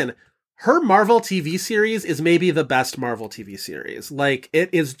 And listen, her Marvel TV series is maybe the best Marvel TV series. Like, it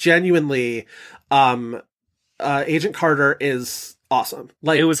is genuinely... Agent Carter is... awesome.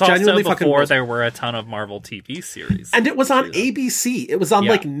 Like, it was genuinely also before fucking there were a ton of Marvel TV series. And it was on ABC. It was on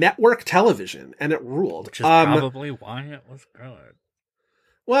like network television and it ruled. Which is probably why it was good.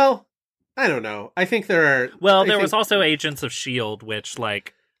 Well, I don't know. I think there are... Well, there was also Agents of S.H.I.E.L.D., which,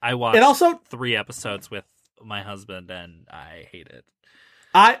 like... I watched It also 3 episodes with my husband, and I hate it.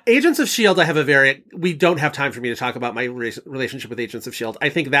 Agents of S.H.I.E.L.D. we don't have time for me to talk about my relationship with Agents of S.H.I.E.L.D. I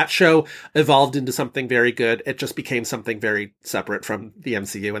think that show evolved into something very good. It just became something very separate from the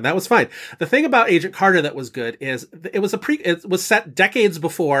MCU, and that was fine. The thing about Agent Carter that was good is it was set decades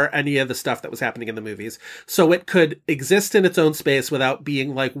before any of the stuff that was happening in the movies. So it could exist in its own space without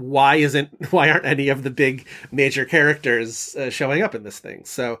being like, why aren't any of the big major characters showing up in this thing?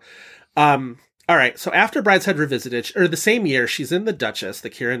 So, all right, so after Brideshead Revisited, or the same year, she's in The Duchess, the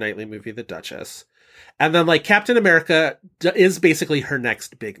Keira Knightley movie, The Duchess. And then, like, Captain America is basically her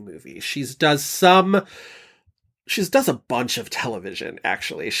next big movie. She does a bunch of television,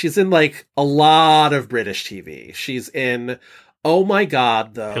 actually. She's in, like, a lot of British TV. She's in, oh my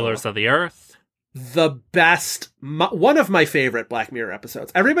god, though. Pillars of the Earth. The best, one of my favorite Black Mirror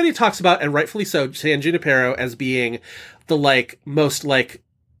episodes. Everybody talks about, and rightfully so, San Junipero as being the, like, most, like,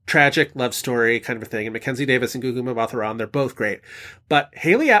 tragic love story kind of a thing, and Mackenzie Davis and Gugu Mbatha-Raw, they're both great. But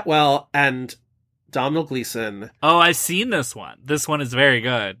Haley Atwell and Domhnall Gleeson... Oh, I've seen this one. This one is very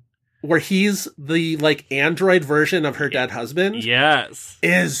good. Where he's the, like, android version of her dead husband. Yes.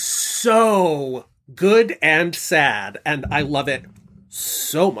 Is so good and sad, and I love it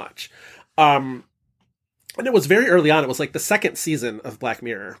so much. And it was very early on. It was like the second season of Black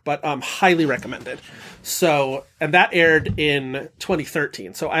Mirror, but highly recommended. So, and that aired in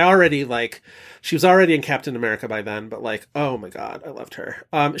 2013. So I already she was already in Captain America by then, but like, oh my God, I loved her.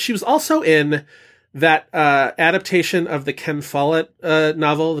 She was also in that adaptation of the Ken Follett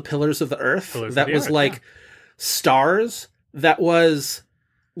novel, The Pillars of the Earth, Stars, that was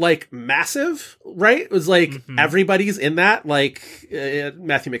like massive, right? It was like everybody's in that, like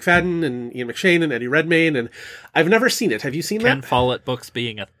Matthew McFadden and Ian McShane and Eddie Redmayne, and I've never seen it. Have you seen Ken that? Follett books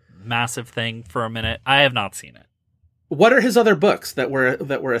being a massive thing for a minute. I have not seen it. What are his other books that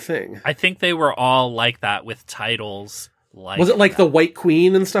were a thing? I think they were all like that with titles like was it like that. The White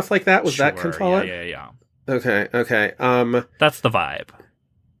Queen and stuff like that? Was Sure, that Ken Follett? Yeah. Okay. That's the vibe.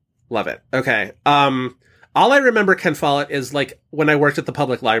 Love it. Okay. All I remember Ken Follett is like when I worked at the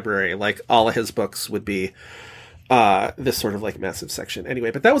public library, like all of his books would be this sort of like massive section.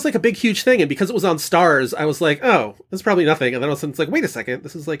 Anyway, but that was like a big, huge thing. And because it was on Stars, I was like, oh, this is probably nothing. And then all of a sudden it's like, wait a second,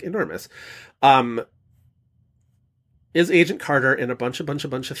 this is like enormous. Is Agent Carter in a bunch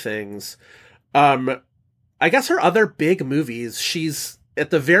of things. I guess her other big movies, she's at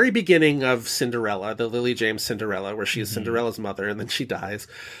the very beginning of Cinderella, the Lily James Cinderella, where she's Cinderella's mother and then she dies.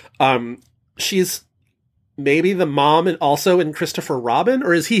 She's maybe the mom and also in Christopher Robin,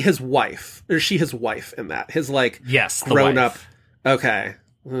 or is he his wife? Or is she his wife in that? His like yes, grown up. Okay.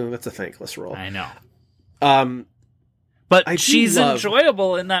 That's a thankless role. I know. But she's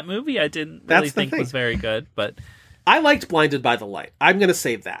enjoyable in that movie. I didn't really think was very good, but I liked Blinded by the Light. I'm going to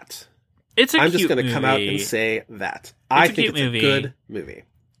say that. I'm just going to come out and say that. I think it's a good movie.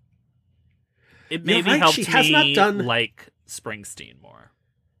 It maybe helped me like Springsteen more.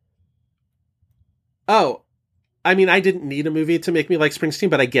 Oh, I mean, I didn't need a movie to make me like Springsteen,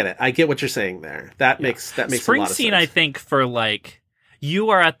 but I get it. I get what you're saying there. That makes a lot of sense. Springsteen, I think, for like,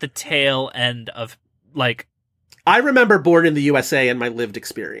 you are at the tail end of like. I remember Born in the USA and my lived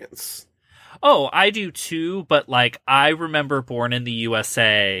experience. Oh, I do too, but like, I remember Born in the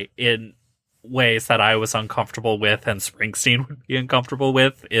USA in ways that I was uncomfortable with and Springsteen would be uncomfortable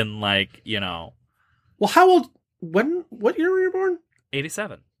with in like, you know. Well, what year were you born?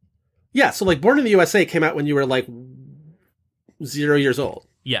 87. Yeah, so like Born in the USA came out when you were like 0 years old.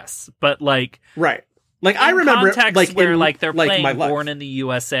 Yes, but like right, like I remember like where in, like they're like, playing my life. Born in the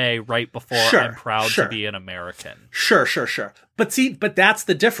USA right before I'm proud to be an American. Sure. But that's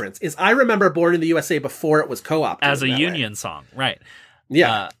the difference. Is I remember Born in the USA before it was co-opted as a Union song, right?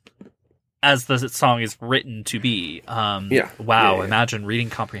 Yeah. As the song is written to be. Wow, imagine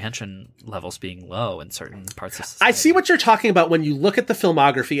reading comprehension levels being low in certain parts of society. I see what you're talking about when you look at the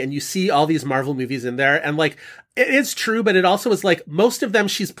filmography and you see all these Marvel movies in there. And like, it is true, but it also is like most of them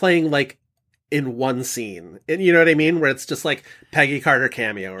she's playing like in one scene. And you know what I mean? Where it's just like Peggy Carter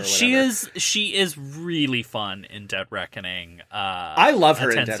cameo or whatever. She is really fun in Dead Reckoning. I love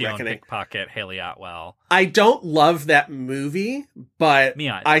her in Dead Reckoning. Pickpocket, Haley Atwell. I don't love that movie, but me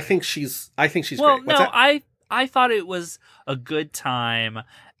either. I think she's great. No, I thought it was a good time.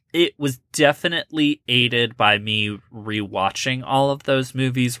 It was definitely aided by me rewatching all of those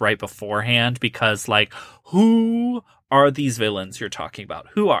movies right beforehand because like, who are these villains you're talking about?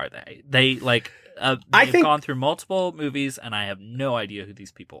 Who are they? They like I've gone through multiple movies and I have no idea who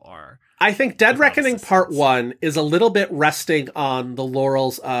these people are. I think Dead Reckoning Part 1 is a little bit resting on the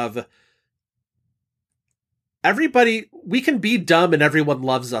laurels of we can be dumb and everyone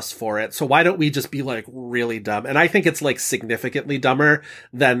loves us for it. So why don't we just be like really dumb? And I think it's like significantly dumber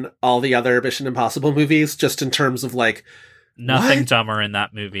than all the other Mission Impossible movies, just in terms of like nothing dumber in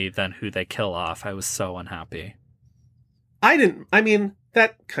that movie than who they kill off. I was so unhappy. I mean,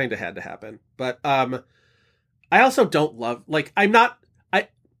 that kind of had to happen, but I also don't love, like, I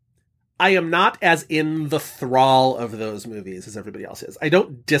am not as in the thrall of those movies as everybody else is. I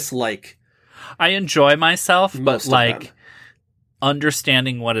don't dislike. I enjoy myself, but like them.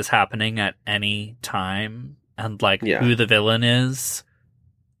 Understanding what is happening at any time and like who the villain is.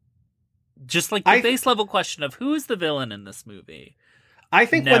 Just like the base level question of who is the villain in this movie. I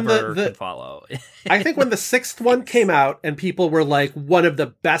think never when the can follow. I think when the sixth one came out and people were like one of the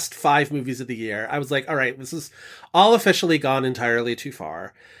best 5 movies of the year, I was like, all right, this is all officially gone entirely too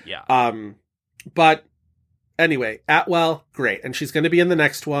far. Yeah. But anyway, Atwell, great. And she's going to be in the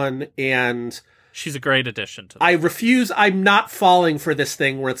next one. And she's a great addition to I'm not falling for this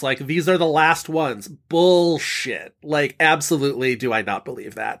thing where it's like, these are the last ones. Bullshit. Like, absolutely do I not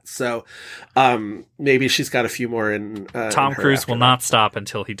believe that. So, maybe she's got a few more in, Tom Cruise will not stop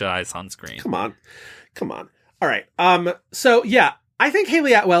until he dies on screen. Come on. All right. So yeah, I think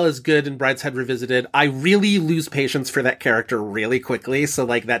Hayley Atwell is good in Brideshead Revisited. I really lose patience for that character really quickly. So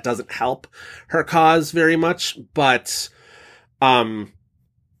like, that doesn't help her cause very much, but,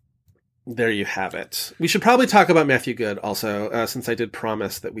 there you have it. We should probably talk about Matthew Good also, since I did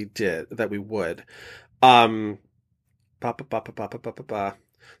promise that we would. So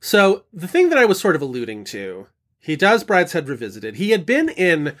the thing that I was sort of alluding to, he does Brideshead Revisited. He had been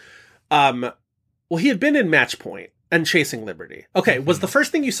in, Match Point and Chasing Liberty. Okay, was the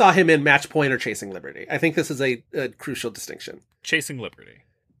first thing you saw him in Match Point or Chasing Liberty? I think this is a crucial distinction. Chasing Liberty.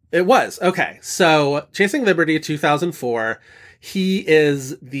 It was. Okay, so Chasing Liberty, 2004. He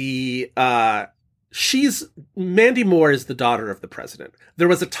is Mandy Moore is the daughter of the president. There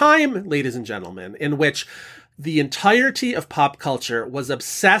was a time, ladies and gentlemen, in which the entirety of pop culture was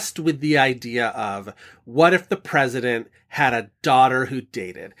obsessed with the idea of what if the president had a daughter who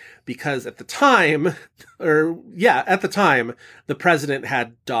dated? Because at the time, the president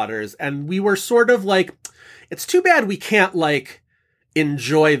had daughters, and we were sort of like, it's too bad we can't like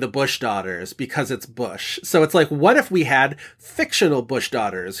enjoy the Bush daughters because it's Bush. So it's like, what if we had fictional Bush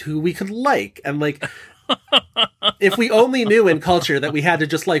daughters who we could like? And like, if we only knew in culture that we had to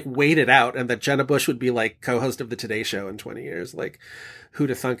just like wait it out and that Jenna Bush would be like co-host of the Today Show in 20 years, like who'd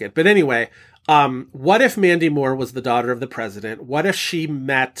have thunk it? But anyway, what if Mandy Moore was the daughter of the president? What if she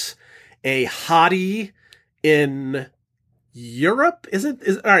met a hottie in Europe? All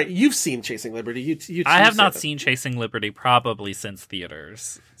right, you've seen Chasing Liberty. I have not seen Chasing Liberty probably since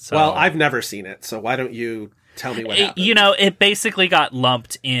theaters. So. Well, I've never seen it, so why don't you tell me what happened? You know, it basically got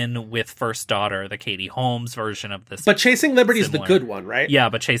lumped in with First Daughter, the Katie Holmes version of this. But Chasing Liberty is the good one, right? Yeah,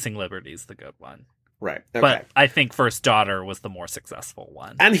 but Chasing Liberty is the good one. Right. Okay. But I think First Daughter was the more successful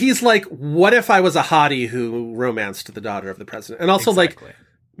one. And he's like, what if I was a hottie who romanced the daughter of the president? And also exactly. Like,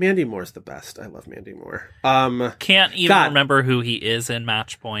 Mandy Moore's the best. I love Mandy Moore. Can't even remember who he is in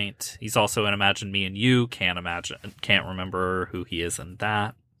Match Point. He's also in Imagine Me and You. Can't remember who he is in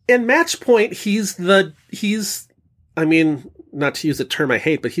that. In Match Point, he's I mean, not to use a term I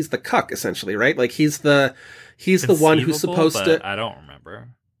hate, but he's the cuck essentially, right? Like he's the one who's supposed to. I don't remember.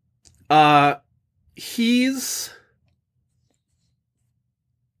 He's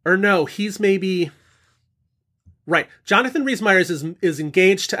maybe. Right. Jonathan Rhys-Meyers is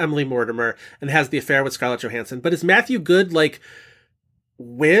engaged to Emily Mortimer and has the affair with Scarlett Johansson. But is Matthew Good, like,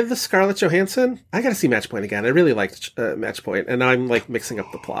 with Scarlett Johansson? I gotta see Match Point again. I really liked Match Point, and now I'm, like, mixing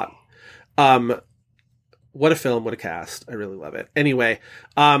up the plot. What a film, what a cast. I really love it. Anyway,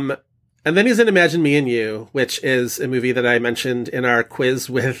 and then he's in Imagine Me and You, which is a movie that I mentioned in our quiz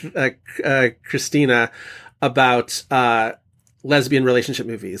with Christina about lesbian relationship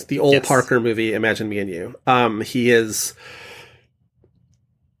movies. The Ole Parker movie, Imagine Me and You. He is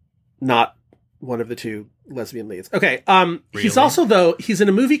not one of the two lesbian leads. Okay. Really? He's also, though, he's in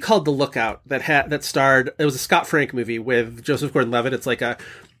a movie called The Lookout that starred, it was a Scott Frank movie with Joseph Gordon-Levitt. It's like a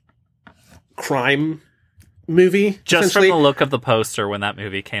crime movie. Just from the look of the poster when that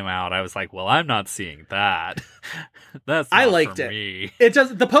movie came out, I was like, well, I'm not seeing that. That's not I liked for it. Me. It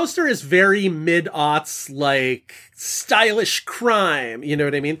does. The poster is very mid-aughts, like stylish crime. You know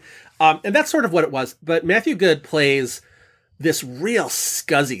what I mean? And that's sort of what it was. But Matthew Good plays this real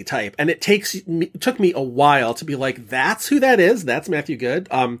scuzzy type, and it took me a while to be like, that's who that is. That's Matthew Good.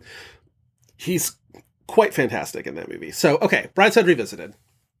 He's quite fantastic in that movie. So, okay, Brideshead Revisited.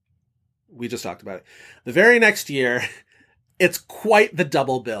 We just talked about it. The very next year, it's quite the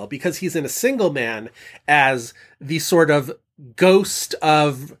double bill because he's in A Single Man as the sort of ghost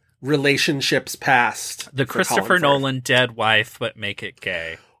of relationships past. The Christopher Nolan dead wife, but make it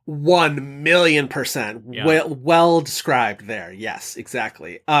gay. 1,000,000%. Yeah. Well described there. Yes,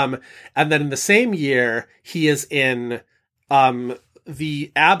 exactly. And then in the same year, he is in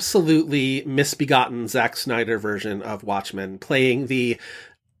the absolutely misbegotten Zack Snyder version of Watchmen, playing the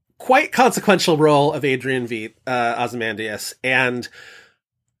quite consequential role of Adrian Veidt, Ozymandias. And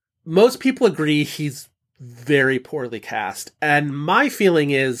most people agree he's very poorly cast. And my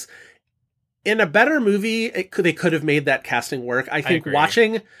feeling is, in a better movie, they could have made that casting work. I think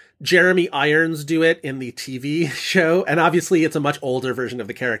watching Jeremy Irons do it in the TV show, and obviously it's a much older version of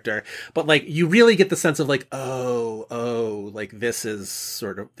the character, but like you really get the sense of like, like this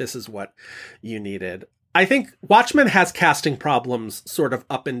is what you needed. I think Watchmen has casting problems sort of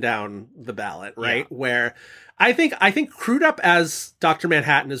up and down the ballot, right? Yeah. Where I think Crude Up as Dr.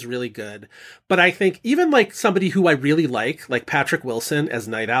 Manhattan is really good, but I think even like somebody who I really like Patrick Wilson as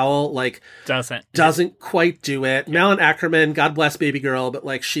Night Owl, like doesn't quite do it. Yeah. Malin Ackerman, God bless baby girl, but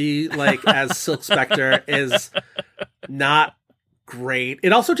like she like as Silk Spectre is not great.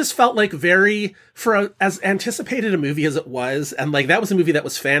 It also just felt like as anticipated a movie as it was, and like that was a movie that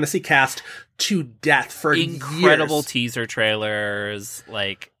was fantasy cast to death for incredible years. Teaser trailers,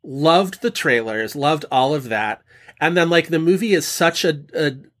 like loved the trailers, loved all of that, and then like the movie is such a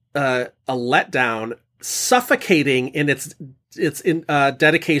letdown, suffocating in its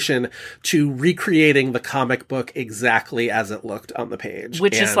dedication to recreating the comic book exactly as it looked on the page.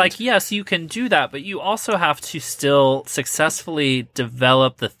 Which is like, yes, you can do that, but you also have to still successfully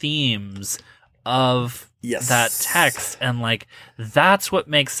develop the themes of that text. And like, that's what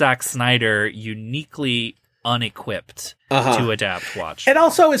makes Zack Snyder uniquely unequipped to adapt Watchmen. It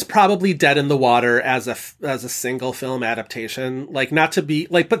also is probably dead in the water as a single film adaptation. Like, not to be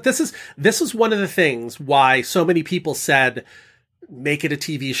like, but this is one of the things why so many people said make it a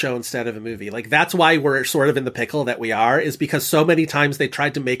TV show instead of a movie. Like, that's why we're sort of in the pickle that we are, is because so many times they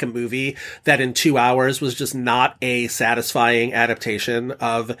tried to make a movie that in 2 hours was just not a satisfying adaptation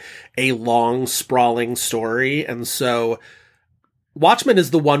of a long, sprawling story. And so Watchmen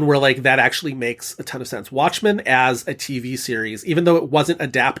is the one where like that actually makes a ton of sense. Watchmen as a TV series, even though it wasn't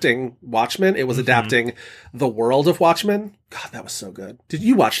adapting Watchmen, it was adapting the world of Watchmen. God, that was so good. Did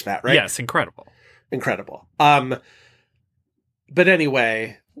you watch that, right? Yes, incredible. But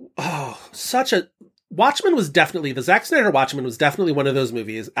anyway, Watchmen was definitely, the Zack Snyder Watchmen was definitely one of those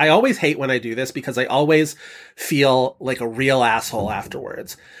movies. I always hate when I do this because I always feel like a real asshole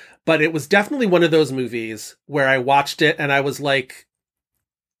afterwards. But it was definitely one of those movies where I watched it and I was like,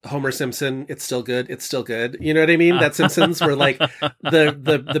 Homer Simpson, it's still good. It's still good. You know what I mean? That Simpsons where like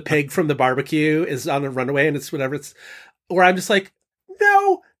the pig from the barbecue is on a runaway and it's whatever it's, where I'm just like,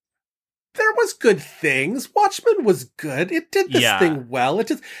 no, there was good things. Watchmen was good. It did this thing well. It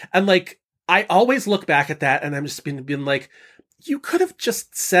just, and like, I always look back at that and I'm just been like, you could have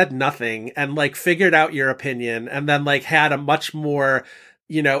just said nothing and like figured out your opinion and then like had a much more,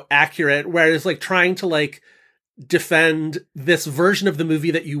 accurate, whereas like trying to like defend this version of the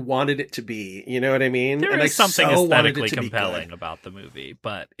movie that you wanted it to be. You know what I mean? There and is something aesthetically compelling about the movie,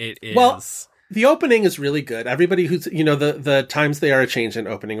 but it is... Well, the opening is really good. Everybody who's, the times they are a change in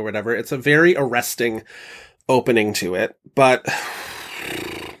opening or whatever, it's a very arresting opening to it, but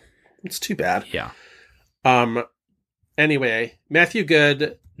it's too bad. Yeah. Anyway, Matthew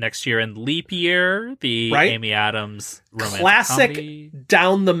Good. Next year in Leap Year, the Amy Adams romantic classic comedy.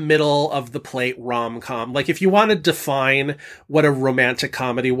 Down the middle of the plate rom-com. Like, if you want to define what a romantic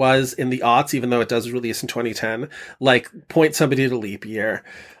comedy was in the aughts, even though it does release in 2010, like, point somebody to Leap Year.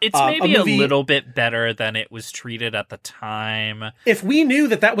 It's maybe a little bit better than it was treated at the time. If we knew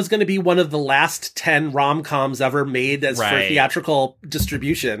that was going to be one of the last 10 rom-coms ever made as for theatrical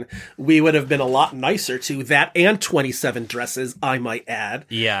distribution, we would have been a lot nicer to that and 27 Dresses, I might add.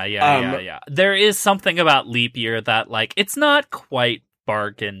 Yeah. There is something about Leap Year that, like, it's not quite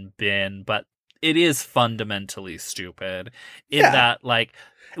bargain bin, but it is fundamentally stupid in that, like,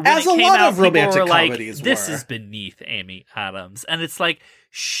 when as it came a lot out, of romantic people were comedies like, this is beneath Amy Adams. And it's like,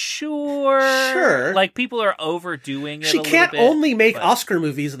 sure. Like, people are overdoing it She a can't little bit, only make Oscar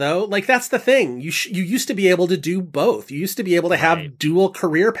movies, though. Like, that's the thing. You used to be able to do both. You used to be able to have dual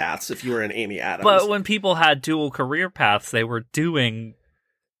career paths if you were an Amy Adams. But when people had dual career paths, they were doing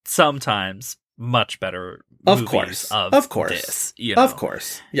sometimes much better movies of course. This, Of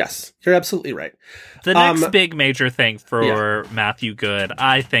course. Yes. You're absolutely right. The next big major thing for Matthew Good,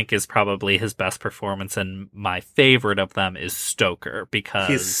 I think, is probably his best performance, and my favorite of them is Stoker, because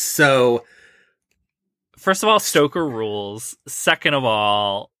he's so First of all, Stoker rules. Second of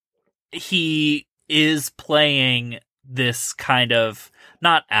all, he is playing this kind of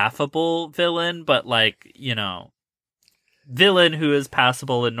not affable villain, but like, you know, villain who is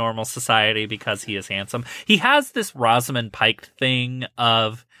passable in normal society because he is handsome. He has this Rosamund Pike thing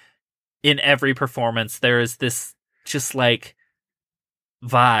of, in every performance, there is this just like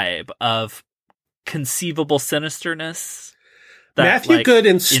vibe of conceivable sinisterness that, Matthew like, Good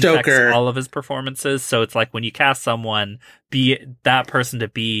and infects Stoker, all of his performances. So it's like when you cast someone, be that person to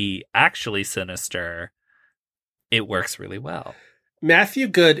be actually sinister, it works really well. Matthew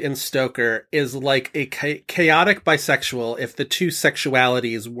Good and Stoker is like a chaotic bisexual if the two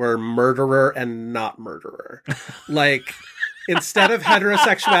sexualities were murderer and not murderer. Like, instead of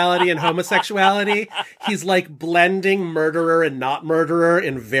heterosexuality and homosexuality, he's like blending murderer and not murderer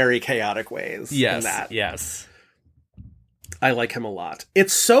in very chaotic ways. Yes. I like him a lot.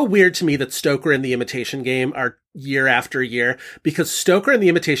 It's so weird to me that Stoker and The Imitation Game are year after year, because Stoker and The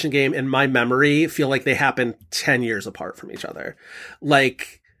Imitation Game, in my memory, feel like they happen 10 years apart from each other.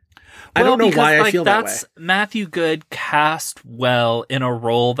 Like, I don't know why I feel that way. Matthew Good cast well in a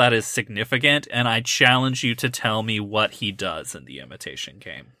role that is significant, and I challenge you to tell me what he does in The Imitation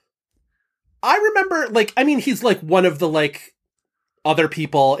Game. I remember, like, I mean, he's like one of the, like, other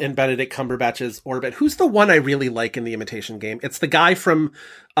people in Benedict Cumberbatch's orbit. Who's the one I really like in The Imitation Game? It's the guy from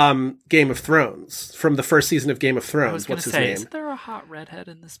Game of Thrones, from the first season of Game of Thrones. What's his name? Is there a hot redhead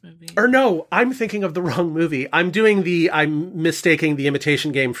in this movie? Or no, I'm thinking of the wrong movie. I'm mistaking The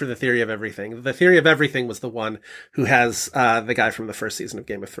Imitation Game for The Theory of Everything. The Theory of Everything was the one who has the guy from the first season of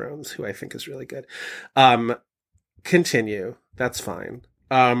Game of Thrones, who I think is really good. Continue. That's fine.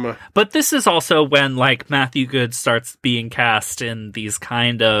 But this is also when, like, Matthew Good starts being cast in these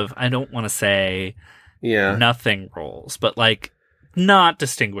kind of, I don't want to say nothing roles, but like not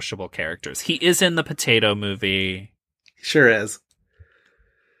distinguishable characters. He is in the Potato Movie. Sure is.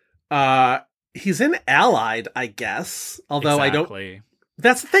 He's in Allied, I guess. Although exactly. I don't.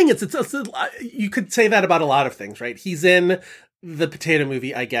 That's the thing. It's you could say that about a lot of things, right? He's in the Potato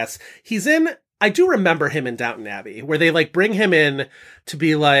Movie, I guess. He's in. I do remember him in Downton Abbey, where they like bring him in to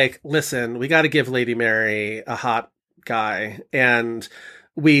be like, listen, we got to give Lady Mary a hot guy. And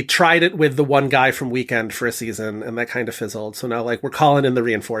we tried it with the one guy from Weekend for a season, and that kind of fizzled. So now, like, we're calling in the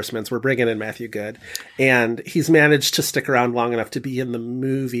reinforcements. We're bringing in Matthew Good. And he's managed to stick around long enough to be in the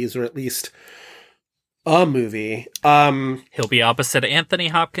movies, or at least a movie. He'll be opposite Anthony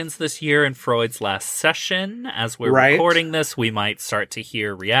Hopkins this year in Freud's Last Session. As we're recording this, we might start to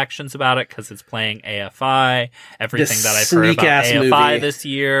hear reactions about it because it's playing AFI. Everything that I've heard about AFI this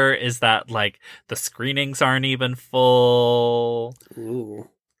year is that, like, the screenings aren't even full. Ooh.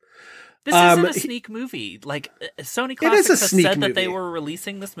 This isn't a sneak movie. Like, Sony Classics has said that they were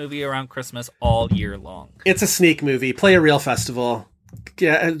releasing this movie around Christmas all year long. It's a sneak movie. Play a real festival.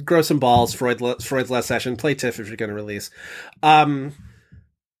 Yeah, grow some balls, Freud's Last Session. Play TIFF if you're going to release.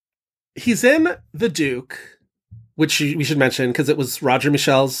 He's in The Duke, which we should mention because it was Roger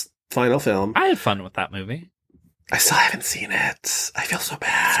Michel's final film. I had fun with that movie. I still haven't seen it. I feel so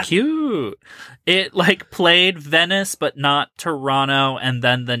bad. It's cute. It, like, played Venice, but not Toronto, and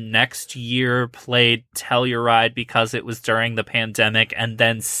then the next year played Telluride because it was during the pandemic, and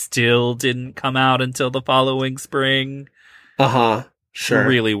then still didn't come out until the following spring. Uh-huh. Sure.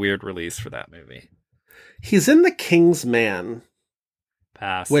 Really weird release for that movie. He's in The King's Man.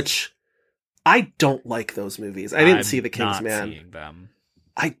 Pass. Which I don't like those movies. I didn't see The King's Man. Seeing them.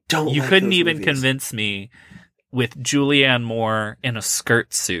 I don't You like couldn't those even movies. convince me with Julianne Moore in a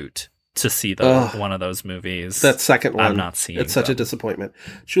skirt suit to see one of those movies. That second one. I'm not seeing It's such a disappointment.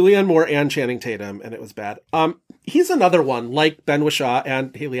 Julianne Moore and Channing Tatum, and it was bad. He's another one, like Ben Whishaw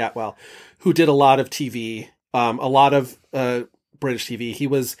and Haley Atwell, who did a lot of TV, a lot of British TV. He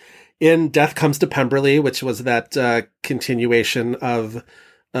was in Death Comes to Pemberley, which was that continuation of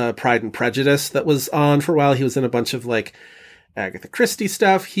Pride and Prejudice that was on for a while. He was in a bunch of, like, Agatha Christie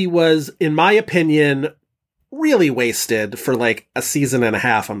stuff. He was, in my opinion, really wasted for like a season and a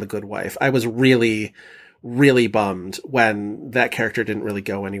half on The Good Wife. I was really, really bummed when that character didn't really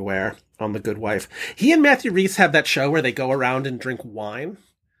go anywhere on The Good Wife. He and Matthew Rhys have that show where they go around and drink wine.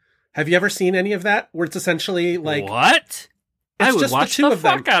 Have you ever seen any of that? Where it's essentially like... What? I would just watch the two the of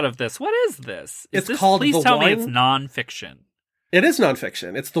them. fuck out of this. What is this? It's called Please The tell me Wine- it's nonfiction. It is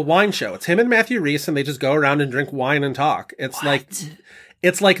nonfiction. It's the wine show. It's him and Matthew Rhys, and they just go around and drink wine and talk. It's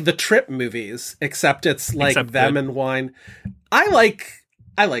It's like the Trip movies, except it's like them and wine. I like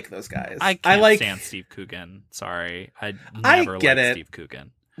those guys. I can't stand Steve Coogan. Sorry. I never liked Steve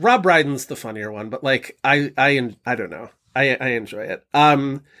Coogan. Rob Brydon's the funnier one, but like I don't know. I enjoy it.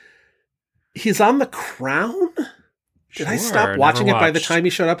 He's on The Crown? Did I Sure, stop watching it never by the watched. time he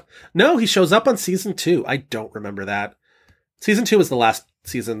showed up? No, he shows up on season 2. I don't remember that. Season 2 was the last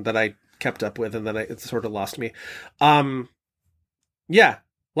season that I kept up with, and then it sort of lost me. Yeah, a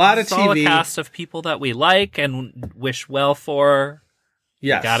lot of It's all a TV. cast of people that we like and wish well for.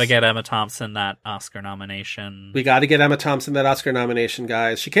 Yes. Got to get Emma Thompson that Oscar nomination. We got to get Emma Thompson that Oscar nomination,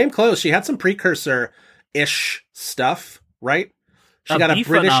 guys. She came close. She had some precursor-ish stuff, right? She got a BIFA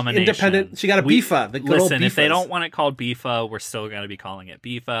British nomination. independent. She got a BIFA. The good old Listen, if they BIFAs. don't want it called BIFA, we're still going to be calling it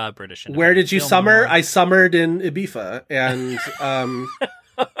BIFA, British Independent Where did you Film summer? Award. I summered in Ibiza, and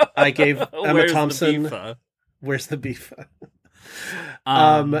I gave Emma Where's the Thompson. BIFA? Where's the BIFA?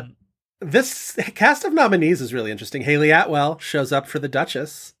 Um, This cast of nominees is really interesting. Haley Atwell shows up for the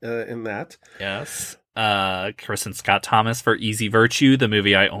Duchess in that. yes. Kristen Scott Thomas for Easy Virtue, the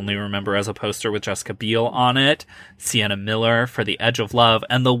movie I only remember as a poster with Jessica Biel on it. Sienna Miller for The Edge of Love.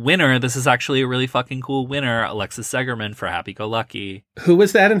 And the winner, this is actually a really fucking cool winner, Alexis Segerman for Happy Go Lucky. Who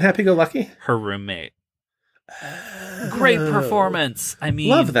was that in Happy Go Lucky? Her roommate. Great performance. I mean,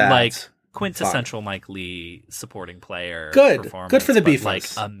 Love that. like quintessential Mike Lee supporting player. Good. performance, Good for the but, Bifas. Like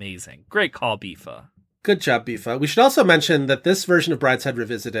amazing. Great call, Bifa. Good job, Bifa. We should also mention that this version of Brideshead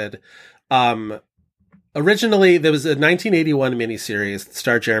Revisited, originally there was a 1981 miniseries that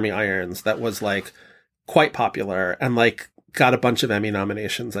starred Jeremy Irons that was like quite popular and like got a bunch of Emmy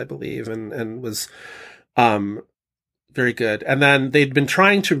nominations, I believe, and was very good. And then they'd been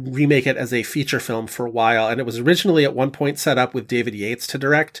trying to remake it as a feature film for a while, and it was originally at one point set up with David Yates to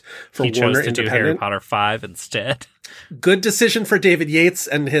direct for He Warner chose to do Harry Independent. Potter 5 instead. Good decision for David Yates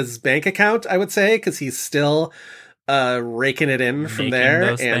and his bank account, I would say, because he's still raking it in from Making there.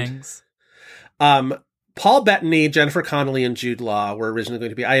 those And things. Paul Bettany, Jennifer Connelly, and Jude Law were originally going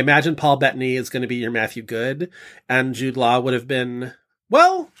to be. I imagine Paul Bettany is going to be your Matthew Good, and Jude Law would have been.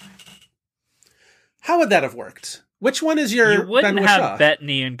 Well, how would that have worked? Which one is your You wouldn't Ben have Whishaw?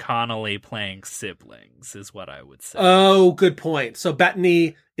 Bettany and Connolly playing siblings, is what I would say. Oh, good point. So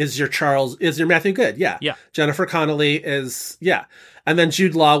Bettany is your Matthew Good, yeah. Yeah. Jennifer Connelly is, yeah. And then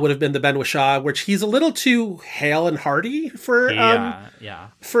Jude Law would have been the Ben Whishaw, which he's a little too hale and hearty for yeah.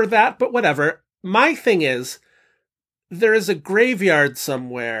 for that, but whatever. My thing is, there is a graveyard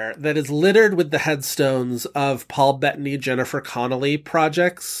somewhere that is littered with the headstones of Paul Bettany, Jennifer Connelly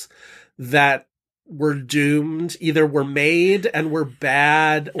projects that were doomed, either were made and were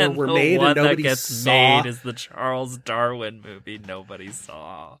bad, or And were the made one and nobody that gets saw. made is the Charles Darwin movie nobody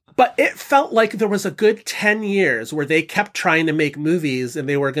saw. But it felt like there was a good 10 years where they kept trying to make movies and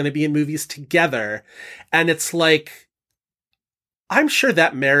they were going to be in movies together. And it's like, I'm sure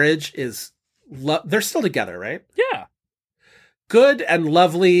that marriage is, they're still together, right? Yeah. Good and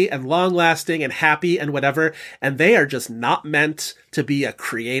lovely and long lasting and happy and whatever. And they are just not meant to be a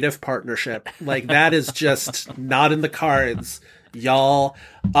creative partnership. Like that is just not in the cards, y'all.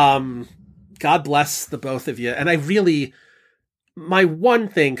 God bless the both of you. And I really, my one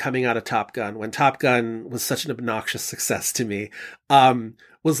thing coming out of Top Gun, when Top Gun was such an obnoxious success to me,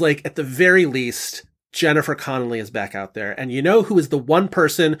 was like, at the very least, Jennifer Connelly is back out there. And you know who is the one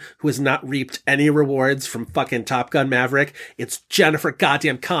person who has not reaped any rewards from fucking Top Gun Maverick? It's Jennifer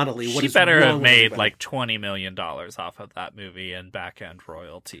goddamn Connelly. What She is better wrong have with made everybody? like $20 million off of that movie and back-end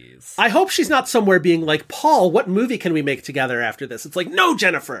royalties. I hope she's not somewhere being like, Paul, what movie can we make together after this? It's like, no,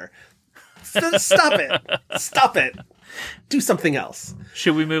 Jennifer. Stop it. Stop it. Do something else.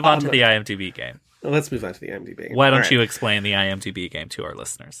 Should we move on to the IMDb game? Let's move on to the IMDb. Why don't All right. you explain the IMDb game to our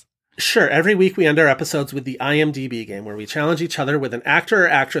listeners? Sure. Every week we end our episodes with the IMDb game, where we challenge each other with an actor or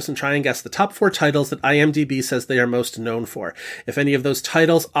actress and try and guess the top 4 titles that IMDb says they are most known for. If any of those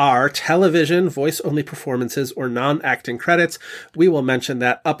titles are television, voice-only performances, or non-acting credits, we will mention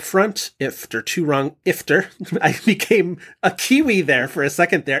that up front. Ifter. I became a Kiwi there for a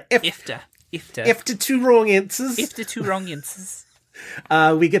second there. Ifta. Ifter two wrong answers. Ifta two wrong answers.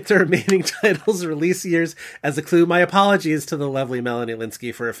 We get the remaining titles, release years as a clue. My apologies to the lovely Melanie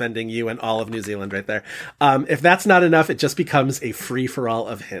Linsky for offending you and all of New Zealand right there. If that's not enough, it just becomes a free-for-all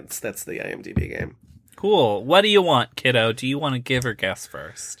of hints. That's the IMDb game. Cool. What do you want, kiddo? Do you want to give or guess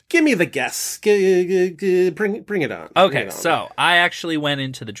first? Give me the guess. Bring it on. Bring Okay, it on. so I actually went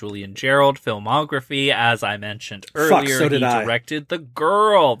into the Julian Gerald filmography. As I mentioned earlier, so did he I. directed The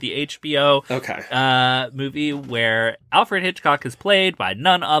Girl, the HBO movie where Alfred Hitchcock is played by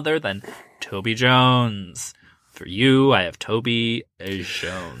none other than Toby Jones. For you, I have Toby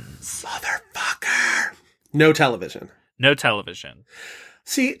Jones. Motherfucker. No television. No television.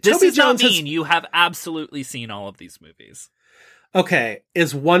 See, This Toby does not Jones mean you have absolutely seen all of these movies. Okay,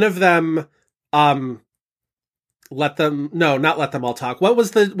 is one of them not Let Them All Talk. What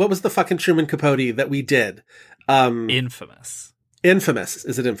was the fucking Truman Capote that we did? Infamous. Infamous.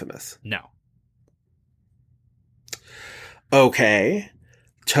 Is it Infamous? No. Okay.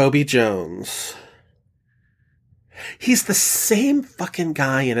 Toby Jones. He's the same fucking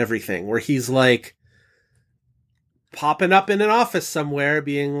guy in everything, where he's like popping up in an office somewhere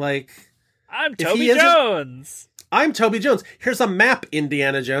being like, I'm Toby Jones. I'm Toby Jones. Here's a map,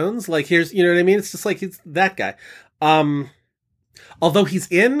 Indiana Jones. Like, here's, you know what I mean? It's just like, it's that guy. Although he's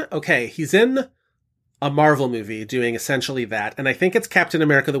in a Marvel movie doing essentially that. And I think it's Captain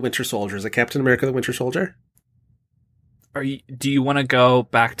America the Winter Soldier. Is it Captain America the Winter Soldier? Do you want to go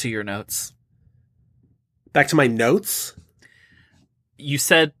back to your notes? Back to my notes? You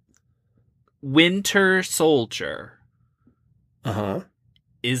said Winter Soldier. Uh-huh.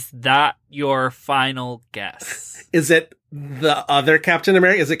 Is that your final guess? Is it the other Captain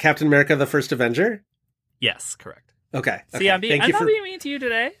America? Is it Captain America the First Avenger? Yes, correct. Okay. See, I'm not being mean to you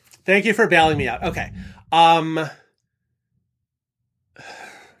today. Thank you for bailing me out. Okay. Bend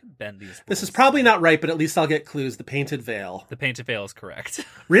these rules. This is probably not right, but at least I'll get clues. The Painted Veil. The Painted Veil is correct.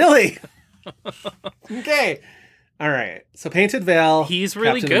 Really? Okay. All right. So Painted Veil. He's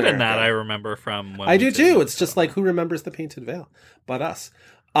really Captain good in America. that, I remember from when I we do did too. it. It's just like, who remembers the Painted Veil but us?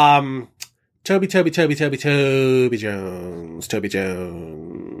 Toby Jones. Toby Jones.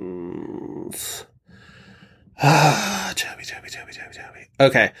 Toby.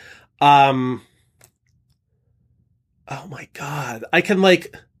 Okay. Oh my God. I can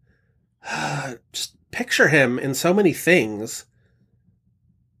like just picture him in so many things.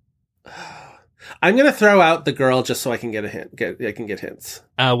 I'm going to throw out the girl just so I can get a hint. I can get hints.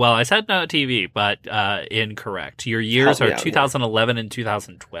 Well, I said no TV, but incorrect. Your years Help me are out 2011 and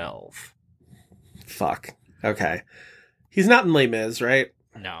 2012. Fuck. Okay. He's not in Les Mis, right?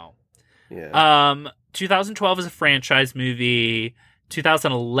 No. Yeah. 2012 is a franchise movie.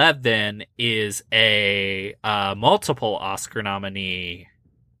 2011 is a multiple Oscar nominee.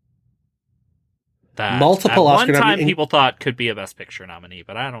 That Multiple at Oscar one time nominee. people thought could be a Best Picture nominee,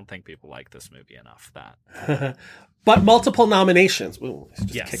 but I don't think people like this movie enough that. But multiple nominations. Ooh, I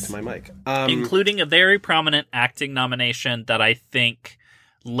just Yes. kicked my mic. Including a very prominent acting nomination that I think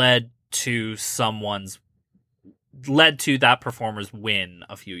led to that performer's win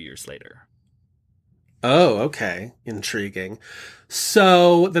a few years later. Oh, okay. Intriguing.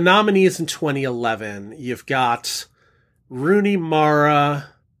 So the nominees in 2011, you've got Rooney Mara,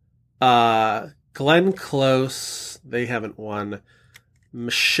 Glenn Close. They haven't won.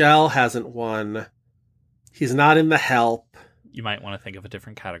 Michelle hasn't won. He's not in The Help. You might want to think of a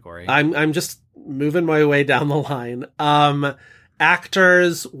different category. I'm just moving my way down the line.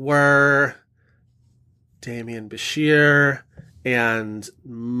 Actors were Damian Bashir and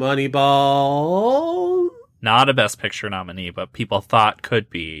Moneyball. Not a Best Picture nominee, but people thought could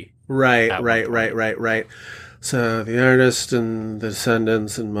be. Right. at one point. So The Artist and The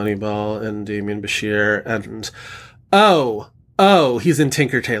Descendants and Moneyball and Damian Bashir and he's in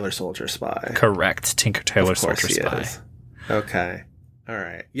Tinker Tailor Soldier Spy. Correct. Tinker Tailor Of course Soldier he Spy. is. Okay. All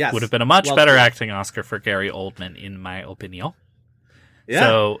right. Yes. Would have been a much Well better played. acting Oscar for Gary Oldman, in my opinion. Yeah.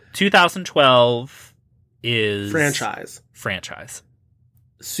 So 2012 is Franchise.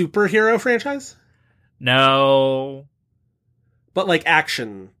 Superhero franchise? No. But like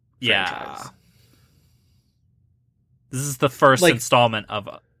action Yeah. franchise. This is the first Like- installment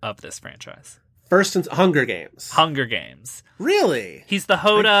of this franchise. First and Hunger Games. Hunger Games. Really? He's the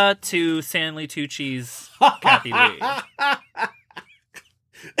Hoda to Stanley Tucci's Kathy Lee.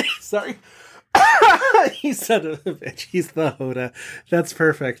 Sorry. He said a bitch. He's the Hoda. That's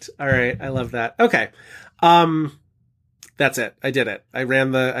perfect. All right. I love that. Okay. That's it. I did it. I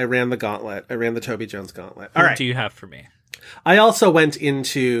ran the gauntlet. I ran the Toby Jones gauntlet. All What right. do you have for me? I also went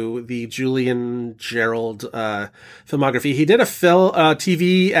into the Julian Gerald filmography. He did a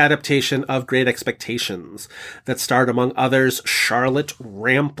TV adaptation of Great Expectations that starred, among others, Charlotte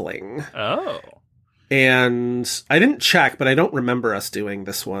Rampling. Oh. And I didn't check, but I don't remember us doing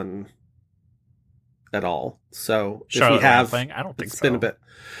this one at all. So Charlotte if we have, Rampling? I don't think it's so. been a bit.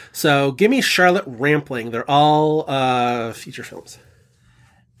 So give me Charlotte Rampling. They're all feature films.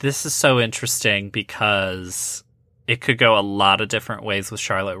 This is so interesting because it could go a lot of different ways with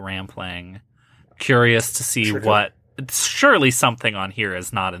Charlotte Rampling. Curious to see what... Surely something on here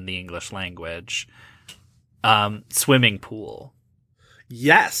is not in the English language. Swimming pool.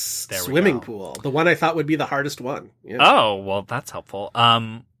 Yes, There we swimming go. pool. The one I thought would be the hardest one. Yeah. Oh, well, that's helpful.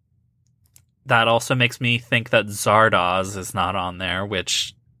 That also makes me think that Zardoz is not on there,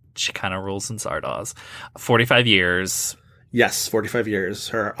 which she kind of rules in Zardoz. 45 Years. Yes, 45 Years,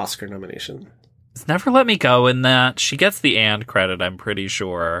 her Oscar nomination. Is Never Let Me Go in that? She gets the and credit, I'm pretty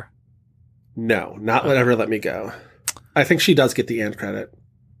sure. No, not Never Let Me Go. I think she does get the and credit.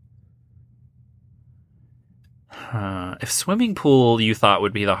 If Swimming Pool you thought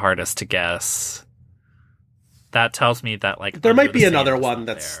would be the hardest to guess, that tells me that like there Under might the be Sand another is one not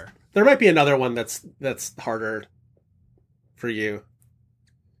that's there. there might be another one that's harder for you.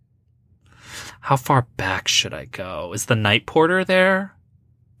 How far back should I go? Is The Night Porter there?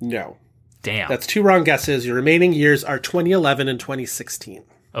 No. Damn. That's two wrong guesses. Your remaining years are 2011 and 2016.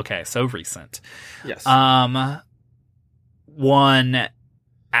 Okay, so recent. Yes. One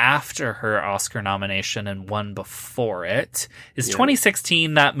after her Oscar nomination and one before it. Is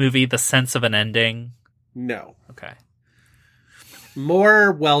 2016 that movie The Sense of an Ending? No. Okay.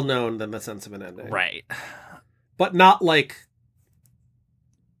 More well known than The Sense of an Ending. Right. But not like,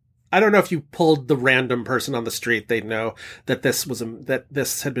 I don't know if you pulled the random person on the street, they'd know that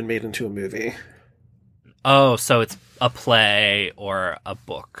this had been made into a movie. Oh, so it's a play or a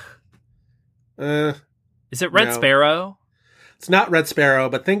book. Is it Red No. Sparrow? It's not Red Sparrow,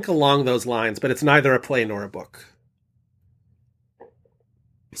 but think along those lines, but it's neither a play nor a book.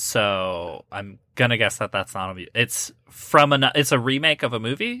 So I'm gonna guess that that's not a movie. It's it's a remake of a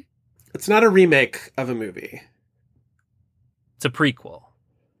movie? It's not a remake of a movie. It's a prequel.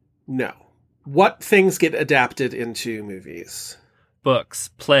 No. What things get adapted into movies? Books,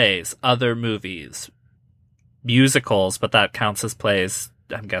 plays, other movies, musicals, but that counts as plays,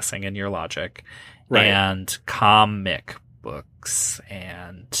 I'm guessing, in your logic. Right. And comic books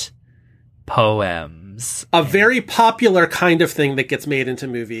and poems. A very popular kind of thing that gets made into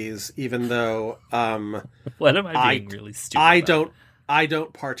movies, even though What am I being really stupid about? I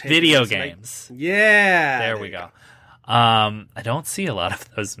don't partake Video in this. games. Yeah. There we go. I don't see a lot of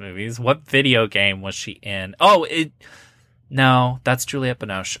those movies. What video game was she in? No, that's Juliette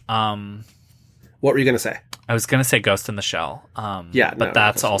Binoche. What were you going to say? I was going to say Ghost in the Shell. Yeah, but no,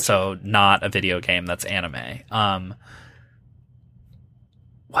 that's Ghost in the also not a video game. That's anime.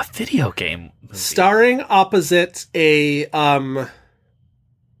 What video game movie? Starring opposite a oh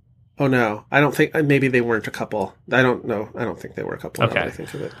no, I don't think, maybe they weren't a couple. I don't know. I don't think they were a couple. Okay. Now that I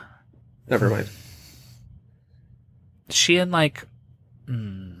think of it. Never mind. She in like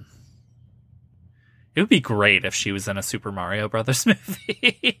it would be great if she was in a Super Mario Brothers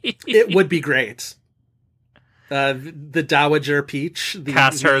movie. It would be great. The Dowager Peach.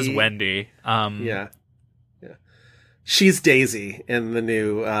 Cast her as Wendy. Yeah. She's Daisy in the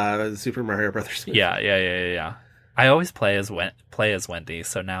new Super Mario Brothers movie. Yeah. I always play as Wendy,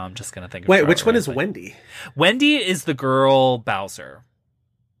 so now I'm just gonna think. Wait, which one is Wendy? Wendy is the girl Bowser.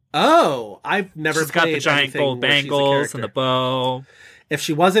 Oh, I've never She's got played the giant anything gold where she's a bangles and the character. bow. If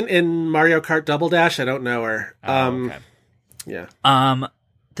she wasn't in Mario Kart Double Dash, I don't know her. Okay. Yeah.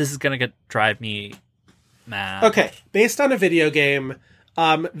 This is gonna drive me mad. Okay, based on a video game,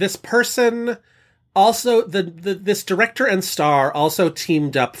 this person also this director and star also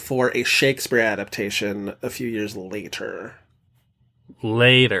teamed up for a Shakespeare adaptation a few years later.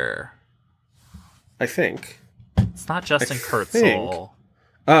 Later. I think. It's not Justin Kurzel. think.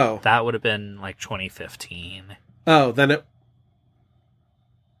 Oh. That would have been like 2015. Oh, then it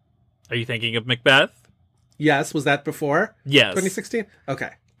Are you thinking of Macbeth? yes, was that before? Yes. 2016?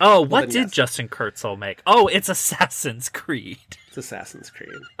 Okay. Oh, Well, what then did yes. Justin Kurzel make? Oh, it's Assassin's Creed. It's Assassin's Creed.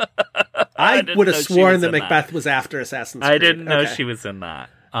 I I didn't would have know she sworn was that in Macbeth was after Assassin's Creed. I didn't know Okay. she was in that.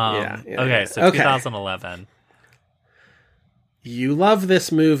 Yeah, okay, so okay. 2011. You love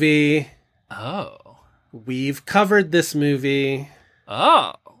this movie. Oh. We've covered this movie.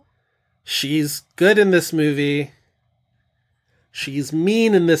 Oh. She's good in this movie. She's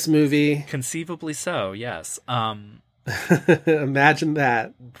mean in this movie. Conceivably so, yes. Imagine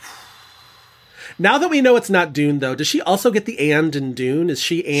that. Now that we know it's not Dune, though, does she also get the and in Dune? Is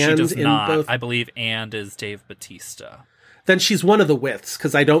she and she does in not. both? I believe and is Dave Bautista. Then she's one of the withs,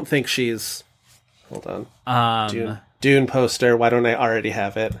 because I don't think she's... Hold on. Dune poster. Why don't I already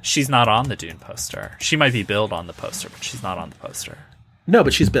have it? She's not on the Dune poster. She might be billed on the poster, but she's not on the poster. No,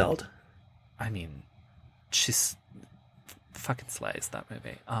 but she's billed. I mean, she's fucking slays that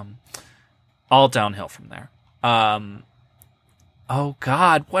movie. All downhill from there. Oh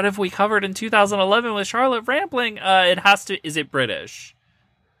God, what have we covered in 2011 with Charlotte Rampling? It has to. Is it British?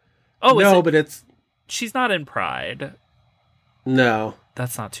 Oh no, but it's she's not in Pride. no.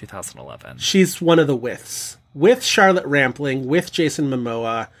 That's not 2011. She's one of the withs. With Charlotte Rampling, with Jason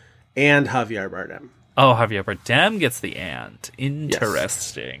Momoa, and Javier Bardem. Oh, Javier Bardem gets the and.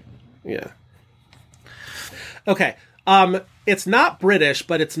 Interesting. Yeah. Okay. It's not British,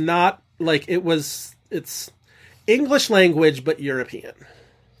 but it's not like it's English language, but European.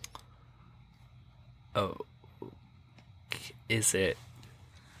 Oh, is it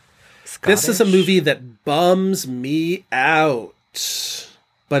This is a Scottish? movie that bums me out.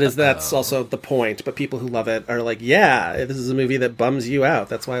 But that's also the point. But people who love it are like, yeah, this is a movie that bums you out.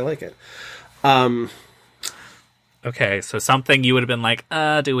 That's why I like it. Okay, so something you would have been like,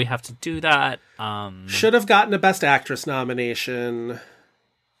 do we have to do that? Should have gotten a Best Actress nomination.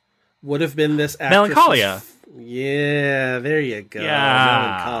 Would have been this actress. Melancholia. Yeah, there you go.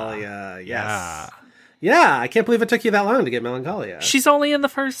 Yeah. Melancholia. Yes. Yeah, I can't believe it took you that long to get Melancholia. She's only in the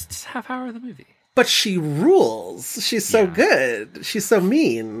first half hour of the movie. But she rules. She's so good. She's so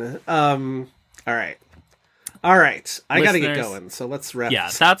mean. All right. I got to get going. So let's wrap.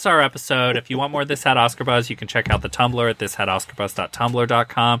 Yeah, that's our episode. If you want more of This Had Oscar Buzz, you can check out the Tumblr at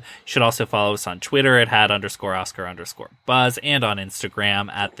thishadoscarbuzz.tumblr.com. You should also follow us on Twitter at @had_Oscar_buzz and on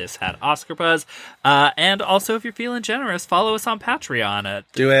Instagram at @thishadoscarbuzz. And also, if you're feeling generous, follow us on Patreon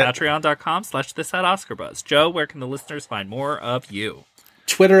at patreon.com/thishadoscarbuzz. Joe, where can the listeners find more of you?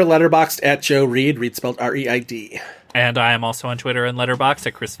 Twitter, letterboxed at Joe Reid, Reid spelled R-E-I-D. And I am also on Twitter and Letterboxd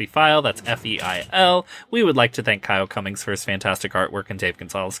at Crispy File. That's F-E-I-L. We would like to thank Kyle Cummings for his fantastic artwork and Dave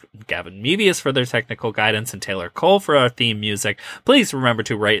Gonzalez and Gavin Mevius for their technical guidance and Taylor Cole for our theme music. Please remember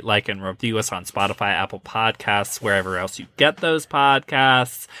to rate, like, and review us on Spotify, Apple Podcasts, wherever else you get those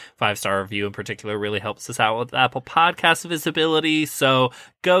podcasts. 5-star review in particular really helps us out with Apple Podcast visibility. So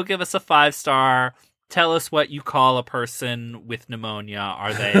go give us a 5-star. Tell us what you call a person with pneumonia.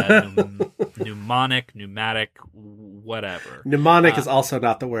 Are they a pneumatic, whatever? Mnemonic is also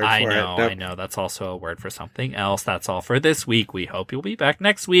not the word for it. Nope. I know. That's also a word for something else. That's all for this week. We hope you'll be back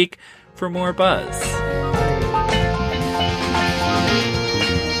next week for more Buzz.